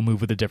think you would move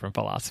with a different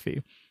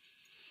philosophy?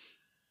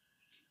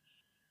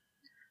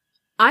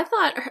 I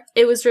thought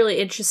it was really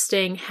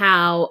interesting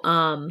how,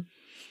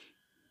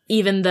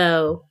 even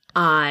though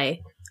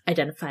I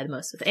identify the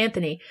most with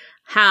Anthony,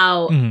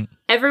 how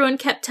everyone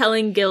kept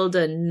telling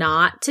Gilda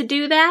not to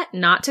do that,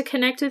 not to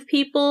connect with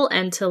people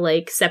and to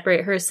like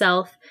separate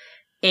herself.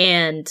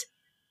 And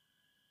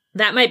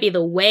that might be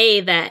the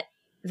way that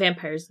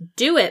vampires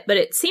do it, but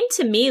it seemed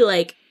to me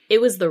like it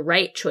was the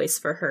right choice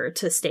for her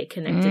to stay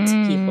connected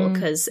to people,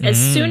 because as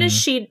soon as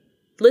she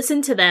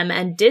listened to them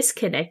and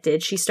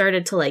disconnected, she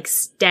started to like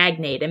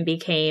stagnate and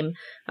became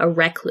a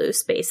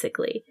recluse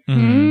basically.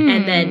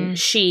 And then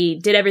she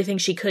did everything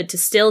she could to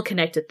still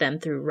connect with them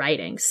through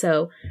writing.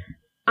 So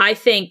I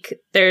think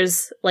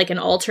there's like an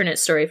alternate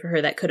story for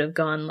her that could have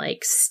gone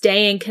like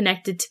staying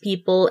connected to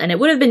people, and it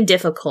would have been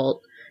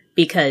difficult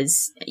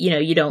because, you know,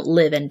 you don't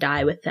live and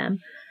die with them.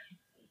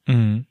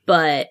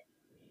 But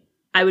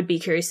I would be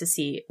curious to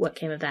see what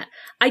came of that.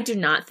 I do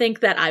not think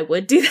that I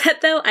would do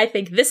that, though. I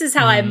think this is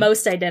how I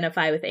most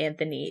identify with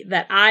Anthony,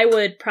 that I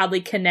would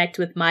probably connect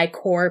with my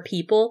core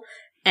people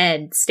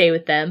and stay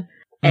with them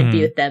and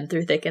be with them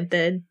through thick and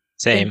thin.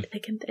 Same.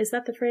 Is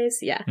that the phrase?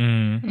 Yeah.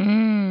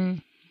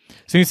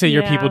 So you say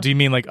your Yeah. people, do you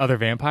mean like other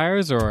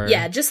vampires or?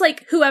 Yeah, just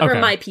like whoever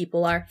Okay. my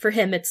people are. For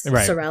him, it's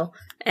Right. Sorel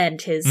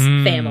and his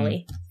Mm.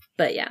 family.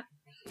 But yeah.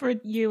 For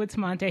you, it's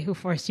Monte who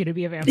forced you to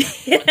be a vampire.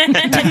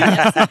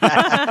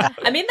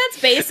 I mean,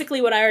 that's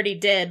basically what I already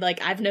did.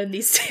 Like, I've known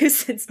these two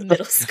since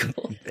middle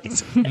school.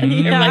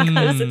 They're my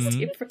closest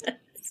two friends.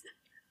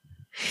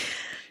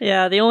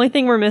 Yeah, the only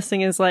thing we're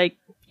missing is like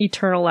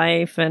eternal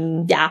life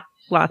and Yeah.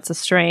 lots of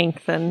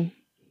strength, and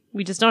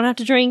we just don't have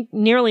to drink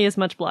nearly as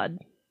much blood.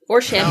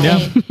 Or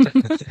champagne.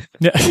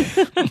 Yeah.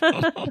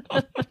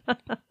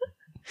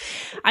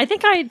 I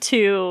think I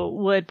too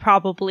would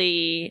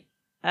probably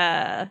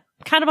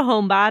kind of a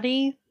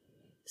homebody.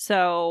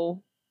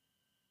 So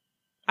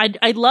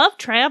I love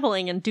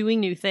traveling and doing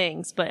new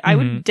things, but I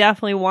would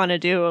definitely want to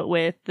do it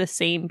with the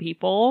same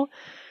people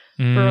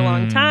for a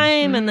long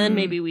time, and then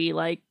maybe we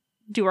like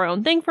do our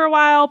own thing for a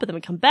while, but then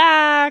we come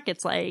back.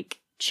 It's like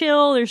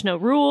chill. There's no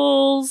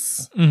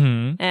rules,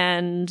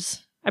 and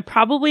I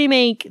probably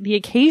make the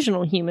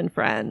occasional human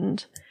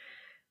friend,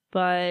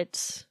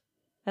 but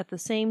at the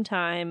same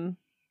time,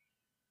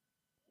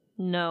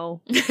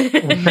 no.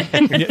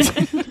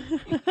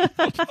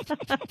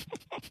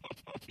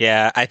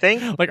 Yeah, I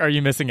think Like, are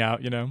you missing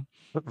out, you know?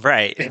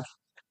 right.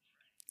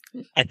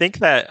 I think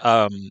that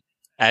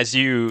as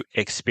you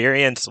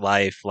experience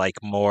life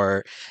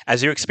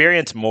as you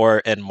experience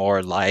more and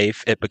more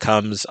life, it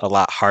becomes a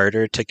lot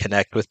harder to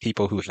connect with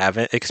people who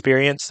haven't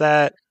experienced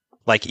that.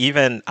 Like,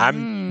 even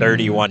I'm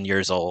 31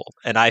 years old,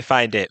 and I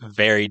find it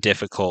very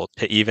difficult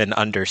to even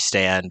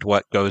understand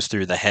what goes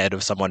through the head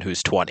of someone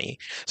who's 20.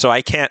 So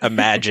I can't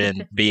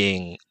imagine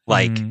being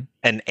like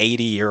an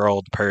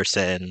 80-year-old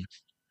person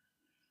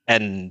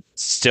and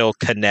still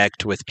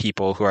connect with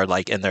people who are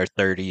like in their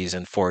 30s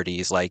and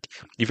 40s. Like,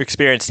 you've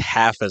experienced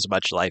half as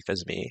much life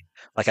as me.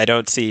 Like, I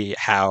don't see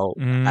how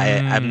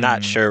I'm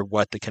not sure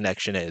what the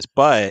connection is,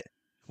 but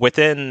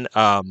within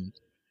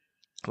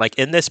like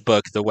in this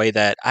book, the way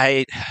that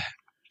I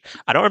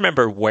don't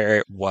remember where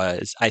it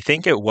was. I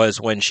think it was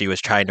when she was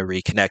trying to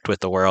reconnect with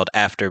the world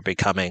after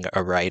becoming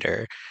a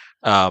writer,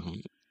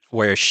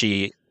 where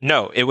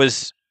it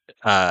was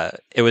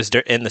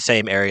in the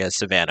same area as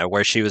Savannah,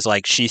 where she was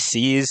like, she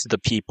sees the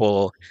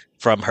people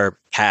from her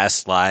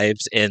past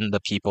lives in the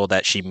people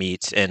that she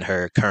meets in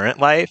her current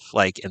life,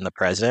 like in the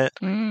present.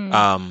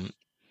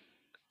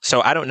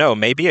 So I don't know,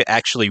 maybe it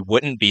actually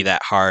wouldn't be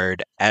that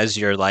hard as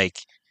you're like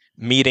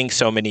meeting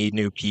so many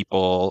new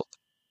people,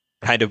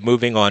 kind of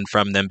moving on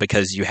from them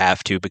because you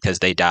have to, because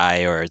they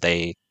die or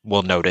they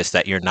will notice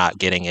that you're not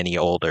getting any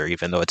older,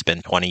 even though it's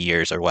been 20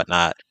 years or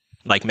whatnot.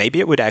 Like, maybe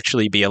it would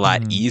actually be a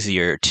lot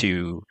easier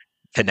to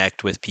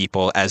connect with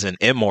people as an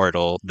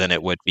immortal than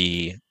it would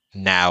be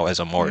now as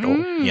a mortal,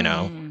 you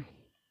know?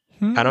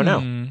 I don't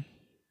know.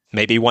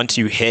 Maybe once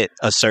you hit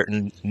a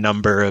certain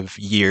number of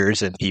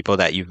years and people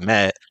that you've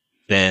met,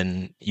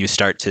 then you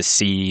start to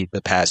see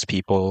the past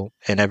people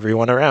and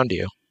everyone around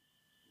you.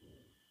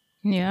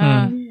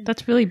 Yeah,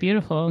 that's really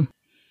beautiful.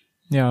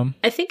 Yeah.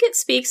 I think it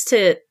speaks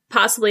to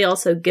possibly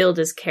also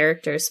Gilda's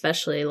character,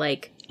 especially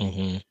like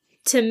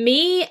to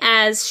me,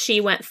 as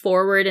she went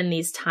forward in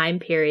these time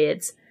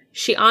periods,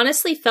 she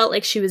honestly felt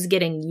like she was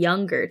getting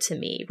younger to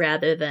me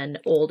rather than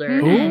older.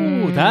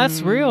 Ooh,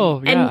 that's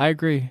real. Yeah, And I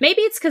agree.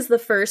 Maybe it's because the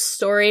first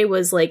story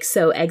was like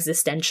so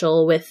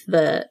existential with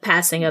the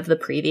passing of the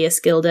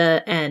previous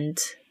Gilda and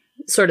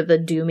sort of the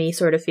doomy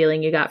sort of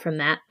feeling you got from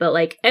that. But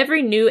like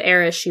every new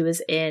era she was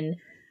in,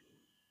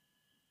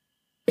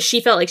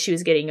 she felt like she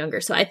was getting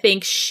younger. So I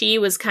think she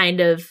was kind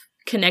of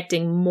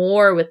connecting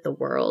more with the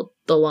world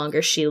the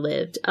longer she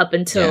lived, up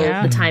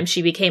until the time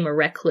she became a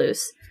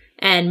recluse.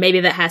 And maybe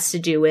that has to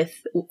do with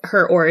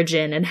her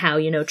origin and how,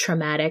 you know,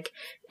 traumatic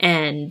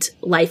and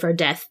life or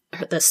death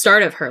the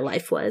start of her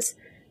life was.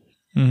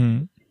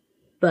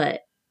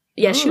 But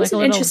yeah, she was like an a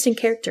little- interesting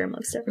character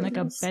amongst everyone Like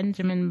a else.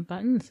 Benjamin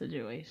Button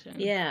situation.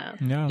 Yeah.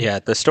 Yeah,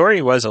 the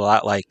story was a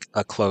lot like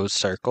a closed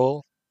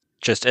circle,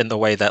 just in the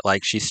way that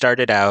like she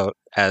started out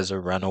as a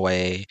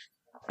runaway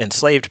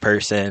enslaved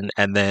person,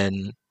 and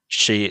then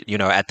she, you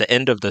know, at the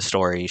end of the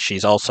story,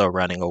 she's also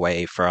running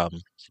away from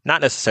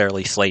not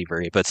necessarily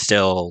slavery, but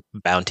still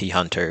bounty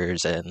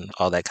hunters and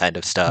all that kind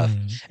of stuff.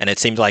 And it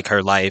seemed like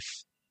her life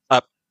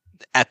up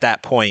at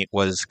that point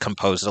was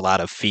composed a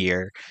lot of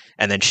fear,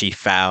 and then she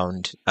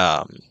found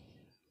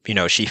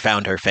she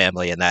found her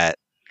family, and that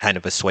kind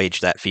of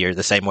assuaged that fear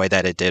the same way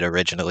that it did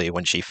originally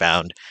when she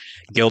found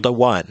Gilda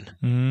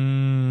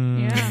 1.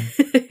 Yeah.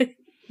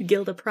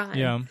 Gilda Prime.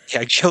 Yeah.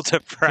 Yeah, Gilda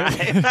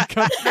Prime.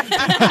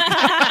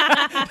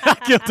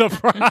 Gilda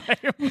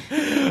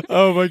Prime.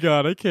 Oh my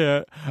god, I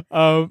can't.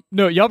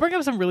 No, y'all bring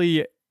up some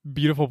really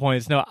beautiful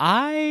points. No,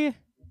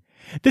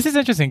 this is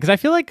interesting because I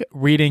feel like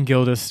reading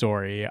Gilda's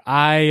story,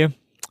 I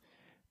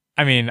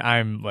mean,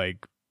 I'm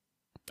like,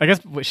 I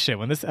guess,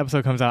 when this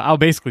episode comes out, I'll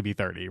basically be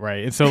 30,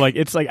 right? And so, like,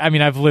 it's like, I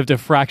mean, I've lived a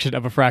fraction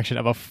of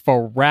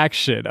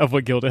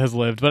what Gilda has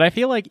lived. But I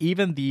feel like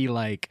even the,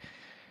 like,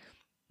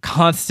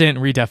 constant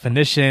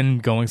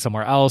redefinition, going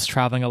somewhere else,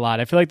 traveling a lot,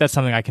 I feel like that's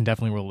something I can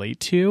definitely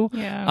relate to.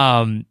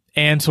 Yeah.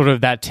 And sort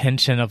of that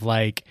tension of,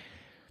 like,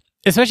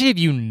 especially if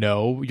you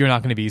know you're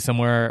not going to be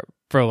somewhere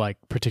for like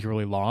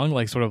particularly long,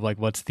 like sort of like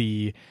what's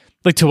the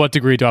like to what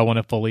degree do I want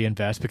to fully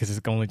invest because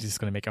it's only just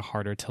going to make it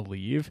harder to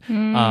leave.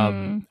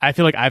 I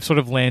feel like I've sort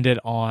of landed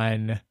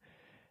on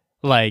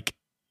like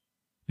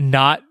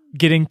not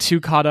getting too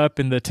caught up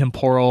in the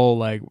temporal,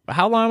 like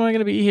how long am I going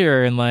to be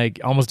here, and like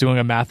almost doing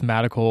a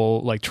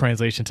mathematical like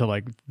translation to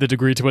like the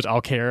degree to which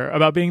I'll care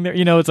about being there.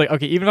 You know, it's like,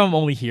 okay, even if I'm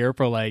only here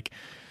for like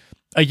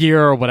a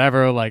year or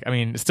whatever, like, I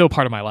mean, it's still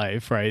part of my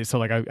life, right? So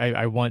like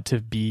I want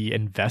to be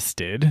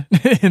invested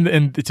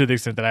in to the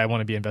extent that I want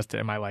to be invested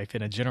in my life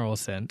in a general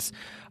sense.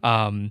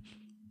 And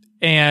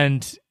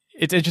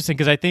it's interesting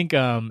because I think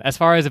as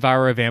far as if I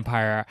were a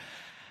vampire,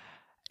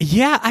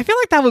 yeah, I feel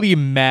like that would be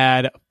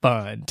mad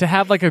fun to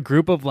have like a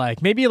group of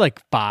like maybe like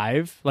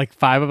five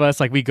of us.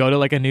 Like we go to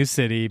like a new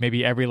city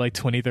maybe every like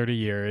 20, 30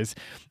 years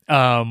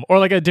or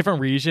like a different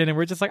region. And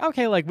we're just like,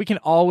 okay, like we can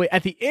always,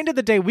 at the end of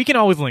the day, we can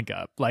always link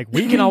up. Like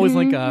we can always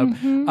link up.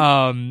 You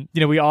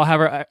know, we all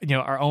have our, you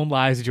know, our own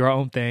lives, do our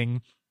own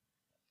thing.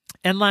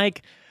 And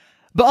like,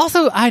 but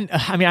also I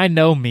mean, I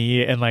know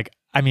me and like,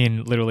 I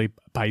mean, literally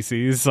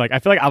Pisces. Like, I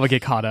feel like I would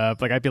get caught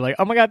up. Like, I'd be like,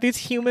 oh my God, these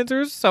humans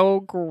are so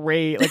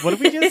great. Like, what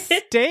if we just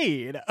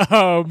stayed?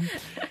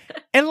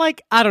 And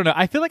like, I don't know.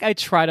 I feel like I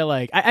try to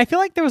like, I feel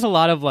like there was a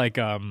lot of like,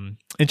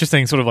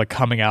 interesting sort of like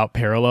coming out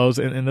parallels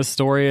in the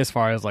story as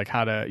far as like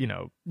how to, you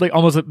know, like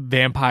almost a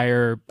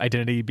vampire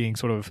identity being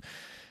sort of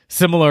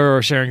similar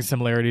or sharing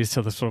similarities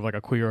to the sort of like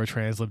a queer or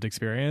trans lived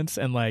experience.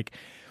 And like,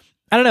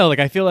 I don't know, like,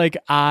 I feel like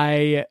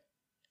I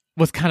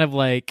was kind of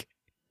like,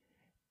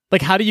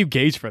 how do you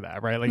gauge for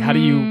that, right? Like, how do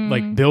you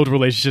like build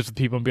relationships with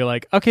people and be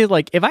like, okay,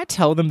 like if I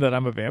tell them that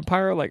I'm a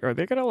vampire, like, are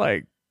they gonna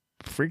like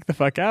freak the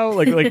fuck out?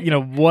 Like, you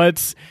know,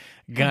 what's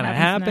gonna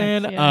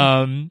happen? Next,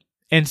 yeah.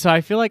 And so I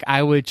feel like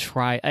I would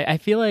try. I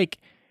feel like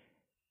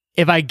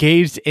if I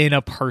gauged in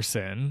a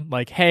person,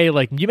 like, hey,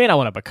 like you may not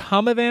want to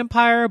become a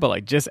vampire, but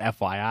like just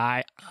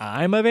FYI,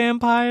 I'm a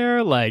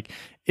vampire. Like,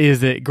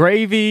 is it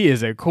gravy?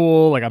 Is it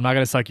cool? Like, I'm not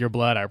gonna suck your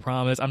blood. I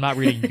promise. I'm not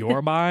reading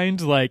your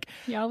mind. Like,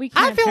 Yeah, we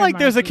I can't feel turn like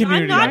there's a Marcy.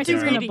 community I'm out not there.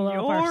 just Gonna reading blow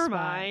up our your spot.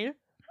 mind.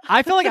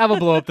 I feel like I will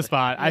blow up the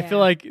spot. I Yeah. feel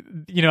like,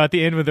 you know, at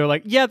the end when they're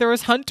like, yeah, there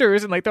was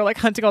hunters and like they're like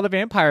hunting all the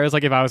vampires.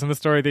 Like if I was in the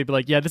story, they'd be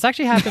like, yeah, this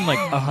actually happened like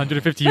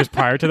 150 years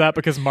prior to that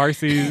because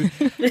Marcy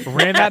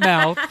ran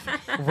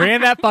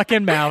that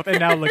fucking mouth, and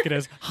now look at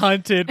us,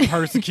 hunted,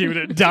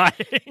 persecuted, dying,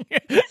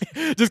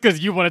 just because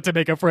you wanted to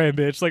make a friend,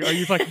 bitch. Like, are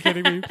you fucking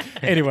kidding me?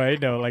 Anyway,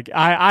 no, like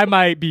I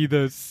might be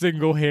the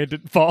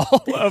single-handed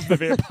fall of the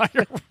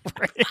vampire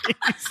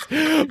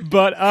race,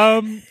 but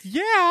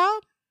yeah.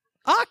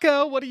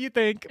 Akko, what do you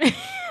think?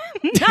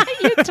 Not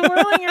you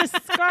twirling your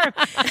scarf.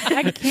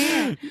 I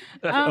can't.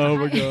 Oh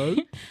my God.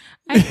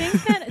 I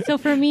think that, so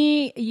for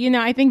me, you know,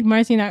 I think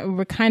Marcy and I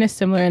were kind of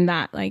similar in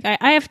that, like,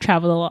 I have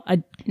traveled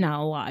not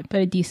a lot,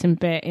 but a decent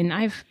bit. And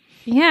I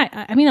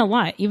mean, a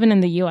lot, even in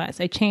the US.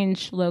 I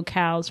change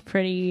locales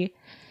pretty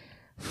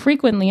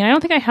frequently. And I don't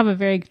think I have a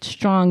very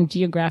strong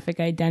geographic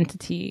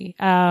identity,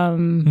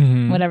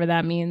 whatever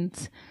that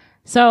means.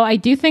 So I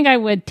do think I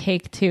would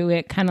take to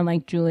it kind of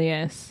like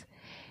Julius.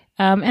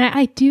 And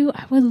I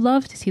would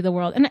love to see the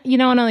world. And, you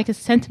know, on like a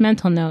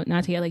sentimental note,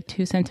 not to get like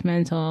too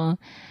sentimental,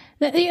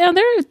 you know,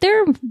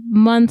 there are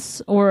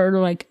months or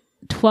like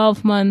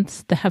 12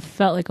 months that have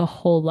felt like a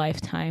whole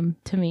lifetime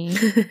to me,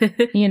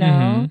 you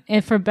know,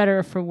 and for better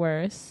or for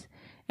worse.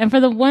 And for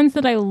the ones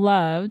that I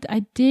loved,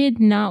 I did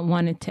not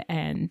want it to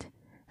end.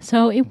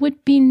 So it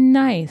would be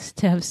nice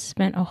to have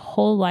spent a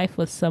whole life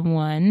with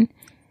someone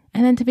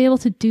and then to be able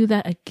to do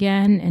that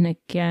again and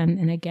again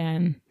and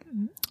again.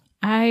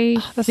 I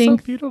That's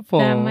think so beautiful.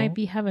 that might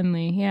be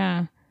heavenly.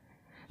 Yeah.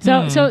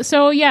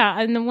 So yeah,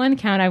 on the one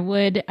count,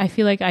 I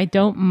feel like I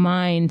don't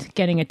mind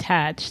getting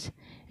attached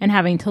and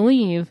having to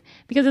leave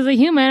because as a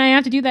human, I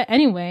have to do that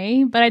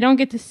anyway, but I don't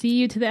get to see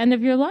you to the end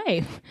of your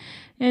life.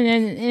 And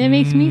then it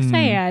makes me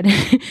sad.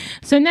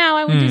 So now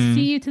I would just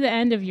see you to the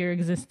end of your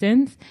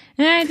existence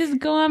and I just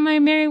go on my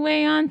merry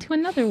way on to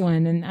another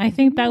one. And I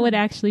think that would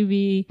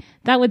actually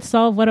that would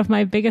solve one of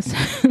my biggest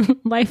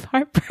life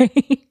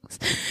heartbreaks.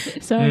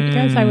 So I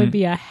guess I would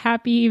be a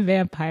happy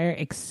vampire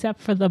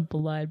except for the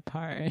blood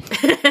part.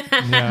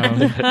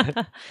 No.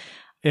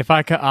 If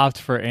I could opt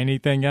for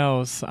anything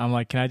else, I'm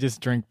like, can I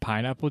just drink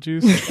pineapple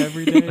juice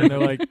every day? And they're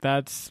like,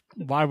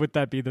 why would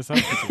that be the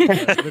substitute?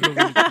 That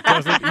literally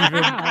doesn't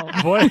even,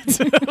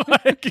 what?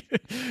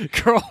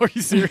 Like, girl, are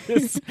you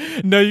serious?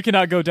 No, you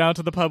cannot go down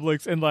to the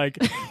Publix and like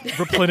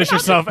replenish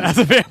yourself as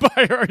a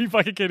vampire. Are you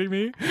fucking kidding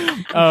me?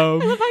 I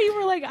love how you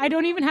were like, I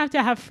don't even have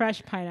to have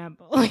fresh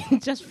pineapple,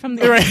 like just from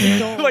the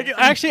store. Like,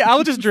 actually,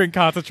 I'll just drink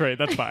concentrate.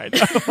 That's fine.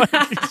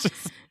 Like, it's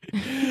just,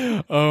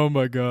 oh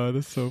my God,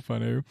 that's so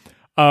funny.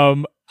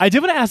 I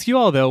did want to ask you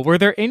all though, were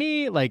there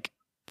any like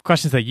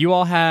questions that you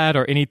all had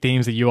or any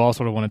themes that you all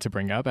sort of wanted to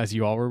bring up as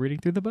you all were reading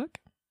through the book?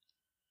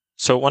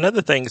 So one of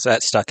the things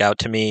that stuck out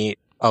to me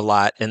a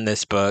lot in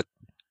this book,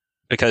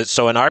 because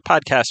in our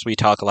podcast, we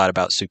talk a lot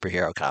about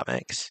superhero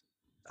comics.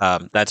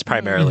 That's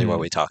primarily what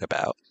we talk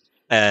about.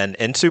 And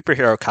in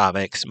superhero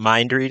comics,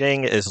 mind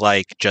reading is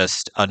like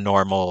just a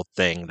normal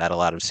thing that a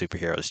lot of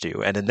superheroes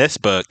do. And in this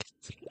book,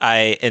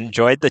 I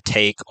enjoyed the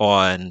take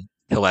on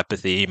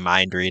telepathy,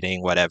 mind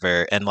reading,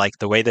 whatever, and like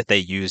the way that they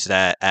use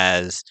that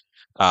as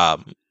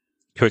to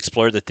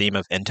explore the theme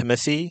of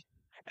intimacy,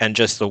 and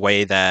just the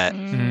way that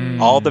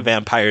all the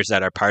vampires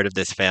that are part of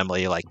this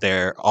family, like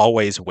they're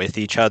always with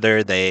each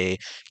other. They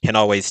can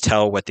always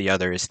tell what the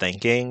other is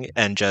thinking,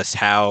 and just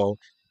how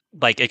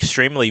like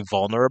extremely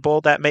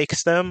vulnerable that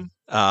makes them.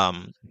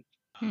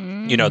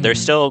 You know, they're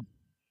still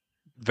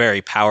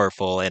very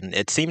powerful, and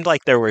it seemed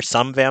like there were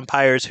some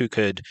vampires who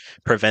could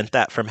prevent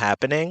that from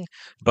happening,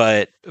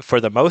 but for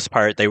the most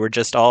part, they were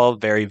just all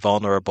very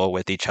vulnerable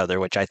with each other,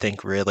 which I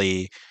think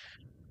really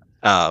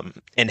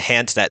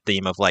enhanced that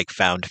theme of like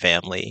found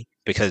family,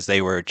 because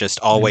they were just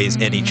always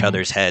in each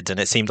other's heads, and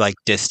it seemed like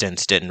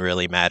distance didn't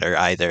really matter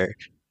either.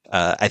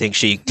 I think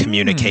she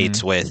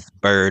communicates with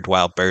Bird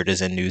while Bird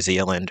is in New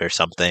Zealand or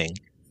something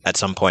at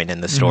some point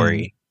in the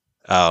story.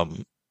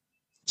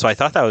 So I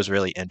thought that was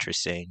really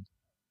interesting.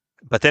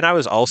 But then I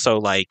was also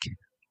like,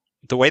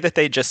 the way that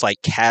they just like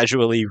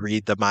casually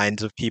read the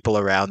minds of people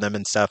around them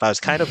and stuff, I was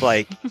kind of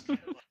like,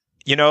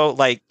 you know,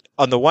 like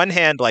on the one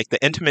hand, like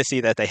the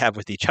intimacy that they have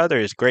with each other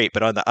is great.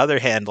 But on the other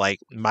hand, like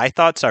my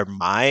thoughts are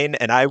mine,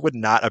 and I would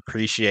not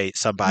appreciate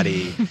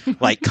somebody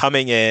like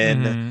coming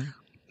in,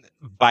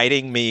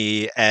 biting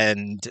me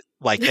and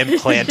like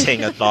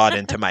implanting a thought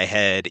into my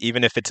head,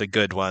 even if it's a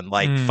good one.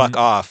 Like, fuck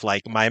off.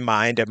 Like, my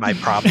mind and my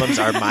problems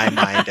are my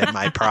mind and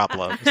my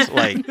problems.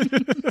 Like,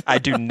 I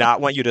do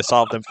not want you to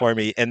solve them for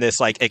me in this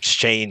like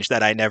exchange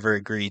that I never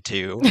agreed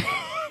to. What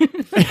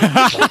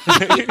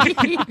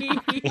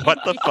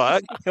the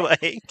fuck?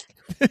 Like,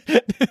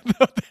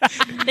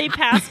 they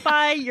pass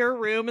by your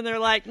room and they're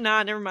like,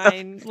 nah, never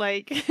mind.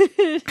 Like,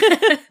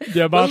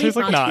 yeah, Monty's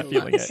like not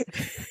feeling it.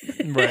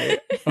 Right.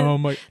 Oh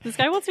my. This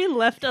guy wants to be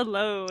left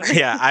alone.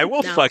 Yeah, I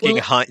will fucking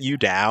hunt you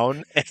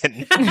down.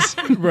 And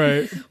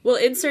right. We'll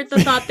insert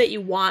the thought that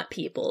you want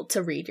people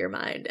to read your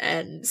mind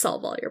and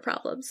solve all your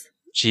problems.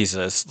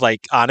 Jesus.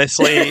 Like,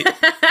 honestly,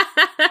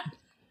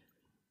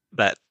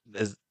 that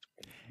is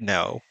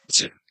no.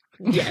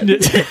 Yeah.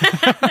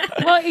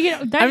 Well, you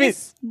know,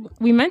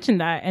 we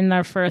mentioned that in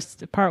our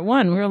first part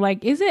one. We were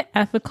like, is it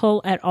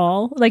ethical at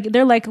all? Like,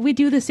 they're like, we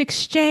do this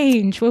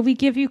exchange where we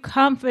give you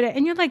confidence.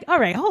 And you're like, all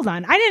right, hold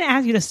on. I didn't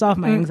ask you to solve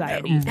my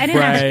anxieties. I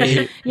didn't ask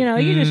you, you know,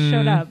 you just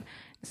showed up.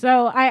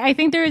 So I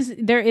think there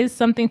is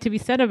something to be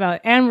said about,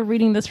 and we're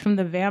reading this from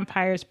the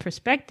vampires'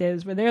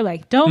 perspectives, where they're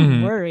like,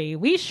 "Don't worry,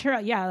 we sure,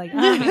 yeah, like,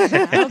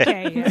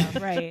 okay, yeah,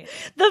 right."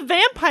 The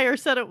vampire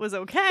said it was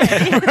okay,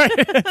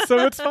 right?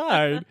 So it's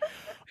fine.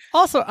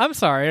 Also, I'm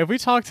sorry, if we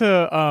talk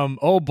to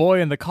old boy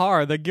in the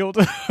car, the guilt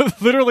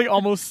literally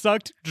almost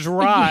sucked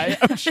dry.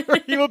 I'm sure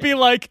he would be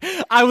like,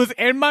 I was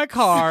in my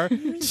car,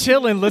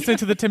 chilling, listening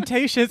to the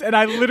Temptations, and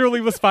I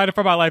literally was fighting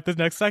for my life this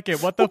next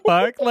second. What the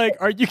fuck? Like,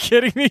 are you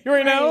kidding me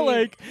right now?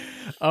 Like,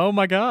 oh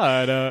my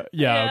God.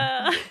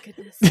 Yeah.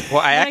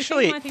 Well, I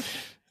actually...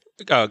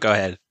 Oh, go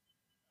ahead.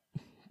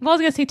 Well, I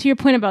was gonna say, to your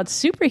point about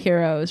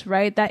superheroes,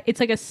 right? That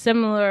it's like a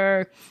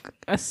similar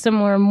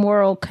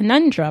moral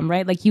conundrum,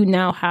 right? Like, you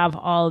now have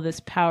all this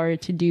power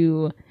to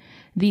do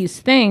these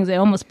things. It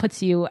almost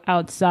puts you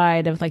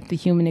outside of like the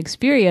human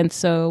experience.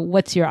 So,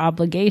 what's your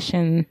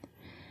obligation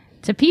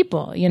to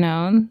people? You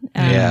know?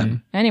 Yeah.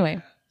 Anyway,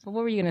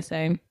 what were you gonna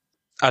say?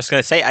 I was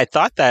gonna say, I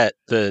thought that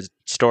the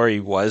story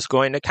was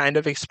going to kind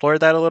of explore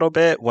that a little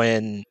bit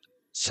when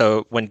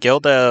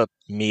Gilda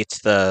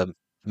meets the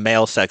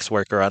male sex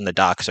worker on the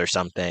docks or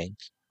something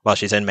while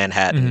she's in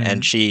Manhattan,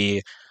 and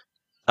she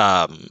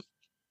like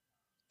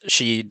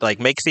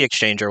makes the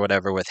exchange or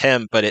whatever with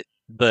him, but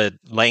the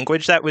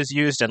language that was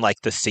used and like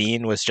the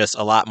scene was just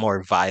a lot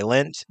more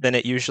violent than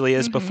it usually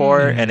is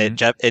before, and it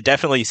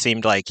definitely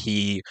seemed like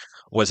he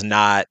was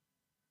not,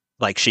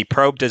 like, she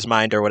probed his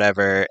mind or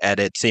whatever, and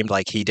it seemed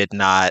like he did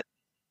not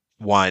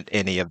want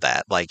any of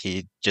that. Like,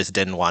 he just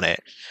didn't want it.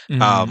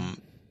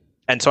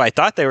 And so I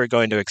thought they were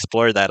going to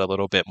explore that a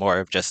little bit more,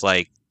 of just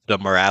like the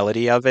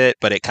morality of it,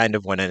 but it kind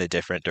of went in a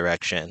different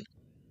direction.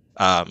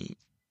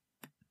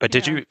 But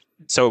did you?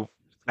 So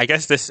I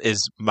guess this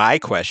is my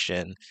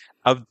question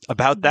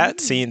about that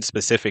scene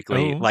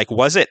specifically. Like,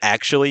 was it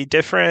actually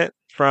different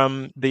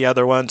from the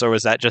other ones, or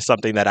was that just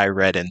something that I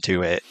read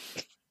into it?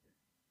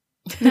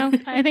 No,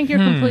 I think you're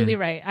completely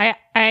right.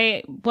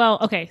 Well,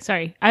 okay,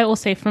 sorry. I will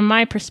say, from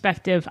my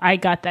perspective, I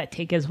got that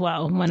take as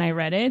well when I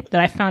read it,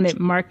 that I found it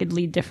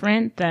markedly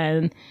different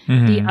than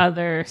the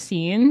other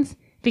scenes,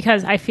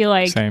 because I feel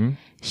like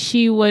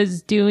she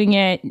was doing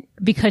it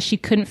because she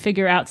couldn't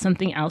figure out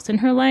something else in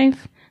her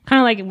life, kind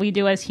of like we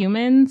do as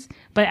humans,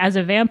 but as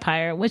a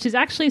vampire, which is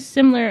actually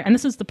similar. And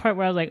this is the part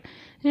where I was like,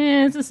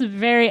 this is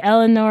very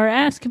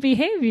Eleanor-esque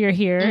behavior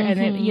here. And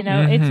it, you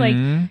know, it's like,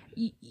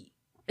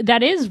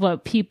 that is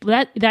what people,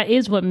 that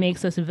is what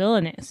makes us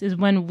villainous, is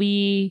when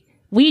we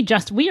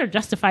are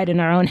justified in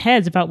our own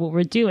heads about what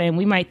we're doing.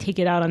 We might take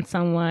it out on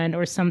someone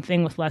or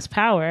something with less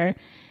power,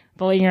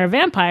 But when you're a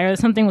vampire,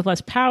 something with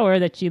less power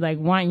that you like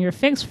want your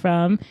fix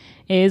from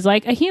is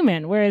like a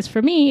human. Whereas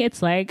for me,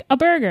 it's like a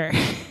burger.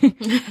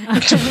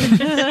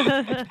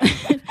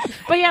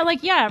 But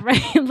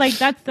right. Like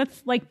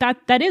that's like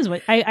that is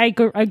what I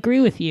agree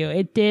with you.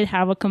 It did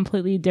have a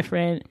completely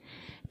different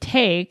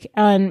take.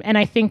 And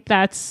I think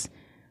that's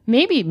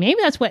maybe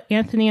that's what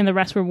Anthony and the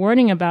rest were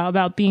warning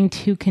about being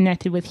too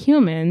connected with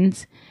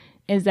humans,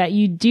 is that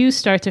you do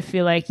start to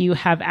feel like you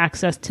have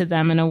access to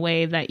them in a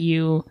way that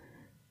you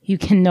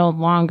can no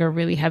longer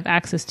really have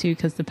access to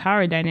because the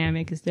power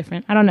dynamic is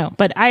different. I don't know,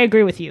 but I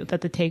agree with you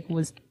that the take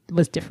was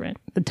different.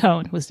 The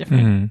tone was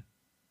different. Mm-hmm.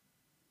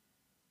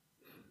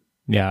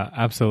 Yeah,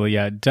 absolutely.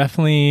 Yeah,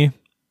 definitely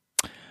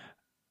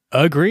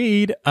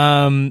agreed.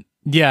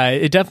 Yeah,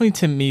 it definitely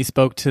to me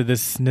spoke to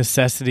this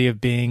necessity of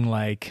being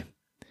like,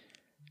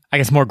 I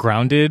guess, more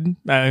grounded.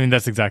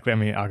 That's exactly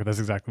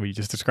what you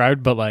just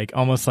described, but like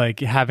almost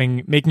like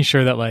making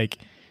sure that like,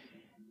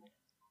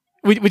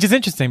 which is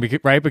interesting,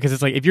 right? Because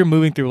it's like, if you're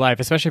moving through life,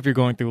 especially if you're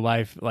going through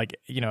life, like,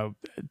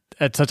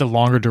 at such a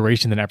longer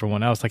duration than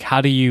everyone else, like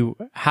how do you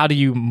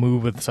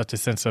move with such a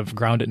sense of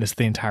groundedness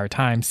the entire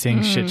time,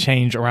 seeing shit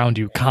change around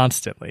you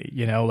constantly,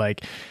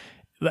 like,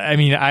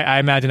 I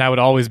imagine I would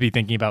always be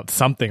thinking about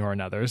something or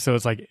another. So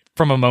it's like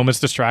from a moment's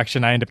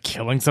distraction, I end up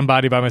killing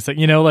somebody by myself,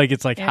 like,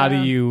 it's like,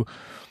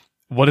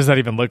 what does that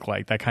even look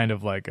like? That kind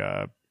of like,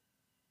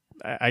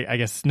 I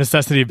guess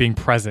necessity of being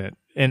present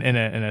in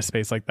a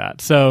space like that.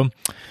 So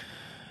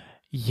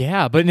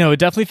yeah, but no, it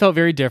definitely felt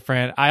very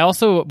different. I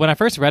also, when I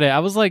first read it, I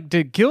was like,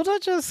 did Gilda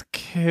just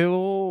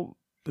kill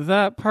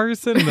that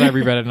person? And then I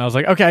reread it and I was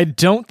like, okay, I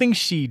don't think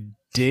she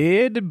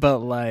did, but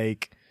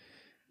like,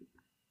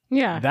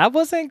 yeah, that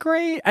wasn't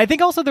great. I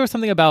think also there was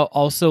something about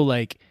also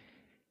like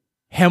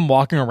him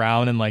walking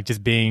around and like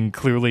just being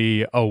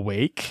clearly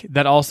awake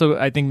that also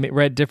I think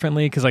read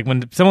differently, because like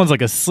when someone's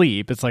like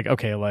asleep, it's like,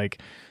 okay,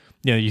 like,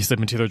 you slip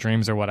into their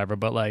dreams or whatever.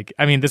 But like,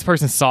 this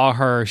person saw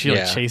her, she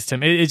like chased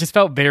him. It just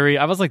felt very,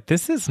 I was like,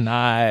 this is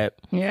not,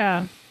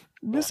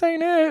 this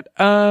ain't it.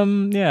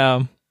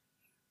 Yeah.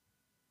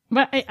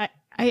 But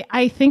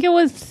I think it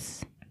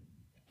was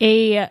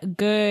a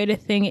good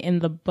thing in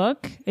the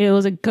book. It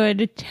was a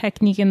good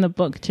technique in the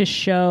book to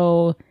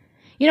show,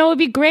 it would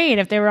be great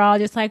if they were all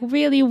just like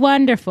really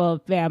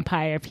wonderful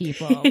vampire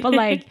people. But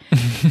like,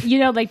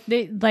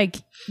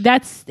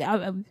 that's,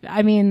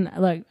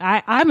 look,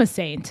 I'm a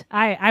saint.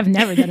 I've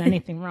never done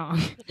anything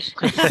wrong.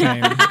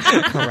 Same.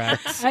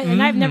 Correct.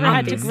 And I've never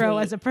had to grow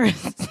as a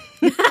person.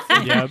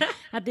 Yep.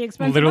 At the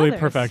expense literally of others.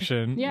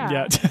 perfection.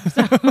 Yeah.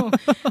 So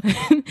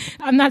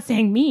I'm not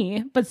saying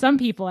me, but some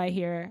people I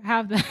hear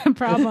have that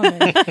problem.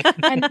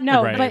 And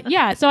no, right. But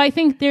yeah, so I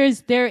think there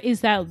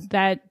is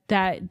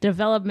that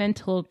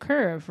developmental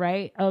curve,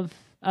 right? Of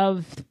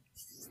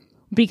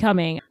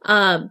becoming.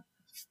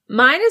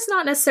 Mine is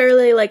not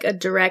necessarily like a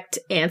direct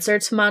answer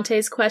to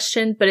Monte's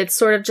question, but it's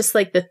sort of just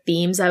like the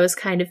themes I was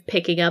kind of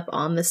picking up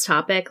on this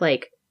topic.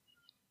 Like,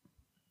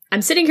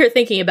 I'm sitting here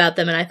thinking about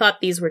them, and I thought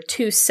these were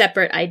two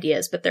separate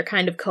ideas, but they're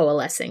kind of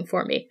coalescing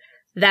for me.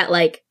 That,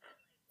 like,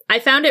 I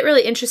found it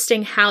really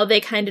interesting how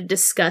they kind of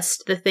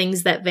discussed the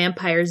things that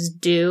vampires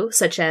do,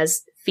 such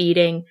as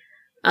feeding,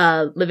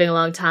 living a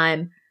long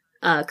time,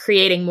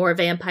 creating more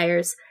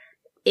vampires.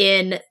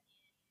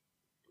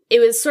 It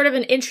was sort of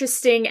an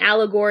interesting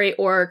allegory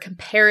or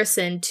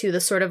comparison to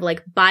the sort of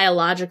like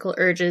biological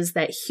urges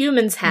that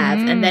humans have,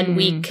 and then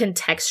we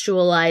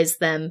contextualize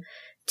them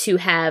to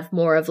have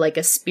more of like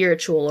a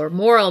spiritual or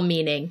moral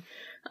meaning,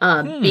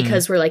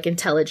 because we're like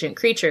intelligent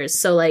creatures.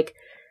 So like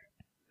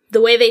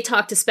the way they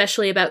talked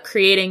especially about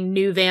creating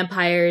new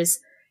vampires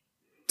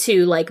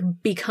to like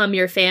become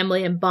your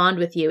family and bond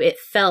with you, it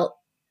felt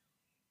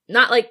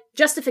not like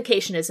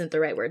justification isn't the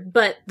right word,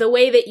 but the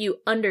way that you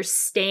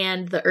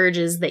understand the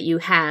urges that you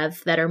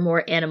have that are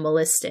more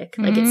animalistic.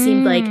 Like it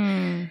seemed like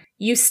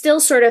you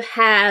still sort of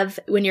have,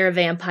 when you're a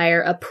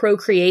vampire, a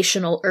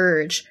procreational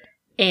urge,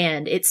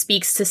 and it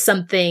speaks to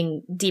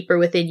something deeper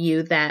within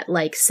you that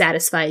like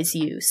satisfies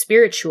you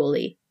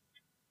spiritually.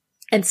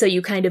 And so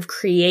you kind of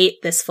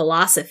create this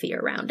philosophy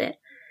around it.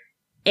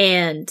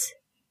 And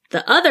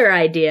the other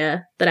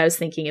idea that I was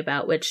thinking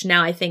about, which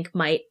now I think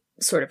might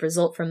sort of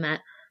result from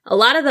that, a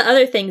lot of the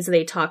other things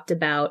they talked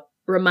about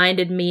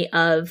reminded me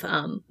of,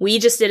 we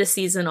just did a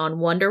season on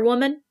Wonder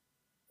Woman,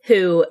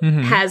 who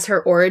has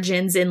her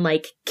origins in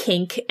like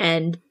kink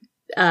and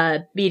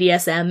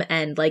BDSM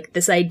and like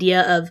this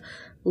idea of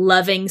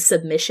loving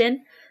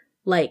submission.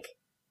 Like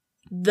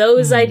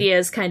those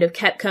ideas kind of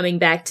kept coming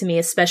back to me,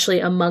 especially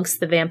amongst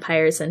the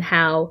vampires, and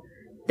how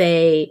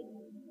they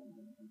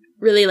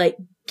really like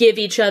give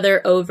each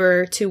other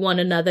over to one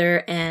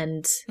another.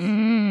 And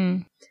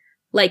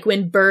like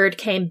when Bird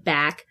came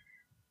back,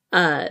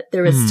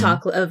 there was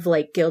talk of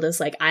like Gilda's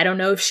like, I don't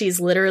know if she's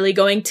literally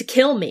going to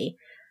kill me,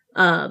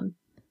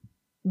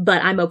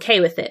 but I'm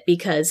okay with it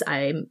because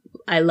I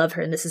love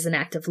her and this is an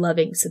act of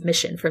loving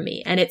submission for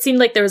me. And it seemed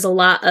like there was a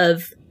lot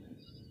of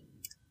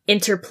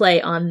interplay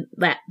on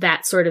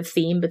that sort of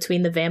theme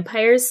between the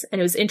vampires.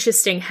 And it was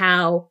interesting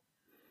how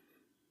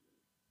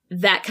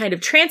that kind of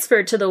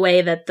transferred to the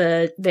way that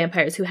the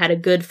vampires who had a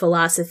good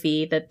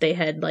philosophy that they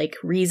had like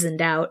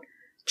reasoned out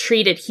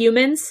treated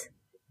humans.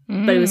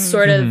 But it was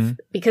sort of,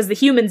 because the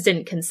humans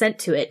didn't consent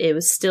to it, it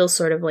was still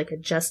sort of like a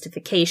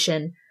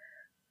justification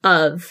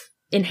of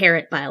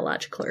inherent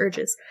biological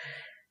urges.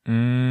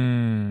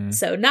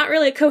 So not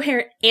really a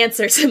coherent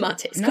answer to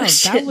Monte's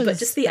question, but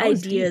just the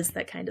ideas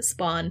that kind of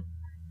spawn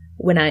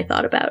when I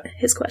thought about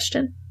his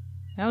question.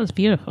 That was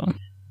beautiful.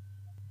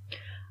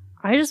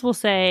 I just will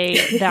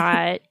say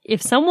that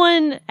if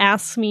someone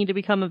asks me to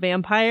become a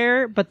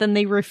vampire, but then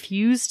they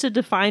refuse to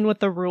define what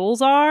the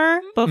rules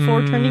are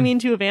before turning me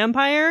into a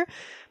vampire,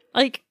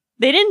 like,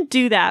 they didn't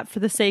do that for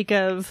the sake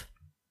of,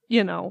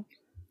 you know,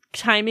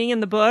 timing in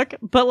the book.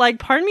 But, like,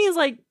 part of me is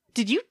like,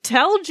 did you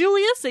tell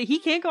Julius that he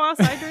can't go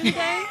outside during the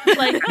day?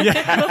 Like, before you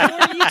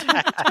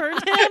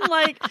turned him?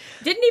 Like,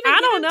 didn't even I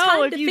don't give him know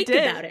time if to you think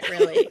did. about it,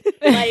 really.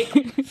 Like,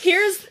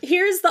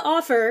 here's the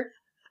offer.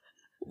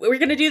 We're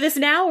going to do this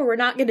now or we're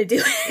not going to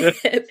do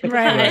it.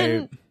 Right.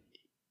 And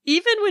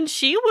even when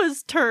she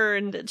was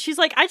turned, she's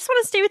like, I just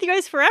want to stay with you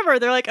guys forever.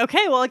 They're like,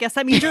 okay, well, I guess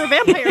that means you're a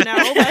vampire now.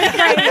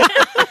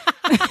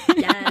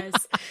 Yes.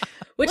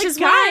 Which like, is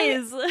why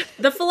guys.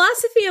 the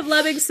philosophy of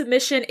loving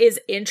submission is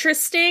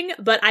interesting,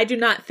 but I do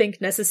not think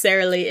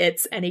necessarily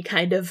it's any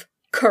kind of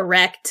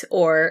correct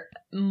or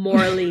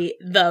morally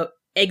the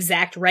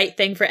exact right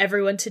thing for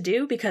everyone to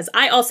do, because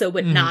I also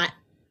would not,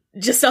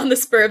 just on the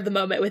spur of the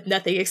moment with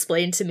nothing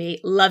explained to me,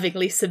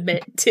 lovingly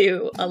submit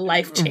to a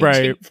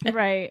life-changing thing.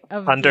 Right.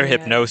 Under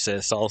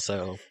hypnosis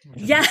also.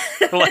 Yeah.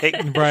 Like,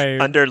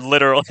 under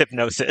literal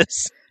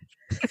hypnosis.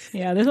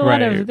 Yeah, there's a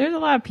lot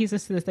of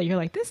pieces to this that you're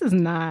like, this is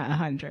not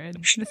 100.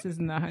 This is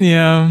not 100.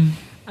 Yeah.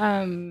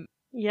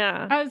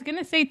 Yeah. I was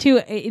gonna say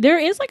too, there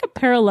is like a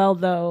parallel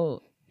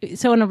though,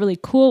 so in a really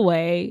cool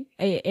way,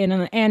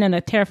 and in a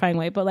terrifying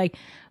way. But like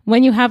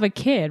when you have a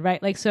kid,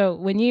 right? Like so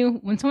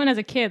when someone has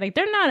a kid, like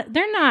they're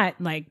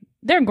not like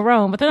they're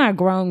grown, but they're not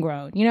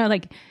grown. You know,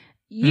 like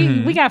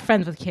we got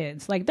friends with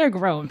kids, like they're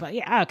grown, but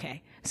yeah,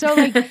 okay. So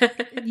like,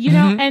 you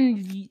know,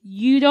 and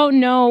you don't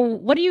know,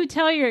 what do you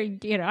tell I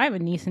have a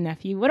niece and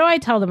nephew. What do I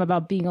tell them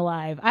about being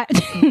alive?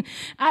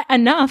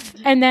 Enough.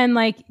 And then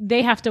like,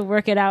 they have to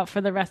work it out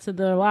for the rest of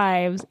their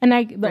lives. And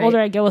the older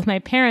I get with my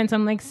parents,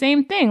 I'm like,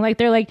 same thing. Like,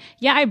 they're like,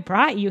 yeah, I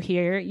brought you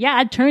here. Yeah,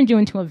 I turned you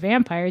into a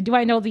vampire. Do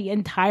I know the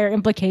entire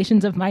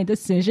implications of my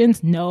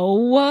decisions? No.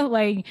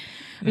 Like,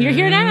 you're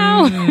here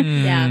now.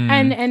 Yeah.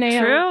 And I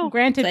True. know,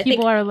 granted, So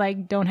people are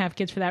like, don't have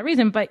kids for that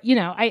reason. But, you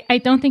know, I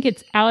don't think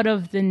it's out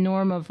of the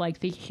norm of like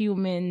the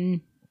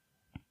human.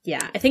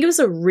 Yeah, I think it was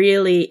a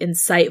really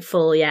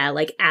insightful,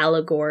 like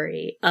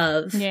allegory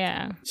of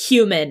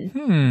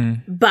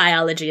human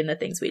biology and the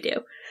things we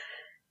do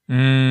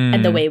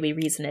and the way we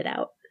reason it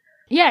out.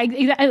 Yeah,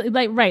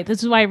 like right.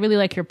 This is why I really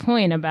like your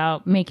point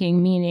about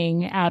making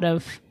meaning out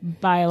of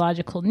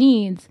biological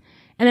needs.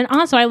 And then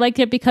also I liked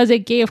it because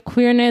it gave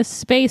queerness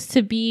space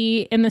to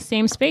be in the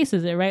same space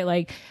as it, right?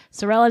 Like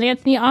Sorel and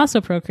Anthony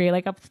also procreate.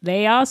 Like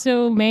they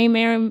also may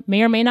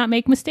or may not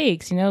make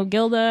mistakes. You know,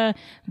 Gilda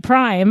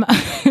Prime,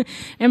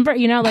 and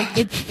you know, like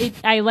it.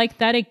 I like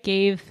that it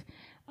gave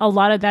a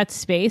lot of that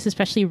space,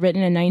 especially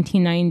written in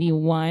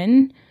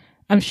 1991.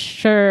 I'm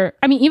sure.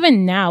 I mean,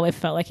 even now it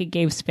felt like it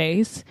gave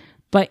space,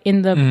 but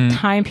in the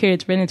time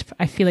period it's written,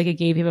 I feel like it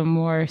gave even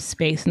more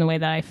space in the way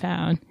that I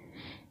found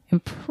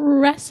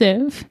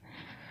impressive.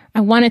 I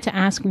wanted to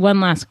ask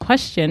one last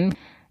question.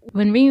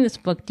 When reading this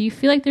book, do you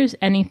feel like there's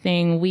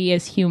anything we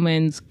as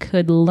humans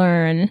could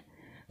learn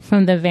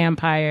from the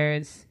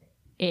vampires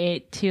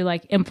to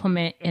like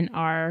implement in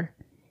our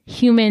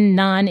human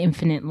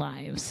non-infinite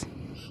lives?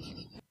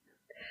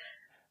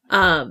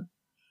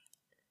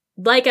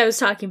 Like I was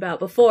talking about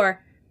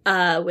before,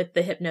 with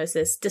the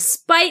hypnosis,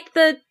 despite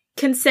the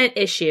consent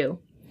issue,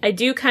 I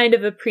do kind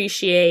of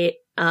appreciate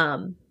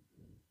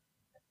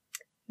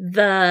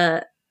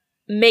the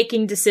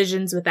making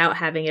decisions without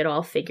having it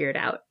all figured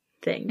out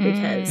thing,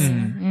 because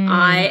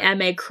I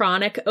am a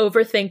chronic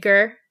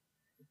overthinker,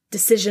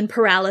 decision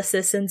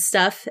paralysis and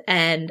stuff,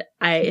 and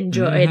I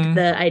enjoyed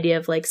the idea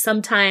of like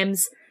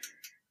sometimes,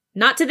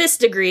 not to this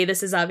degree,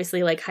 this is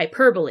obviously like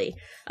hyperbole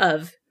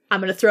of I'm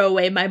going to throw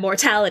away my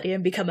mortality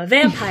and become a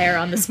vampire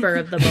on the spur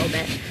of the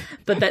moment,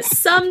 but that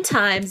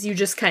sometimes you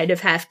just kind of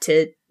have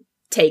to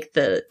take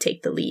the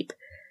leap.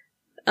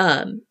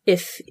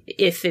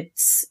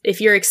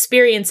 If your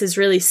experience is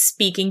really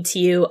speaking to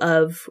you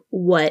of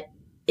what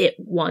it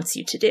wants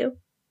you to do.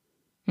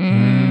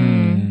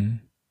 I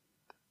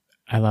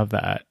love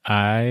that.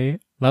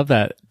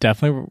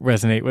 Definitely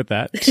resonate with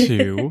that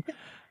too.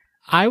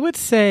 I would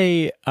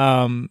say,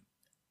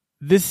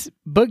 this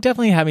book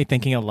definitely had me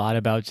thinking a lot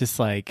about just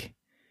like,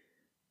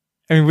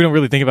 I mean, we don't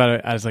really think about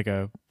it as like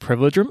a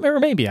privilege, or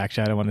maybe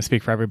actually, I don't want to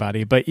speak for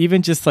everybody, but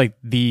even just like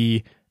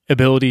the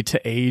ability to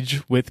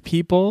age with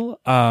people,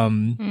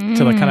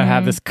 to like kind of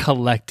have this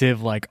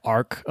collective like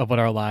arc of what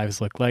our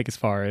lives look like as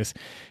far as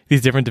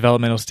these different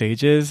developmental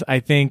stages.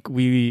 I think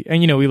we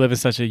live in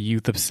such a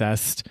youth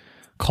obsessed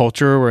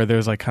culture where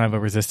there's like kind of a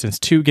resistance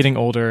to getting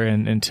older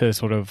and to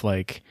sort of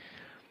like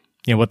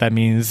what that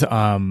means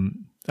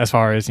as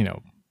far as,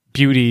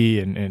 beauty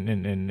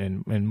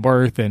and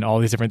worth and all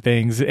these different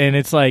things. And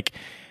it's like,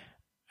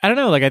 I don't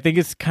know, like I think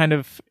it's kind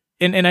of,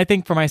 and I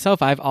think for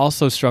myself, I've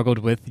also struggled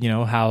with,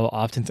 how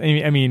often,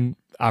 I mean,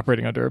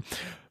 operating under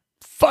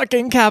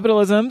fucking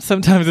capitalism,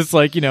 sometimes it's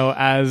like,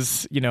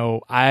 as,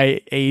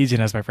 I age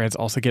and as my friends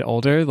also get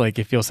older, like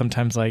it feels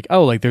sometimes like,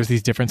 oh, like there's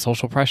these different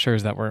social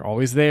pressures that weren't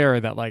always there,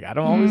 that like I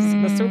don't always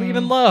necessarily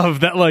even love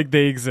that like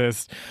they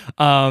exist.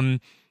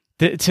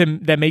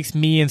 That makes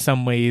me in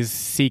some ways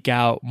seek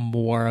out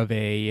more of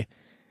a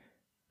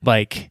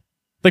like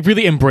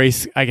really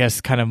embrace, I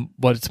guess, kind of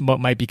what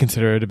might be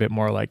considered a bit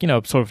more like,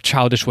 sort of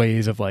childish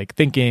ways of like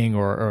thinking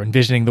or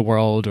envisioning the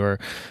world or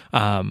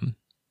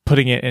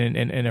putting it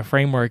in a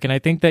framework. And I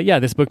think that,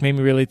 this book made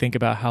me really think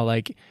about how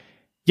like,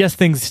 yes,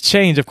 things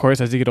change, of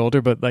course, as you get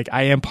older, but like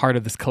I am part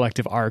of this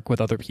collective arc with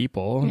other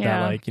people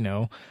that like,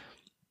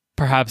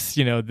 perhaps,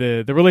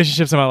 the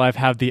relationships in my life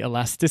have the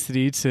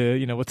elasticity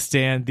to,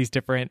 withstand these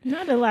different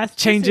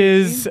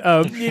changes.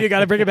 You got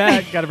to bring it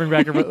back. Got to bring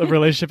back a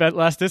relationship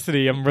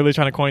elasticity. I'm really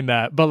trying to coin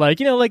that. But like,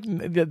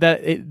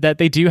 that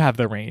they do have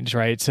the range,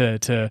 right,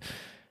 to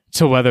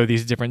weather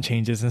these different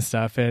changes and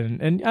stuff.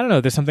 And I don't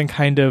know, there's something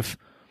kind of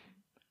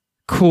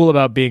cool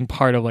about being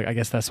part of like, I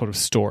guess, that sort of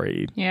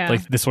story. Yeah.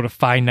 Like this sort of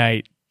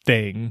finite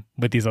thing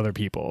with these other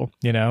people,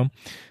 and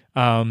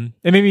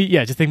maybe,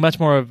 just think much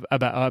more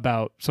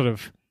about sort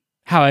of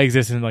how I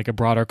exist in like a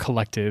broader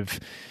collective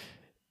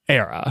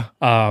era.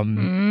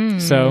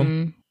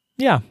 So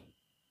yeah.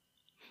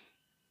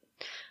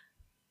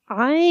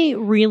 I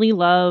really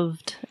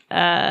loved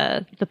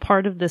the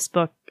part of this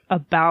book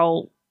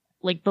about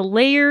like the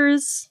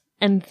layers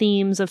and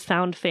themes of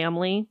found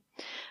family.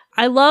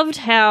 I loved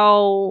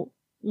how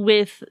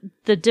with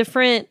the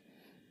different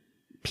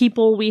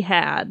people we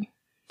had,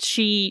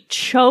 she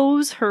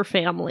chose her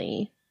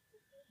family,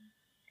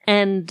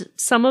 and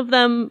some of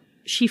them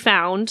she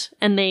found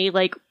and they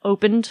like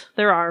opened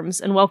their arms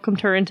and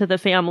welcomed her into the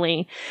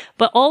family.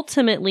 But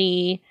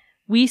ultimately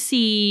we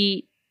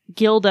see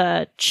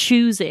Gilda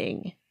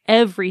choosing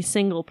every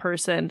single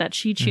person that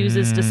she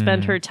chooses to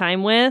spend her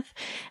time with.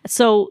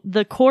 So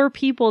the core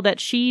people that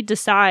she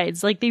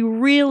decides, like they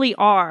really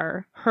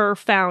are her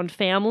found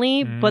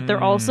family, but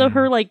they're also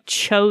her like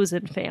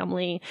chosen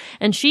family.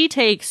 And she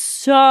takes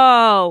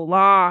so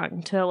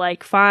long to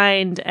like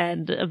find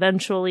and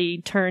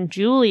eventually turn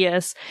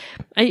Julius.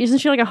 Isn't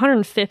she like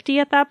 150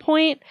 at that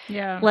point?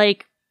 Yeah.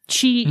 Like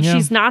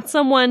she's not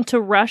someone to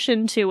rush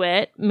into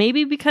it.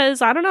 Maybe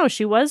because, I don't know,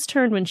 she was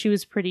turned when she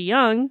was pretty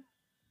young.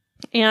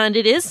 And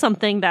it is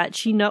something that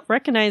she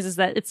recognizes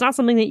that it's not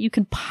something that you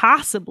can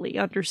possibly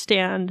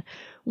understand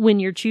when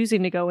you're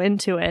choosing to go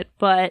into it.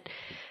 But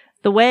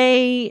the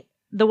way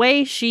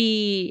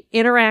she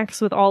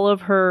interacts with all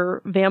of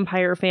her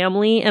vampire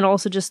family and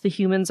also just the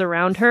humans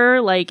around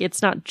her, like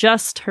it's not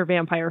just her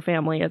vampire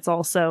family, it's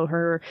also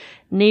her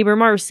neighbor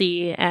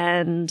Marcy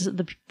and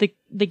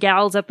the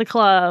gals at the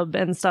club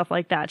and stuff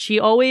like that. She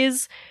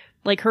always,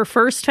 like, her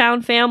first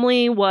found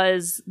family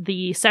was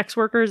the sex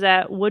workers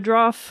at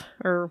Woodruff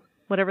or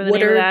whatever the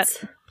name of that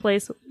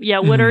place. Yeah,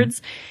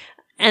 Woodard's.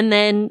 And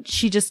then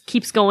she just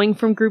keeps going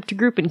from group to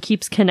group and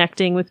keeps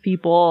connecting with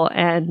people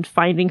and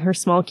finding her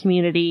small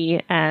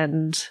community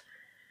and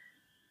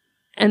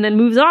then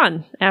moves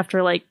on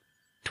after like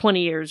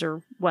 20 years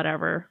or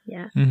whatever.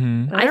 Yeah.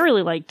 Mm-hmm. I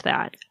really liked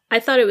that. I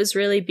thought it was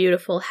really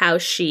beautiful how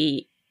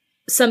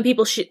some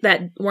people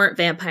that weren't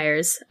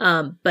vampires,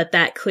 but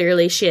that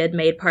clearly she had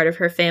made part of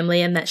her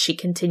family and that she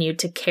continued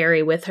to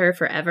carry with her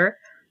forever.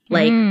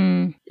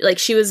 Like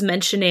she was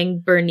mentioning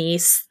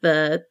Bernice,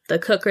 the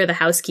cook or the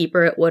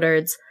housekeeper at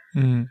Woodard's,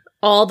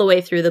 all the way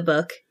through the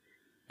book,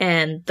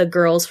 and the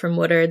girls from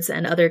Woodard's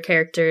and other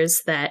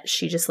characters that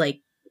she just like,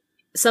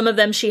 some of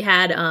them she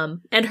had,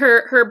 and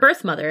her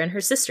birth mother and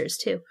her sisters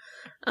too,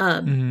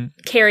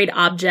 carried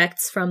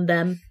objects from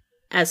them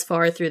as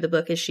far through the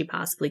book as she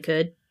possibly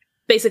could.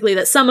 Basically,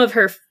 that some of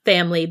her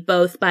family,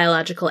 both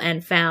biological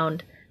and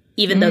found,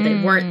 even though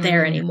they weren't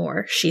there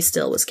anymore, she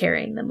still was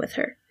carrying them with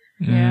her.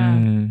 Yeah.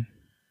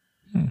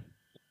 I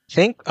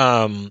think,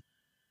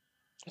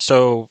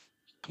 so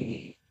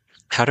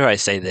how do I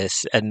say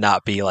this and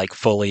not be like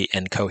fully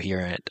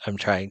incoherent? I'm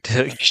trying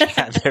to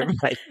gather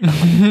my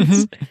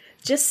thoughts.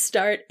 Just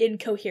start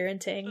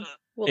incoherenting.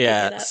 We'll pick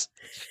it up.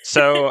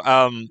 So,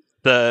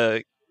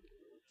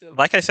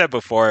 like I said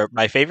before,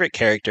 my favorite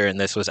character in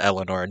this was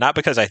Eleanor, not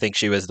because I think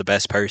she was the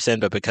best person,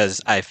 but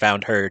because I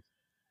found her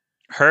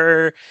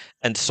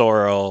and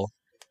Sorrel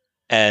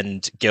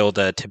and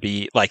Gilda to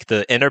be like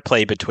the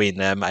interplay between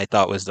them, I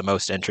thought was the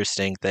most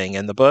interesting thing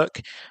in the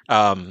book.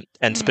 And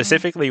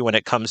specifically when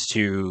it comes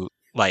to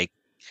like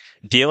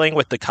dealing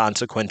with the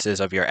consequences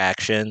of your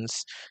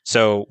actions.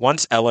 So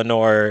once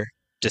Eleanor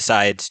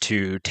decides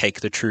to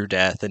take the true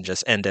death and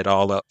just end it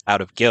all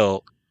out of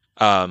guilt,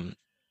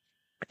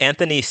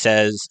 Anthony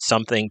says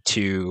something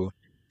to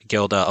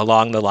Gilda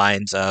along the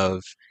lines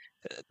of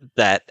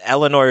that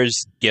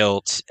Eleanor's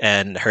guilt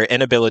and her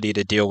inability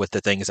to deal with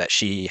the things that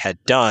she had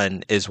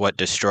done is what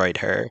destroyed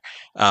her.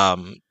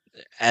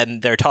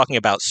 and they're talking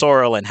about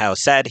Sorrel and how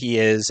sad he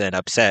is and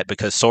upset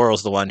because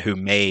Sorrel's the one who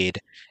made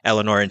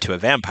Eleanor into a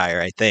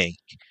vampire, I think.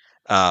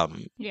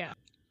 Yeah.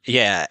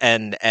 Yeah,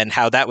 and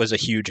how that was a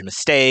huge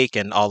mistake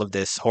and all of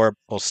this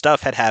horrible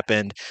stuff had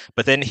happened.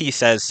 But then he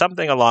says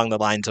something along the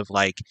lines of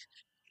like,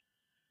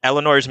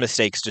 Eleanor's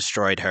mistakes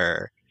destroyed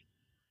her.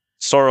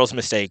 Sorrel's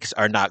mistakes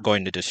are not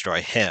going to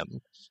destroy him.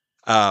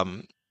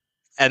 And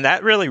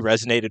that really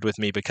resonated with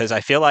me because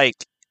I feel like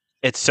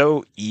it's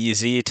so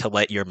easy to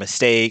let your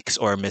mistakes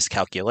or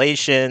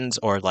miscalculations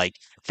or like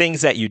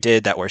things that you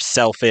did that were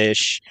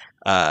selfish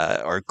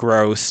or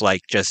gross,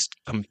 like just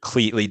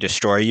completely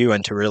destroy you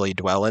and to really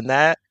dwell in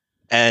that.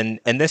 And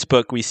in this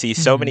book, we see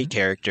so many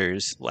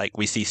characters. Like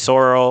we see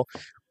Sorrel,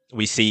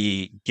 we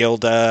see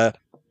Gilda,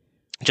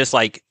 just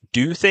like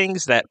do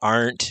things that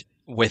aren't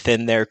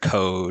within their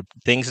code,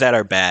 things that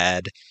are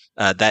bad,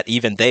 that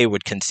even they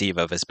would conceive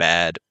of as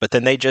bad, but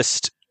then they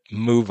just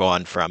move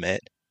on from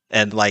it.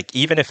 And like,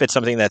 even if it's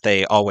something that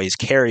they always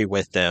carry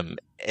with them,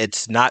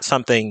 it's not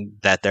something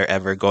that they're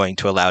ever going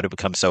to allow to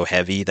become so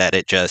heavy that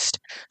it just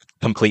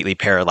completely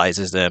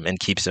paralyzes them and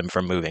keeps them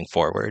from moving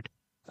forward.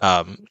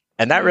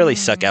 And that really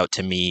stuck out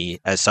to me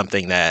as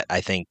something that I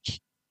think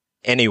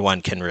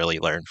anyone can really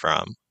learn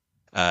from.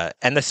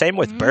 And the same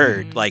with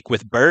Bird. Like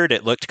with Bird,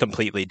 it looked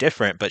completely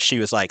different, but she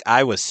was like,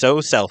 I was so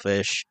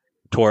selfish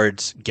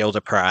towards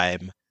Gilda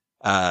Prime.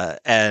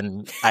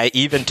 And I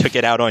even took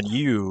it out on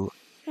you,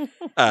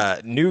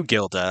 new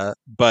Gilda,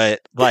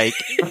 but like,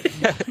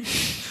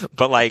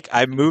 but like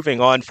I'm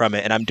moving on from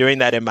it and I'm doing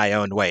that in my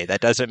own way.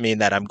 That doesn't mean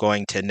that I'm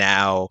going to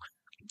now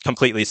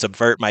completely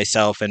subvert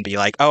myself and be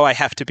like, oh, I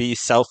have to be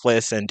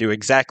selfless and do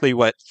exactly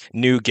what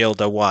new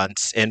Gilda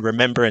wants in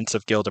remembrance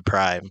of Gilda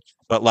Prime.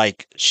 But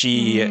like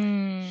she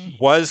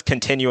was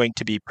continuing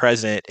to be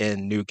present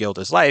in new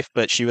Gilda's life,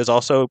 but she was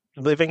also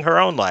living her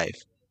own life.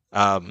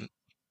 And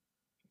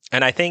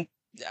I think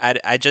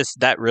I just,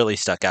 that really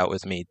stuck out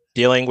with me.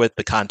 Dealing with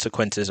the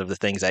consequences of the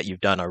things that you've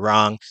done are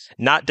wrong,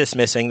 not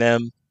dismissing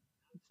them,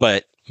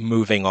 but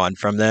moving on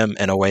from them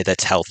in a way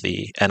that's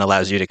healthy and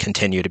allows you to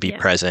continue to be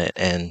present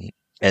in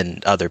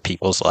other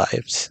people's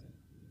lives.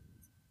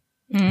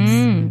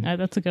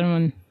 That's a good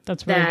one.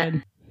 That's really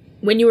good.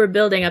 When you were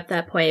building up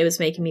that point, it was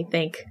making me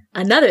think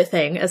another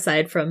thing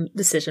aside from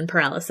decision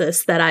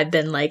paralysis that I've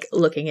been like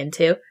looking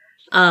into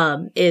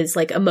is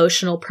like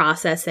emotional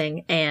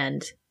processing.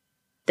 And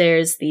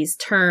there's these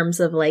terms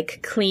of like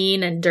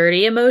clean and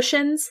dirty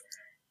emotions.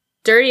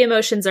 Dirty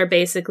emotions are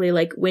basically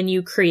like when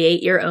you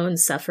create your own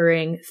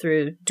suffering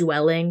through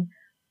dwelling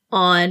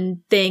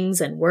on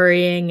things and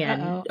worrying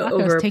and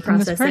over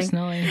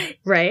processing.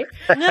 Right.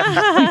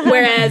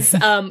 Whereas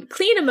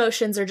clean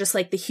emotions are just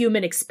like the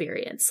human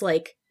experience,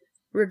 like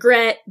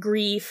regret,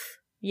 grief,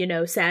 you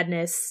know,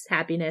 sadness,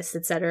 happiness,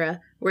 etc.,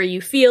 where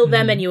you feel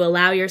them and you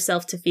allow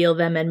yourself to feel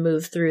them and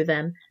move through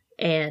them.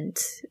 And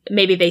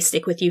maybe they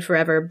stick with you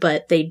forever,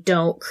 but they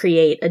don't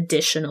create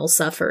additional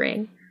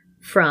suffering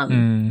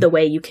from the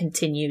way you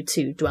continue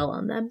to dwell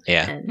on them.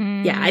 Yeah.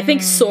 And I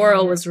think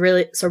Sorrel was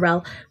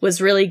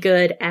really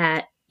good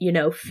at, you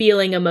know,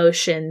 feeling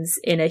emotions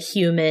in a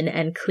human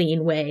and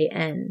clean way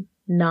and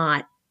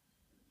not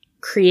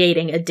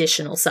creating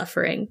additional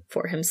suffering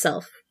for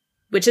himself.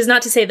 Which is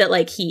not to say that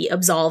like he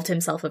absolved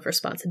himself of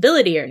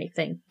responsibility or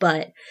anything,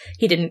 but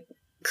he didn't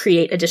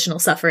create additional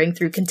suffering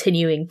through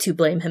continuing to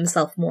blame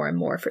himself more and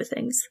more for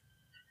things.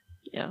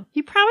 Yeah.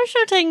 He probably should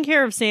have taken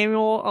care of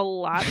Samuel a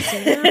lot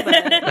sooner,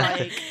 but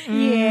like,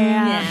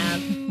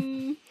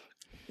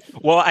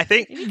 Well, I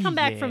think maybe come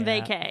back from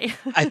vacay.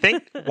 I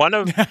think one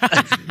of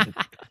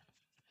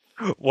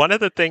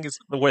the things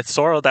with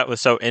Sorrel that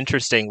was so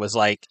interesting was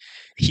like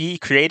he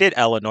created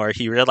Eleanor,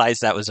 he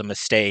realized that was a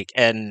mistake,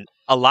 and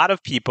a lot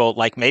of people,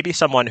 like maybe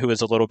someone who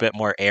was a little bit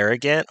more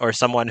arrogant or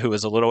someone who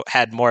was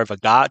had more of a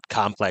god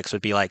complex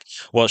would be like,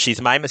 well,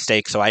 she's my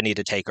mistake, so I need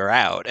to take her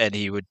out, and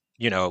he would,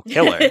 you know,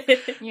 kill her.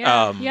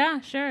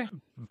 Yeah, sure.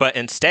 But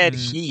instead,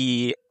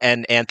 he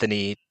and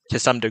Anthony, to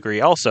some degree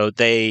also,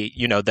 they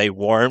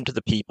warmed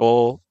the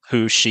people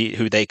who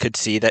they could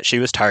see that she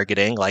was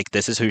targeting, like,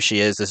 this is who she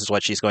is, this is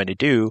what she's going to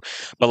do.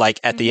 But like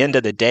at the end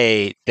of the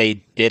day, they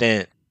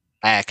didn't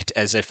act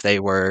as if they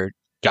were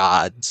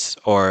gods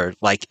or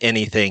like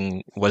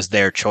anything was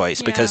their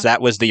choice, because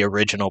that was the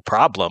original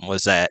problem,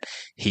 was that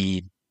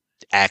he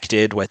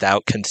acted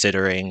without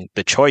considering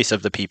the choice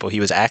of the people he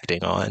was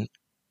acting on.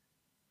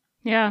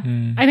 Yeah.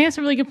 I think that's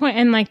a really good point.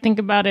 And like think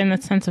about it in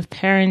the sense of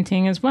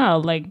parenting as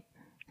well. Like,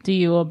 do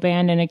you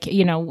abandon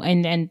you know,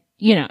 and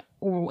you know,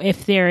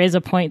 if there is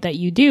a point that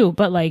you do,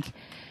 but like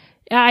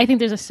I think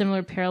there's a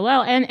similar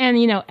parallel.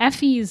 And you know,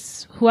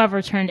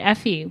 whoever turned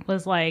Effie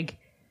was like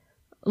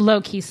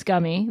low-key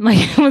scummy. Like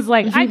it was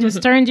like, I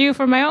just turned you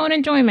for my own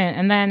enjoyment,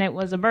 and then it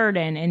was a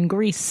burden in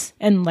Greece,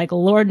 and like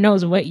Lord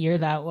knows what year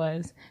that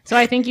was. So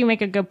I think you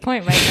make a good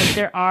point, right? Like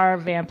there are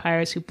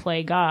vampires who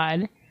play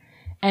God,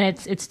 and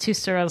it's to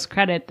Sorrel's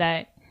credit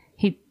that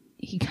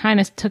he kind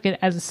of took it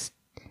as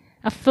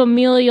a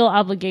familial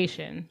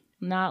obligation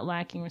not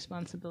lacking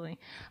responsibility.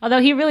 Although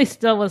he really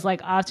still was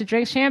like off to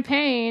drink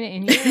champagne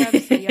in Europe.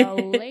 See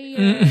y'all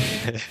later.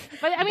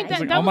 But I mean,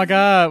 oh my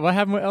God, what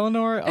happened with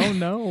Eleanor? Oh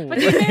no. But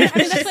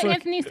that's what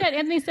Anthony said.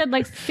 Anthony said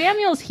like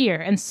Samuel's here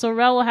and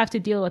Sorrel will have to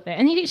deal with it.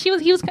 And he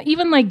was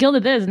even like, Gilda,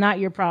 that is not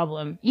your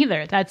problem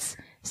either. That's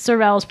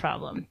Sorrel's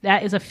problem.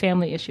 That is a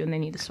family issue and they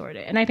need to sort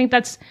it. And I think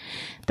that's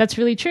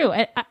really true.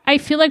 I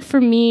feel like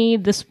for me,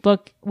 this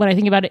book, when I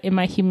think about it in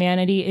my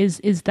humanity,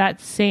 is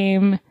that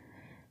same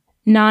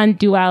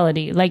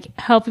non-duality, like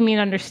helping me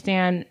to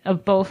understand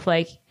of both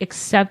like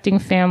accepting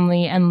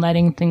family and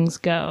letting things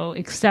go,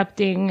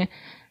 accepting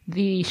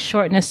the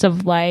shortness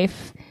of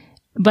life,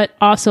 but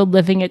also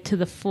living it to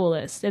the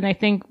fullest. And I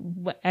think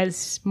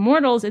as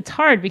mortals, it's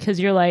hard because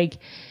you're like,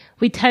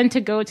 we tend to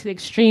go to the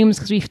extremes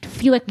because we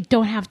feel like we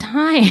don't have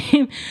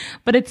time.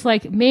 But it's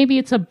like, maybe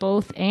it's a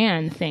both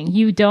and thing.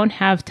 You don't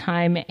have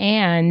time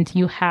and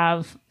you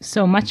have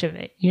so much of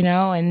it, you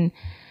know? And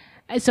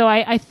so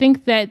I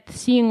think that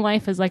seeing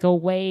life as like a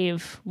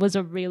wave was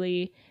a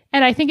really,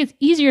 and I think it's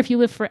easier if you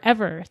live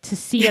forever to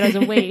see it as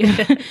a wave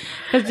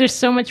because there's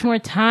so much more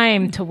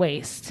time to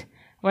waste.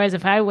 Whereas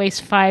if I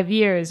waste 5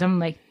 years, I'm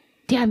like,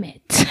 damn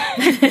it.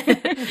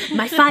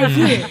 My 5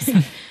 years.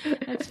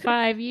 That's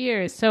 5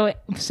 years. So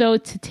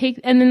to take,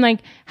 and then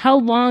like, how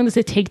long does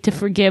it take to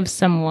forgive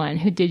someone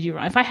who did you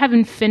wrong? If I have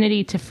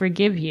infinity to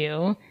forgive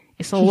you,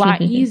 it's a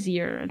lot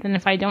easier than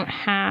if I don't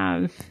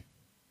have,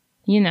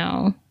 you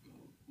know.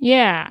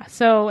 Yeah.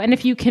 So, and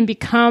if you can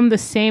become the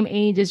same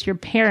age as your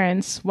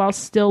parents while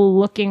still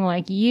looking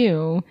like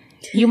you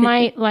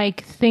might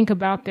like think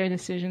about their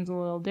decisions a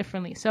little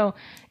differently. So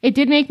it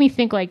did make me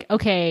think like,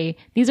 okay,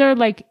 these are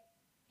like,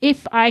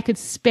 if I could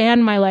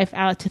span my life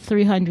out to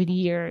 300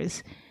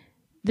 years,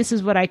 this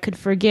is what I could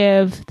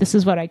forgive. This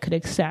is what I could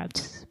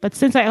accept. But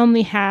since I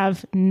only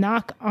have,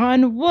 knock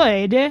on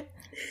wood,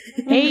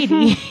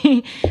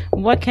 80,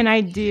 what can I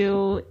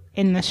do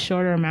in this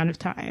shorter amount of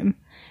time?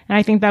 And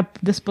I think that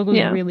this book was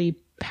really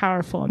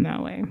powerful in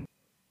that way.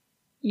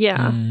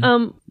 Yeah.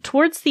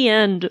 Towards the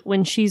end,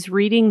 when she's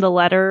reading the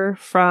letter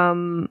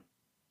from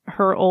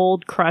her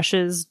old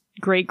crush's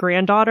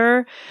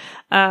great-granddaughter,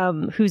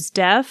 who's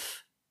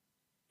deaf,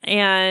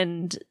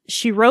 and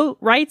she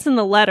writes in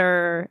the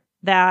letter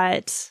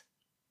that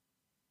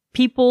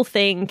people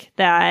think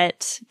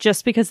that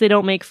just because they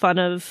don't make fun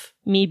of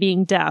me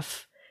being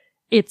deaf,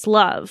 it's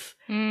love.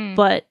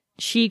 But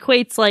she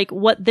equates like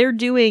what they're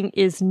doing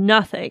is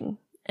nothing.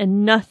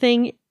 And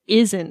nothing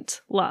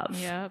isn't love.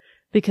 Yep.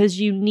 Because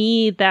you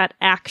need that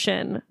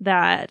action,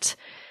 that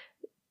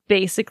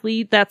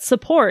basically that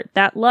support,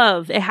 that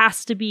love. It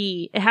has to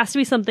be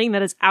something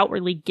that is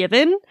outwardly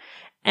given.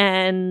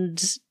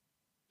 And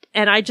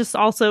I just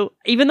also,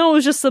 even though it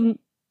was just some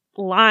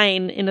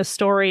line in a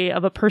story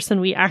of a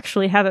person we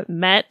actually haven't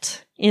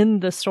met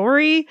in the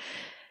story,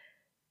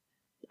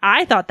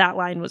 I thought that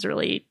line was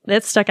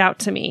that stuck out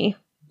to me.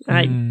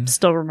 I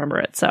still remember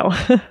it. So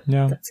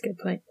yeah, that's a good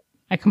point.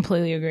 I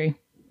completely agree.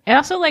 It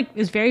also like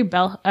is very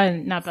bell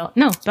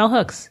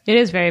hooks. It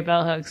is very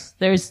bell hooks.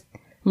 There's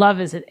love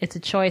it's a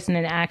choice and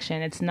an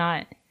action. It's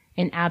not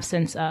an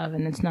absence of,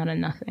 and it's not a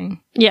nothing.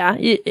 Yeah,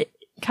 it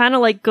kind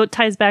of like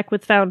ties back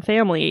with found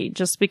family.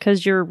 Just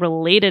because you're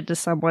related to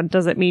someone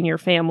doesn't mean you're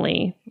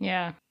family.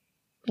 Yeah,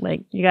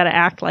 like you got to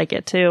act like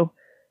it too.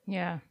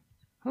 Yeah.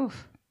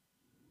 Oof.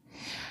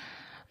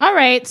 All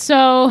right,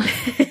 so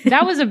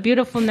that was a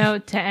beautiful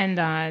note to end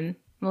on.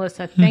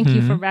 Melissa, thank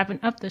you for wrapping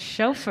up the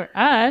show for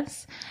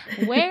us.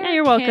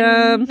 You're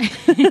welcome.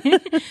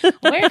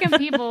 Where can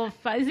people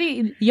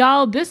see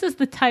y'all? This is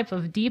the type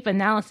of deep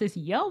analysis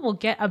y'all will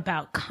get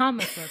about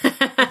comic books.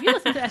 If you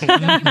listen to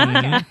SJW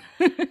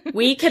podcast,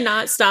 we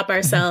cannot stop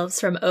ourselves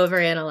from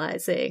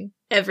overanalyzing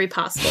every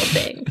possible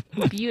thing.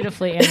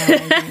 Beautifully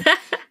analyzing.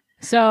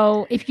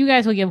 So, if you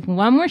guys will give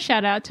one more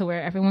shout out to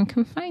where everyone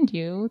can find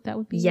you, that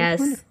would be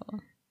wonderful.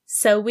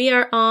 So we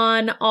are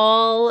on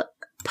all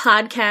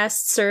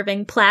podcast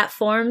serving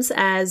platforms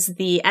as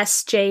the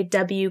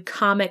SJW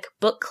Comic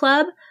Book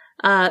Club.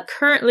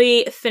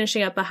 Currently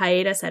finishing up a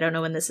hiatus. I don't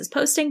know when this is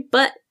posting,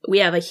 but we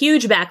have a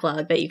huge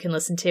backlog that you can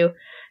listen to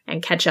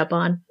and catch up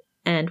on,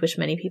 and which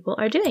many people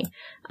are doing.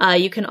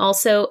 You can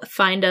also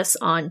find us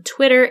on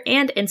Twitter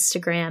and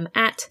Instagram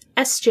at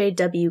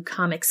SJW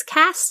Comics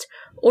Cast,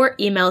 or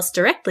email us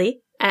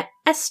directly at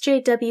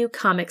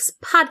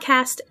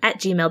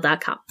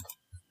sjwcomicspodcast@gmail.com.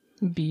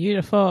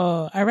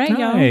 Beautiful. All right,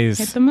 y'all. Hit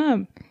them up.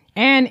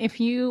 And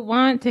if you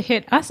want to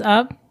hit us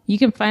up, you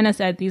can find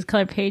us at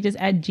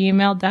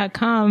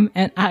thesecoloredpages@gmail.com.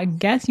 And I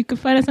guess you can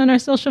find us on our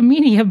social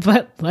media,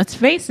 but let's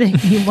face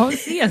it, you won't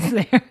see us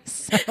there.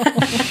 So.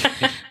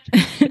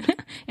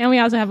 And we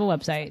also have a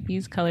website,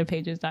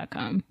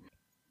 thesecoloredpages.com.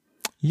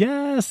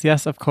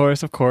 Yes, of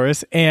course.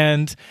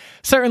 And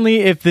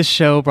certainly if this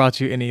show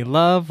brought you any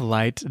love,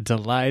 light,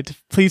 delight,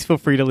 please feel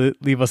free to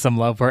leave us some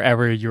love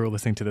wherever you're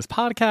listening to this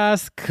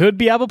podcast. Could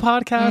be Apple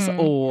Podcasts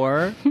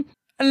or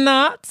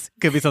not.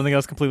 Could be something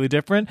else completely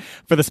different.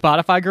 For the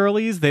Spotify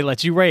girlies, they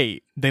let you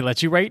rate. They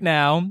let you rate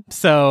now.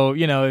 So,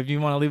 you know, if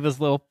you want to leave us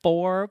a little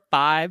 4,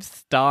 5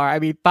 star. I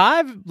mean,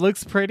 5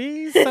 looks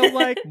pretty. So,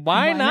 like,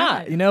 why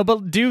not? You know,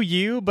 but do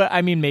you? But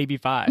I mean, maybe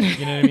 5.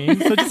 You know what I mean?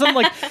 So just some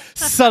like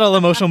subtle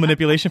emotional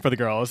manipulation for the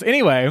girls.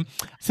 Anyway,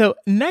 so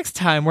next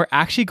time we're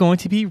actually going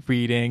to be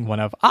reading one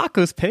of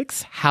Akko's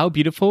picks, How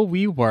Beautiful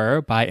We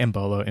Were by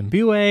Mbolo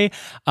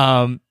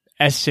Mbue.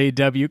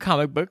 SJW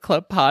Comic Book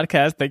Club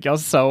podcast. Thank y'all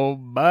so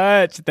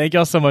much. Thank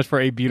y'all so much for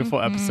a beautiful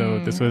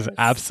episode. This was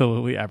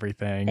absolutely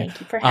everything. Thank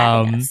you for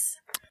having us.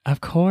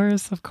 Of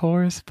course.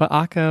 But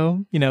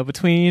Akko, you know,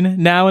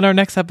 between now and our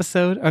next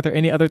episode, are there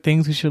any other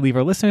things we should leave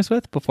our listeners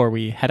with before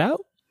we head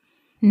out?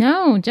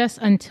 No, just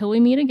until we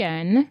meet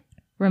again,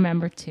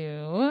 remember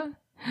to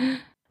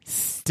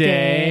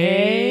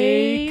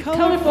stay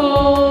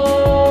colorful.